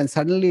 non-judgmental, and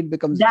suddenly it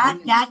becomes...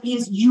 That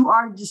is, you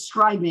are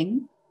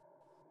describing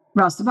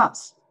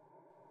rasabhas.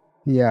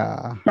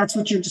 Yeah. That's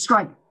what you're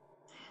describing.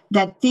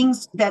 That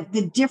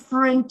the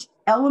different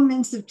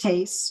elements of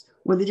taste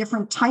or the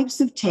different types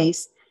of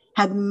taste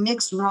have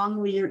mixed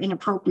wrongly or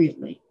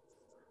inappropriately,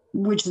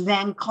 which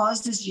then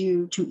causes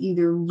you to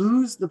either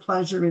lose the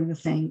pleasure in the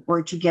thing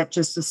or to get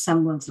just a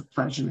semblance of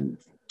pleasure in the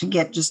thing, to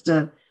get just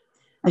a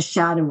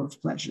shadow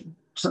of pleasure.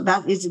 So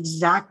that is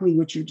exactly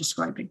what you're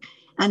describing.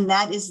 And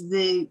that is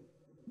the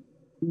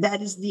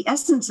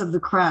essence of the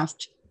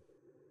craft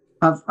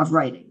of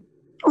writing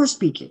or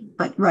speaking,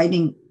 but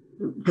writing,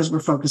 because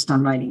we're focused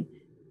on writing,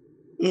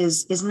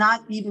 is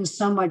not even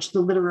so much the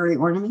literary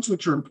ornaments,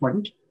 which are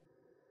important,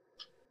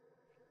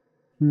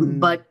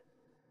 but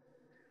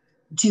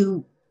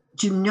to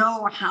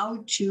know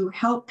how to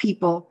help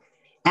people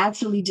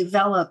actually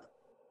develop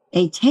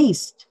a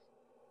taste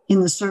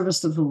in the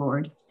service of the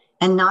Lord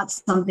and not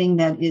something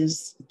that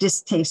is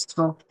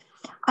distasteful.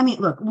 I mean,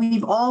 look,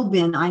 we've all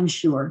been, I'm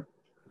sure,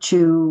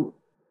 to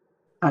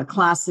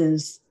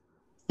classes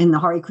in the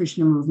Hare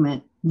Krishna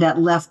movement that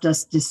left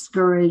us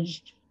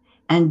discouraged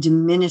and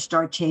diminished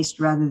our taste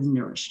rather than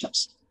nourished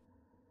us.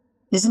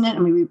 Isn't it? I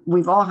mean,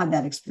 we've all had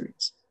that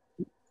experience.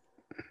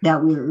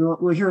 That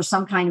we'll hear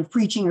some kind of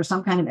preaching or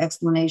some kind of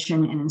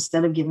explanation, and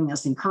instead of giving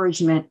us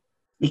encouragement,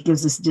 it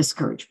gives us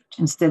discouragement.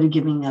 Instead of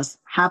giving us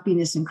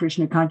happiness and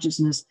Krishna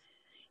consciousness,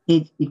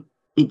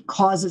 it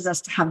causes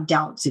us to have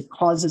doubts. It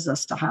causes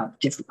us to have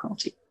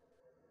difficulty.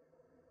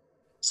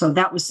 So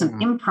that was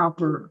some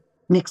improper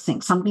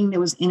mixing, something that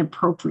was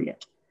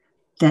inappropriate,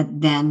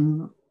 that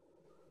then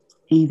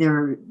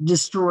either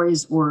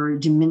destroys or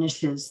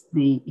diminishes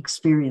the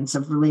experience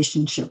of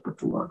relationship with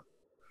the Lord.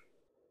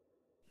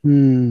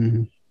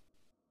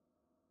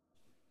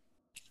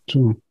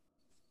 True.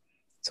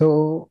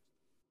 So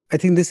I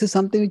think this is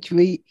something which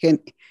we can,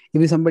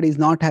 if somebody is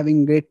not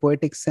having great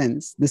poetic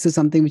sense, this is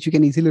something which you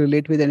can easily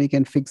relate with, and you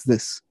can fix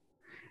this.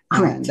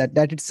 Correct. And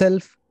that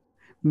itself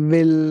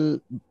will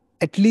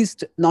at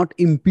least not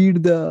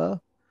impede the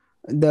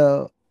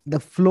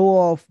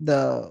flow of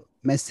the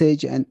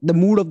message and the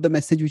mood of the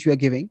message which we are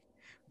giving.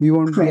 We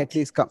won't be at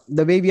least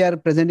the way we are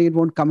presenting it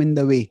won't come in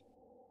the way.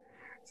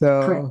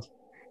 So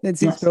then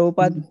since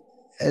Prabhupada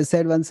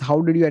said once,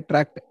 how did you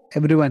attract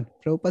everyone?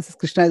 Prabhupada says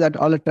Krishna is at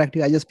all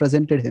attractive. I just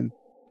presented him.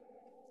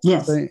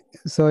 Yes.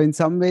 So in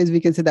some ways we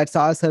can say that's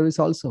our service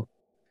also.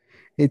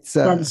 It's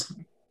so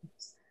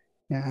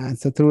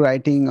through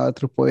writing or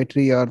through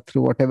poetry or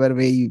through whatever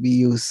way we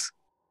use.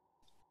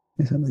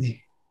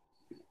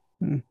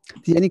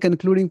 Any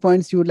concluding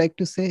points you would like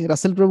to say?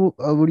 Russell Prabhu,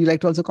 would you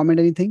like to also comment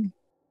anything?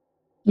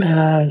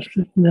 No.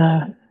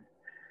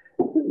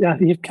 Yeah,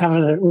 you've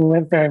covered it.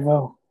 Went very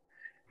well.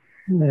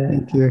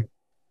 Thank you.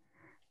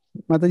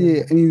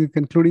 Mataji, any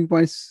concluding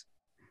points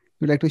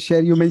you'd like to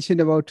share? You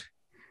mentioned about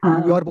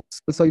your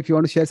books. So if you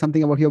want to share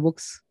something about your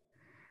books,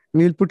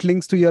 we will put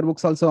links to your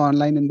books also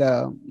online in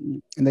the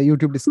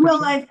YouTube description.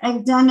 Well,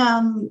 I've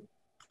done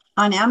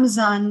on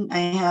Amazon. I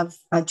have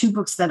 2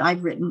 books that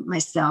I've written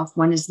myself.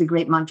 One is The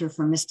Great Mantra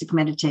for Mystic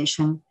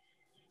Meditation.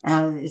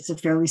 It's a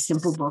fairly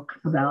simple book,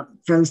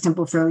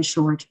 fairly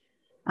short,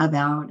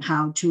 about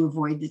how to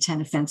avoid the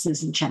 10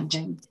 offenses in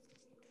chanting.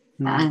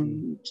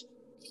 And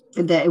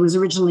it was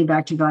originally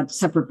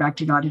separate Back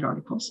to Godhead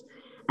articles.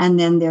 And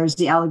then there's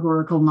the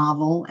allegorical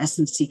novel,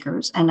 Essence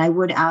Seekers. And I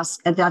would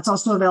ask, that's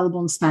also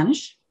available in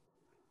Spanish.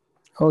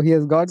 Oh, he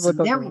has got so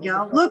there we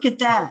go. Look at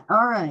that.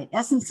 All right.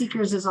 Essence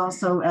Seekers is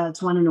also,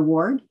 it's won an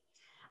award.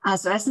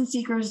 So Essence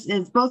Seekers,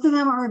 both of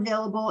them are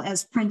available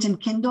as print and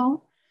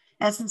Kindle.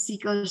 Essence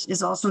Seekers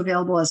is also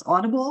available as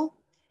Audible.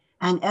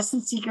 And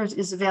Essence Seekers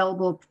is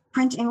available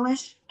print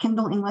English,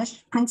 Kindle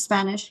English, print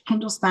Spanish,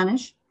 Kindle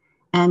Spanish,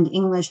 and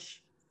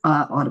English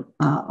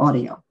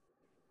audio.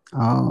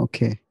 Oh,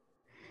 okay.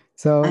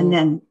 So, and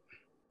then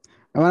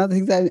one of the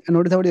things I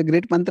noticed about your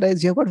Great Mantra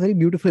is you've got very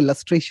beautiful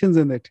illustrations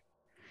in it.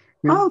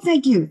 Oh,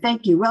 thank you.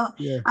 Thank you. Well,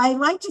 I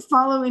like to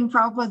follow in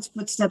Prabhupada's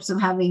footsteps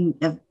of having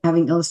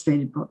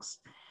illustrated books.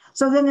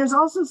 So then there's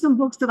also some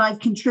books that I've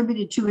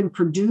contributed to and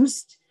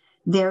produced.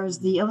 There's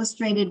the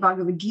illustrated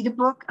Bhagavad Gita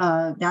book.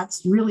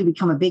 That's really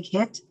become a big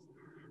hit.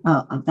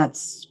 That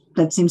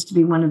seems to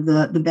be one of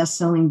the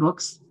best-selling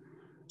books.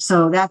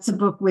 So that's a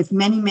book with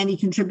many, many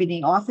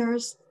contributing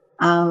authors,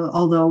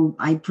 although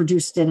I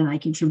produced it and I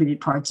contributed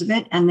parts of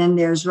it. And then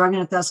there's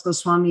Raghunath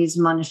Goswami's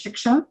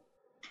Manashiksha,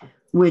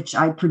 which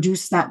I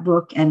produced that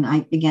book. And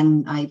I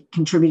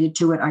contributed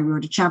to it. I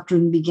wrote a chapter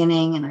in the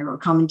beginning and I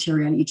wrote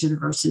commentary on each of the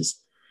verses.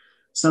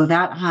 So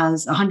that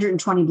has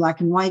 120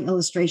 black and white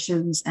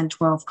illustrations and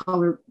 12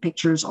 color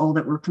pictures, all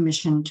that were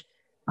commissioned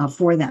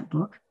for that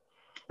book.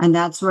 And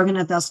that's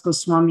Raghunath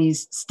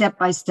Goswami's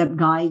step-by-step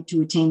guide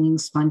to attaining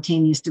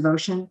spontaneous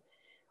devotion,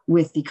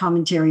 with the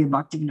commentary of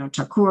Bhaktivedanta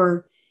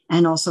Thakur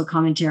and also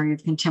commentary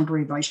of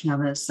contemporary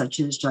Vaishnavas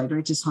such as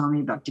Jayadvaita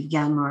Swami,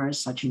 Bhaktivedanta Maharaj,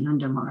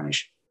 Satyananda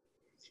Maharaj,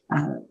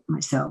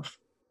 myself.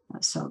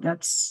 So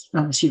that's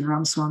Sri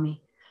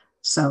Ramaswamy.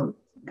 So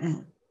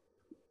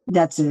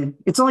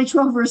it's only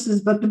 12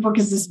 verses, but the book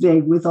is this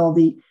big with all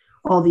the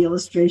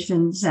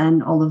illustrations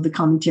and all of the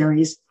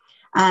commentaries.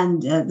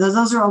 And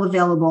those are all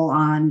available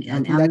on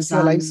Amazon. That's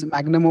your life's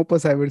magnum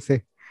opus, I would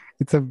say.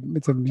 It's a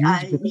huge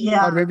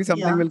book. Or maybe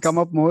something will come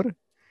up more.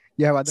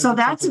 So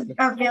that's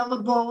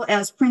available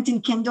as print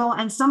and Kindle.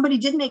 And somebody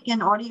did make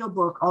an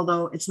audiobook,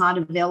 although it's not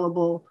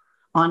available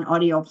on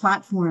audio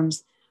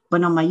platforms.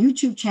 But on my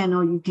YouTube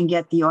channel, you can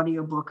get the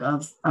audiobook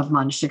of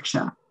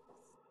Manashiksha.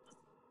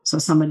 So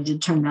somebody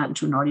did turn that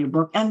into an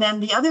audiobook. And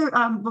then the other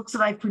books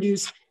that I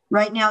produced,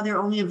 right now,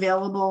 they're only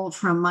available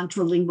from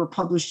Mantra Lingua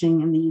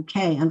Publishing in the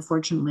UK,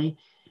 unfortunately.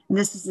 And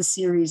this is a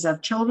series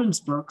of children's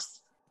books.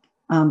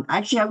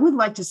 Actually, I would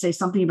like to say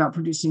something about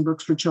producing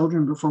books for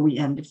children before we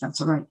end, if that's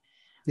all right.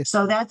 Yes.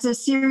 So that's a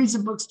series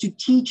of books to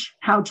teach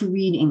how to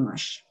read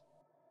English.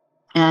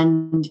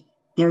 And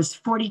there's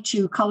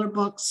 42 color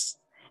books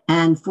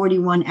and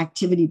 41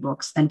 activity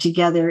books. And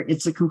together,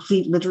 it's a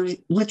complete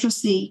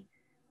literacy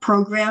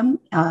program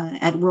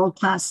at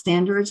world-class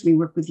standards. We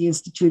work with the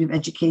Institute of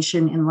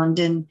Education in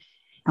London,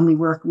 and we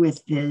work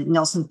with the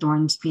Nelson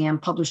Thornes PM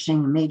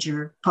Publishing, a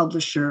major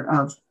publisher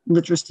of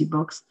literacy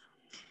books.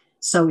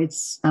 So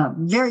it's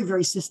very,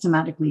 very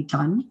systematically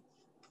done.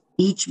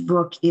 Each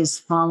book is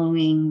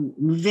following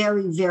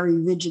very, very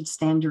rigid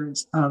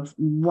standards of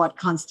what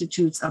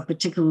constitutes a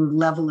particular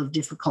level of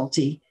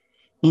difficulty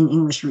in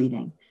English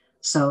reading.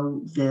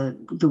 So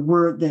the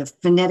word, the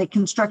phonetic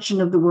construction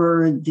of the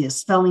word, the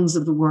spellings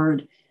of the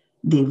word,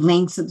 the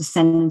lengths of the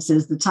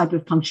sentences, the type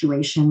of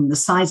punctuation, the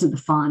size of the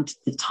font,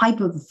 the type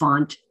of the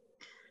font,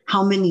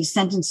 how many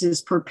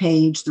sentences per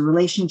page, the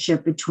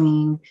relationship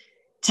between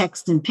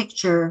text and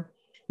picture,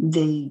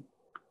 the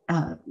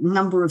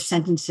number of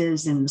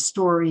sentences in the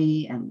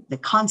story and the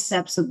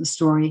concepts of the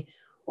story.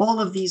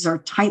 All of these are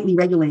tightly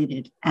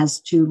regulated as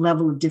to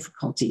level of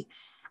difficulty.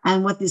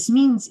 And what this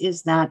means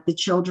is that the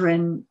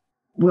children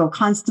will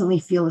constantly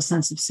feel a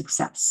sense of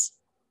success.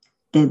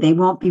 They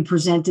won't be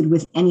presented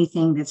with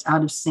anything that's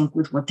out of sync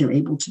with what they're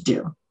able to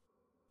do.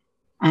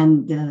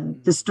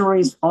 And the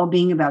stories, all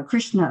being about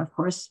Krishna, of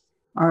course,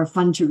 are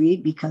fun to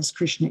read because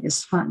Krishna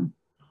is fun.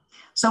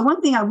 So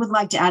one thing I would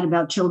like to add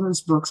about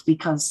children's books,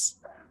 because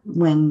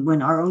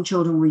when our own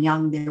children were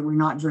young, there were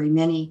not very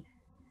many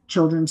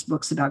children's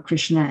books about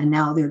Krishna, and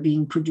now they're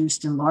being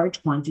produced in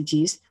large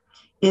quantities,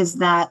 is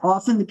that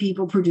often the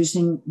people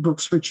producing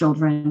books for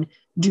children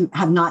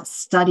have not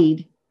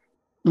studied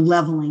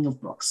leveling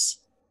of books.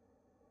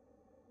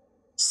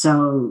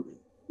 So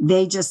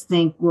they just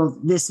think, well,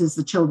 this is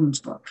the children's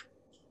book.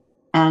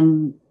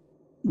 And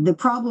the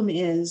problem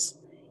is,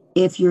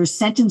 if your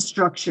sentence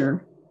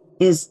structure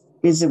is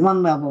at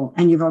one level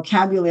and your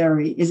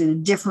vocabulary is at a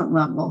different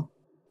level,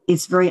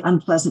 it's very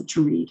unpleasant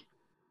to read.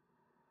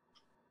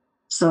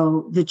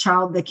 So the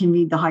child that can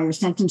read the higher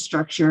sentence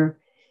structure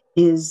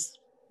is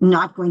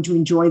not going to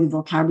enjoy the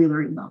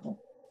vocabulary level.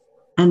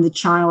 And the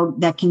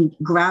child that can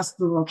grasp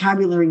the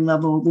vocabulary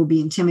level will be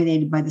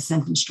intimidated by the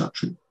sentence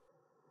structure.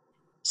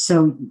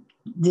 So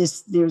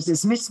there's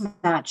this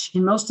mismatch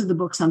in most of the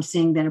books I'm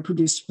seeing that are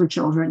produced for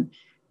children.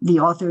 The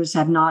authors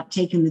have not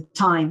taken the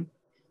time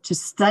to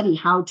study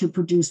how to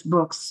produce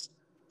books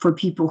for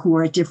people who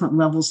are at different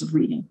levels of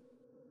reading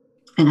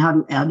and how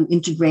to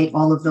integrate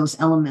all of those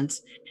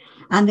elements.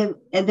 And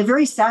the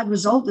very sad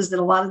result is that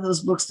a lot of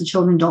those books the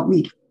children don't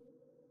read.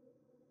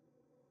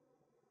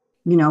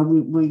 You know,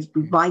 we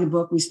buy the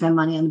book, we spend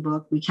money on the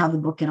book, we have the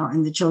book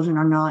and the children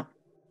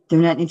they're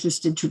not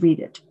interested to read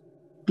it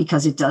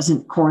because it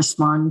doesn't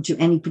correspond to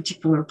any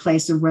particular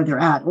place of where they're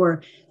at,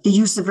 or the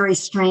use of very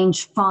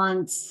strange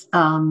fonts,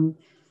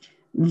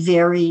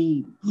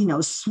 very,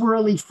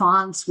 swirly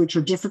fonts, which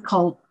are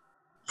difficult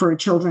for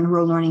children who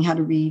are learning how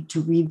to read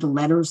the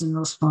letters in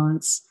those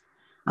fonts,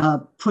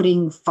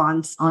 putting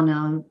fonts on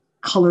a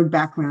colored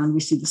background.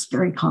 We see this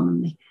very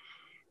commonly,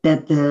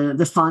 that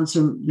the fonts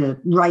the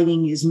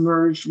writing is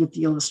merged with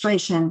the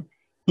illustration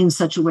in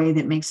such a way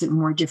that makes it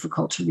more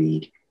difficult to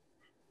read.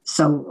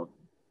 So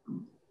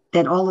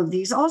that all of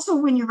these, also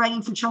when you're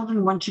writing for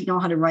children, one should know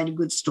how to write a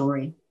good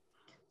story.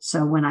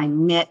 So when I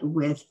met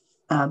with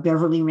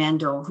Beverly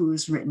Randall, who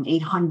has written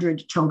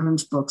 800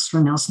 children's books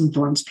for Nelson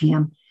Thorne's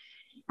PM,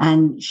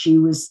 and she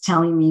was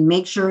telling me,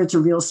 make sure it's a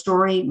real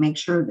story, make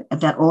sure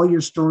that all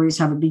your stories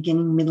have a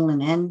beginning, middle,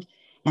 and end,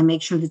 and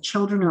make sure the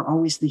children are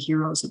always the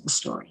heroes of the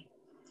story.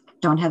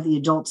 Don't have the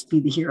adults be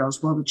the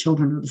heroes while the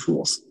children are the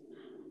fools.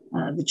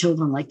 The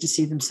children like to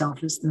see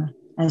themselves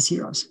as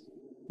heroes,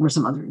 or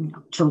some other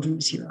children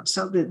as heroes.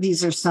 So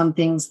these are some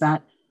things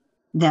that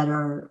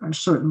are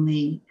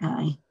certainly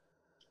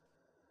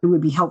it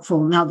would be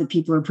helpful now that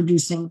people are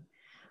producing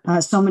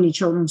so many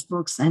children's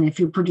books. And if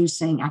you're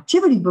producing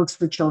activity books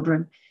for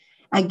children,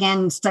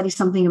 again, study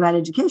something about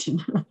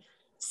education.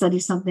 Study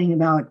something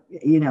about,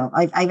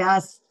 I've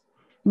asked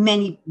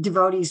many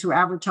devotees who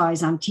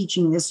advertise, I'm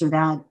teaching this or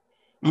that,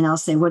 and I'll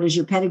say, what is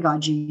your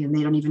pedagogy? And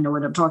they don't even know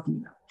what I'm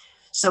talking about.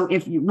 So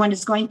when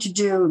it's going to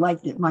do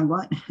my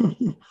what?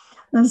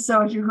 And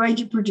so if you're going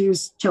to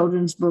produce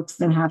children's books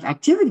that have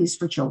activities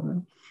for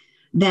children,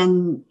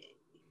 then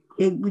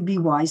it would be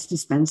wise to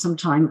spend some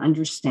time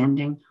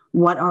understanding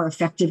what are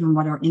effective and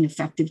what are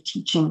ineffective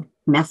teaching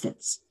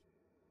methods.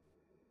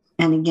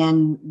 And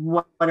again,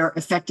 what are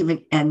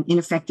effective and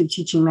ineffective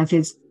teaching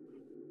methods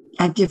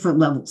at different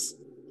levels,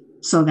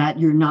 so that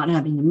you're not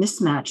having a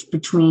mismatch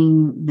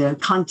between the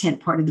content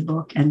part of the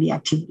book and the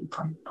activity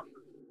part of the book.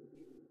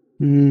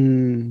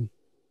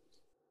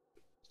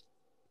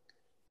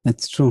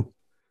 That's true.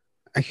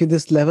 Actually,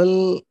 this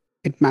level,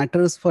 it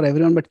matters for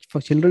everyone, but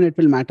for children, it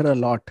will matter a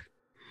lot.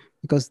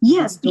 Because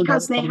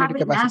they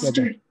haven't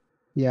mastered.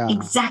 Yeah,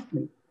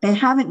 exactly. They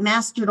haven't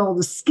mastered all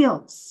the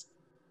skills.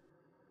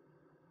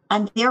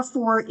 And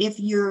therefore, if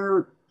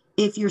you're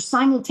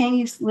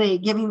simultaneously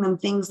giving them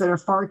things that are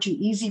far too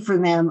easy for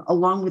them,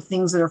 along with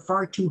things that are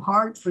far too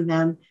hard for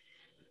them,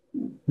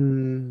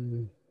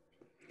 it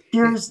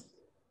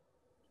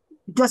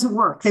doesn't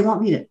work. They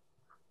won't read it.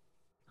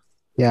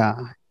 Yeah.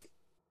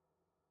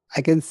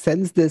 I can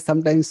sense this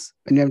sometimes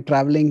when I'm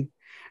traveling.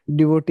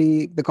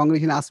 The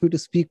congregation asks me to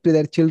speak to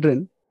their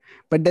children,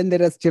 but then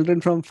there are children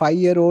from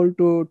 5-year-old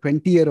to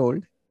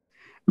 20-year-old,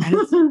 and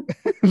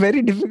it's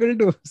very difficult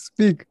to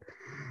speak.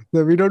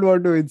 So we don't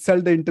want to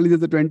insult the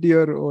intelligence of the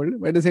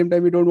 20-year-old, but at the same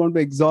time, we don't want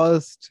to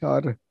exhaust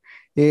or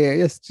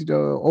just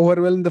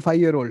overwhelm the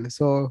 5-year-old.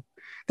 So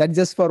that's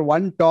just for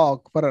one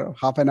talk for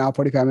half an hour,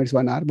 45 minutes,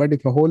 1 hour. But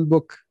if a whole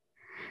book,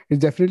 it's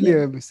definitely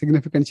a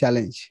significant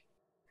challenge.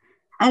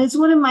 And it's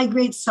one of my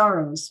great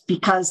sorrows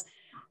because,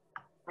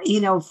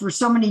 for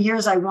so many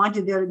years, I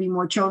wanted there to be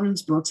more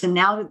children's books. And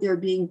now that they're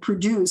being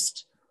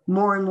produced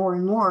more and more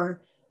and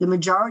more, the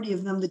majority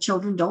of them, the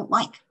children don't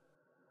like.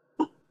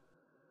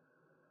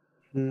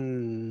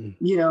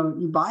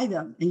 You buy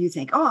them and you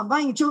think, oh, I'm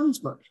buying a children's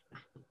book.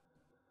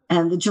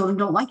 And the children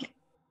don't like it.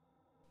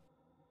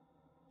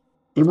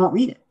 They won't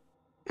read it.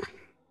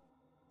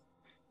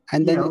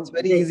 And then it's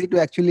very easy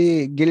to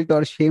actually guilt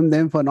or shame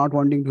them for not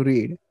wanting to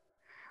read.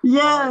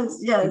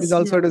 Yes. It is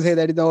also to say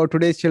that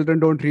today's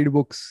children don't read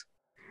books.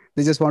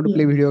 They just want to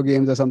play video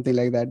games or something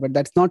like that. But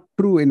that's not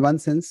true in one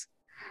sense,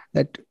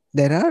 that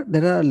there are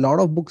a lot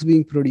of books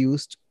being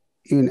produced,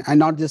 and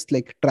not just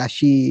like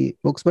trashy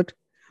books, but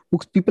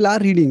books people are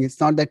reading. It's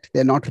not that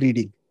they're not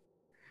reading.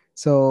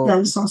 So that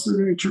is also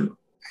very true.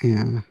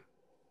 Yeah.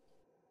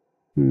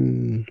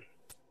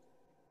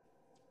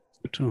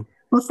 True.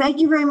 Well, thank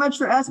you very much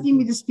for asking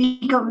me to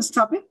speak on this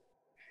topic.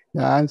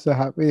 Yeah, I'm so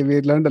happy.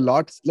 We learned a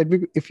lot. Let me,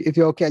 if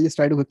you're okay, I'll just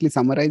try to quickly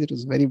summarize. It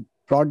was very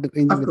broad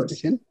range of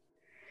discussion.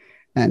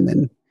 And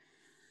then,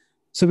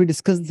 so we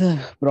discussed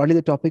broadly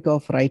the topic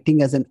of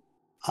writing as an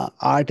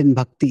art in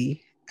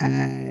bhakti.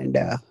 And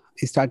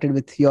we started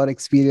with your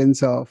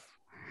experience of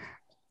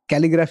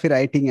calligraphy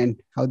writing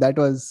and how that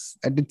was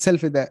at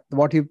itself,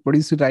 what you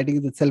produced with writing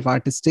is itself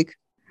artistic.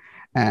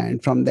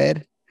 And from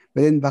there,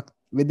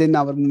 within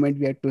our movement,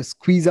 we had to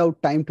squeeze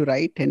out time to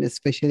write. And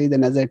especially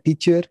then as a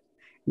teacher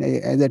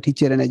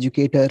and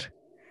educator,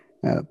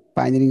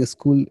 pioneering a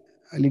school,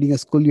 leading a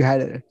school, you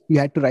had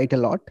to write a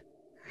lot.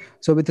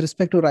 So with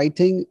respect to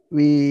writing,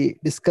 we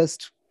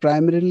discussed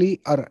primarily,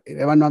 or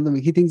one of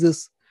the key things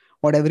is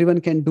what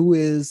everyone can do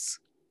is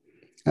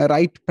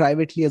write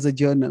privately as a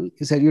journal.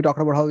 You talked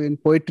about how in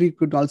poetry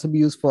could also be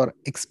used for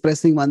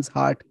expressing one's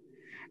heart,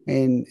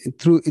 and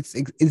through its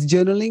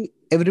journaling,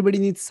 everybody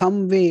needs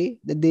some way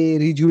that they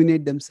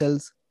rejuvenate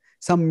themselves,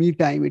 some me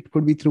time. It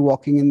could be through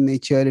walking in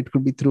nature, it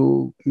could be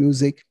through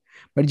music,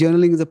 but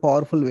journaling is a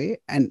powerful way.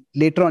 And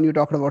later on, you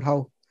talked about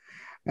how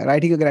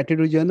writing a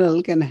gratitude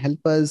journal can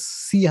help us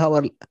see how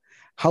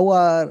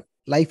our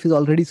life is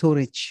already so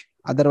rich.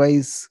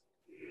 Otherwise,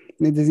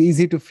 it is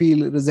easy to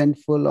feel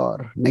resentful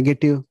or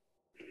negative.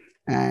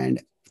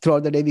 And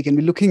throughout the day, we can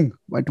be looking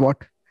at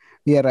what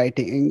we are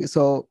writing.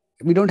 So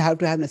we don't have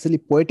to have necessarily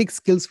poetic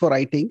skills for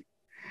writing,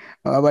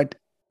 but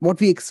what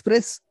we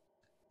express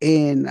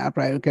in our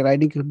private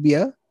writing could be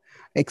a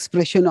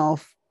expression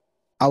of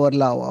our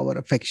love, our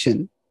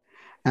affection.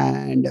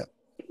 And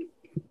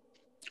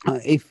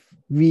if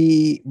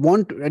we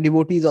want, a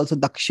devotee is also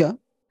daksha.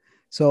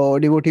 So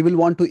devotee will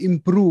want to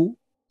improve,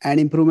 and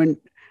improvement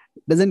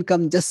doesn't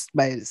come just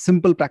by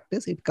simple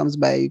practice. It comes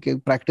by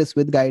practice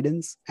with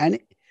guidance and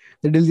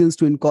the diligence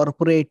to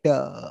incorporate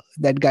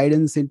that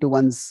guidance into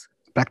one's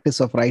practice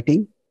of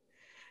writing.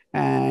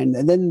 And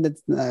then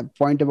the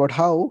point about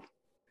how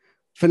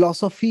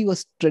philosophy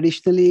was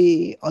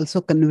traditionally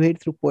also conveyed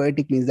through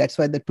poetic means. That's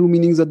why the two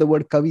meanings of the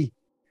word kavi,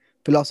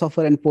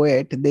 philosopher and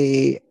poet,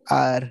 they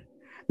are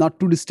not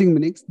two distinct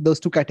meanings. Those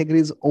two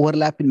categories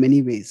overlap in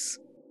many ways.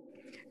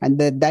 And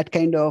that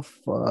kind of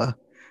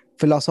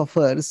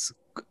philosophers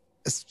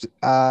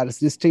are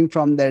distinct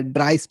from the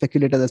dry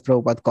speculators, as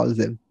Prabhupada calls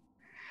them.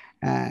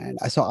 And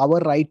so our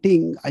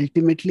writing,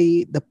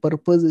 ultimately, the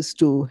purpose is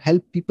to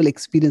help people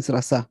experience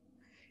rasa,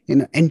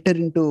 enter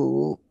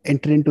into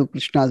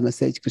Krishna's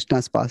message,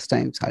 Krishna's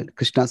pastimes,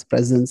 Krishna's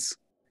presence.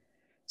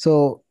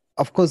 So,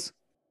 of course,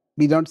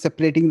 we're not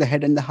separating the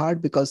head and the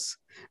heart, because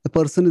the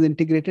person is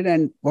integrated,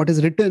 and what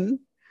is written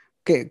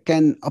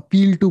can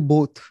appeal to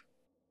both.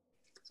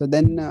 So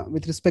then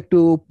with respect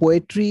to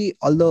poetry,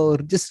 although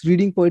just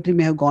reading poetry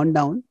may have gone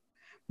down,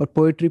 but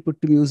poetry put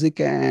to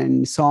music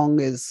and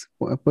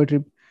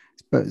poetry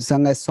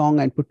sung as song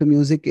and put to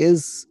music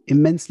is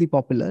immensely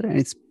popular, and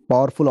it's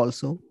powerful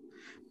also.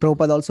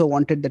 Prabhupada also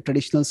wanted the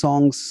traditional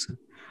songs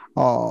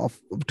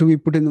to be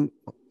put in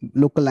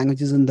local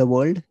languages in the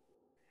world.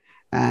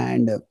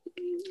 And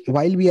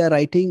while we are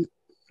writing,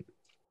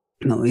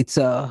 it's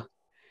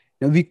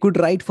we could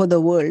write for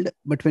the world,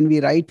 but when we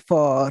write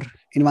for,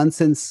 in one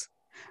sense,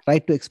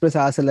 write to express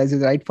ourselves,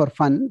 write for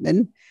fun,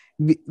 then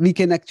we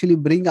can actually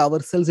bring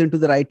ourselves into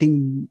the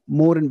writing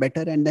more and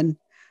better, and then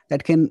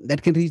that can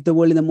reach the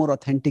world in a more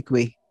authentic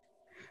way.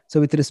 So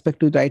with respect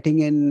to writing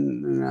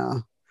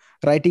in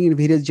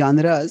various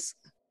genres,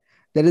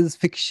 there is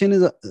fiction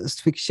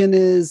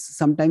is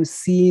sometimes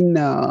seen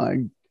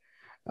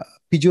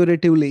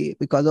pejoratively,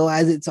 because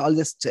as it's all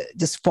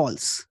just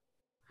false.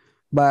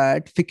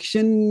 But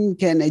fiction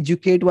can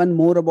educate one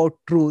more about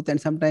truth, and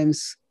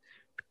sometimes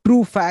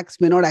true facts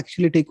may not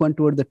actually take one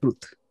toward the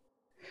truth.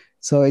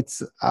 So it's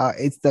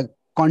the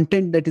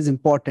content that is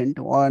important,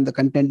 or the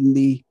content in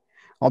the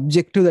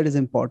objective that is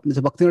important.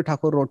 So Bhaktivedanta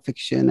Thakur wrote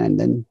fiction, and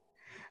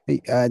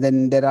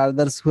then there are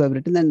others who have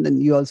written, and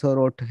then you also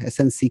wrote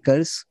Essence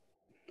Seekers,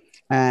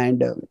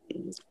 and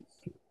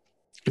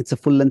it's a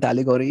full-length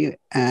allegory.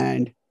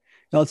 And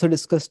we also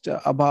discussed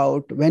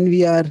about when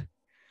we are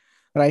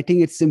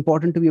writing, it's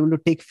important to be able to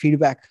take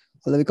feedback,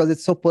 because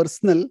it's so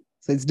personal.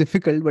 So it's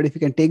difficult, but if you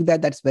can take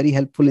that, that's very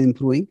helpful in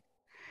improving.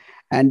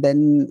 And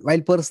then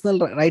while personal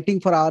writing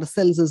for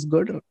ourselves is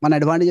good, one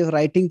advantage of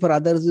writing for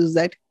others is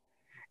that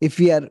if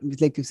we are,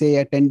 like you say,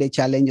 a 10-day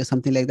challenge or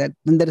something like that,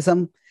 then there is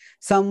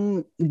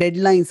some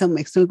deadline, some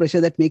external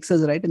pressure that makes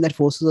us write, and that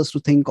forces us to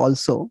think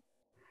also.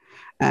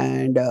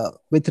 And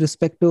with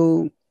respect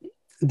to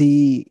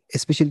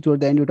especially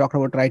toward the end, you talked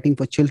about writing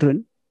for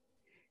children.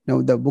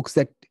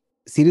 The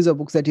series of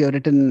books that you have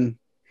written,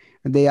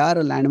 they are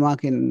a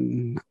landmark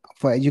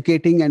for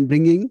educating and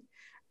bringing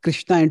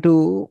Krishna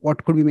into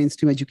what could be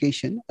mainstream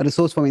education, a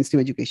resource for mainstream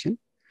education.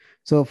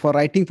 So for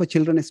writing for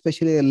children,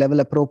 especially a level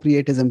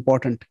appropriate is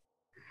important.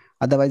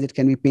 Otherwise, it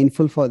can be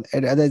painful for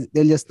others.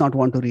 They'll just not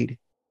want to read.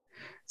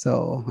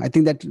 So I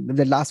think that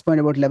the last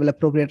point about level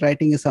appropriate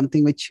writing is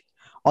something which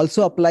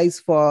also applies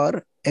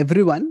for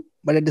everyone.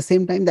 But at the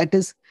same time, that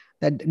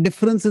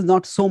difference is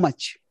not so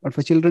much. But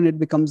for children, it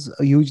becomes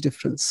a huge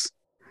difference.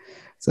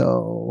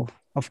 So,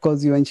 of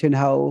course, you mentioned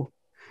how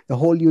the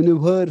whole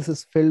universe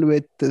is filled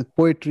with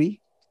poetry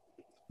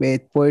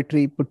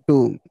put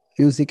to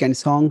music and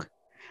song.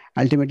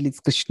 Ultimately, it's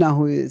Krishna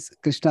who is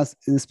Krishna's.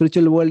 In the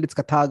spiritual world, it's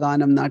Katha,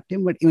 Ganam,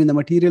 Natyam, but even in the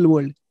material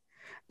world,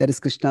 there is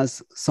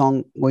Krishna's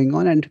song going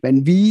on. And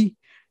when we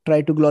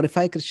try to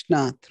glorify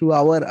Krishna through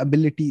our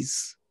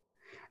abilities,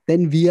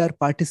 then we are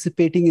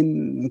participating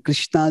in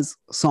Krishna's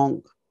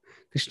song,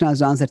 Krishna's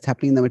dance that's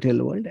happening in the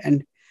material world.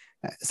 And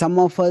some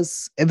of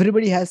us,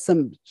 everybody has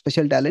some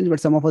special talents,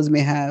 but some of us may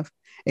have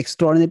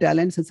extraordinary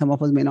talents, and some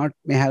of us may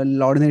have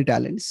ordinary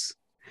talents.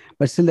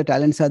 But still, the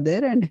talents are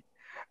there, and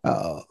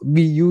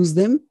we use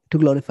them to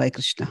glorify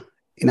Krishna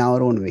in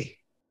our own way.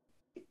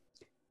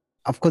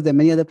 Of course, there are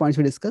many other points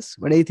we discussed,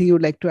 but anything you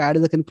would like to add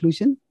as a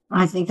conclusion?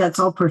 I think that's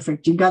all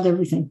perfect. You got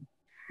everything.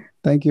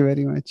 Thank you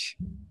very much.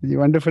 It's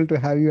wonderful to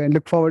have you, and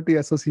look forward to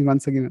your association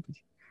once again,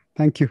 Mataji.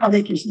 Thank you.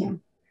 Hare Krishna.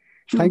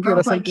 Thank you,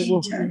 Rasal Prabhupada ki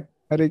jai.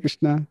 Hare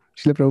Krishna.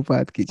 Srila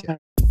Prabhupada ki jai.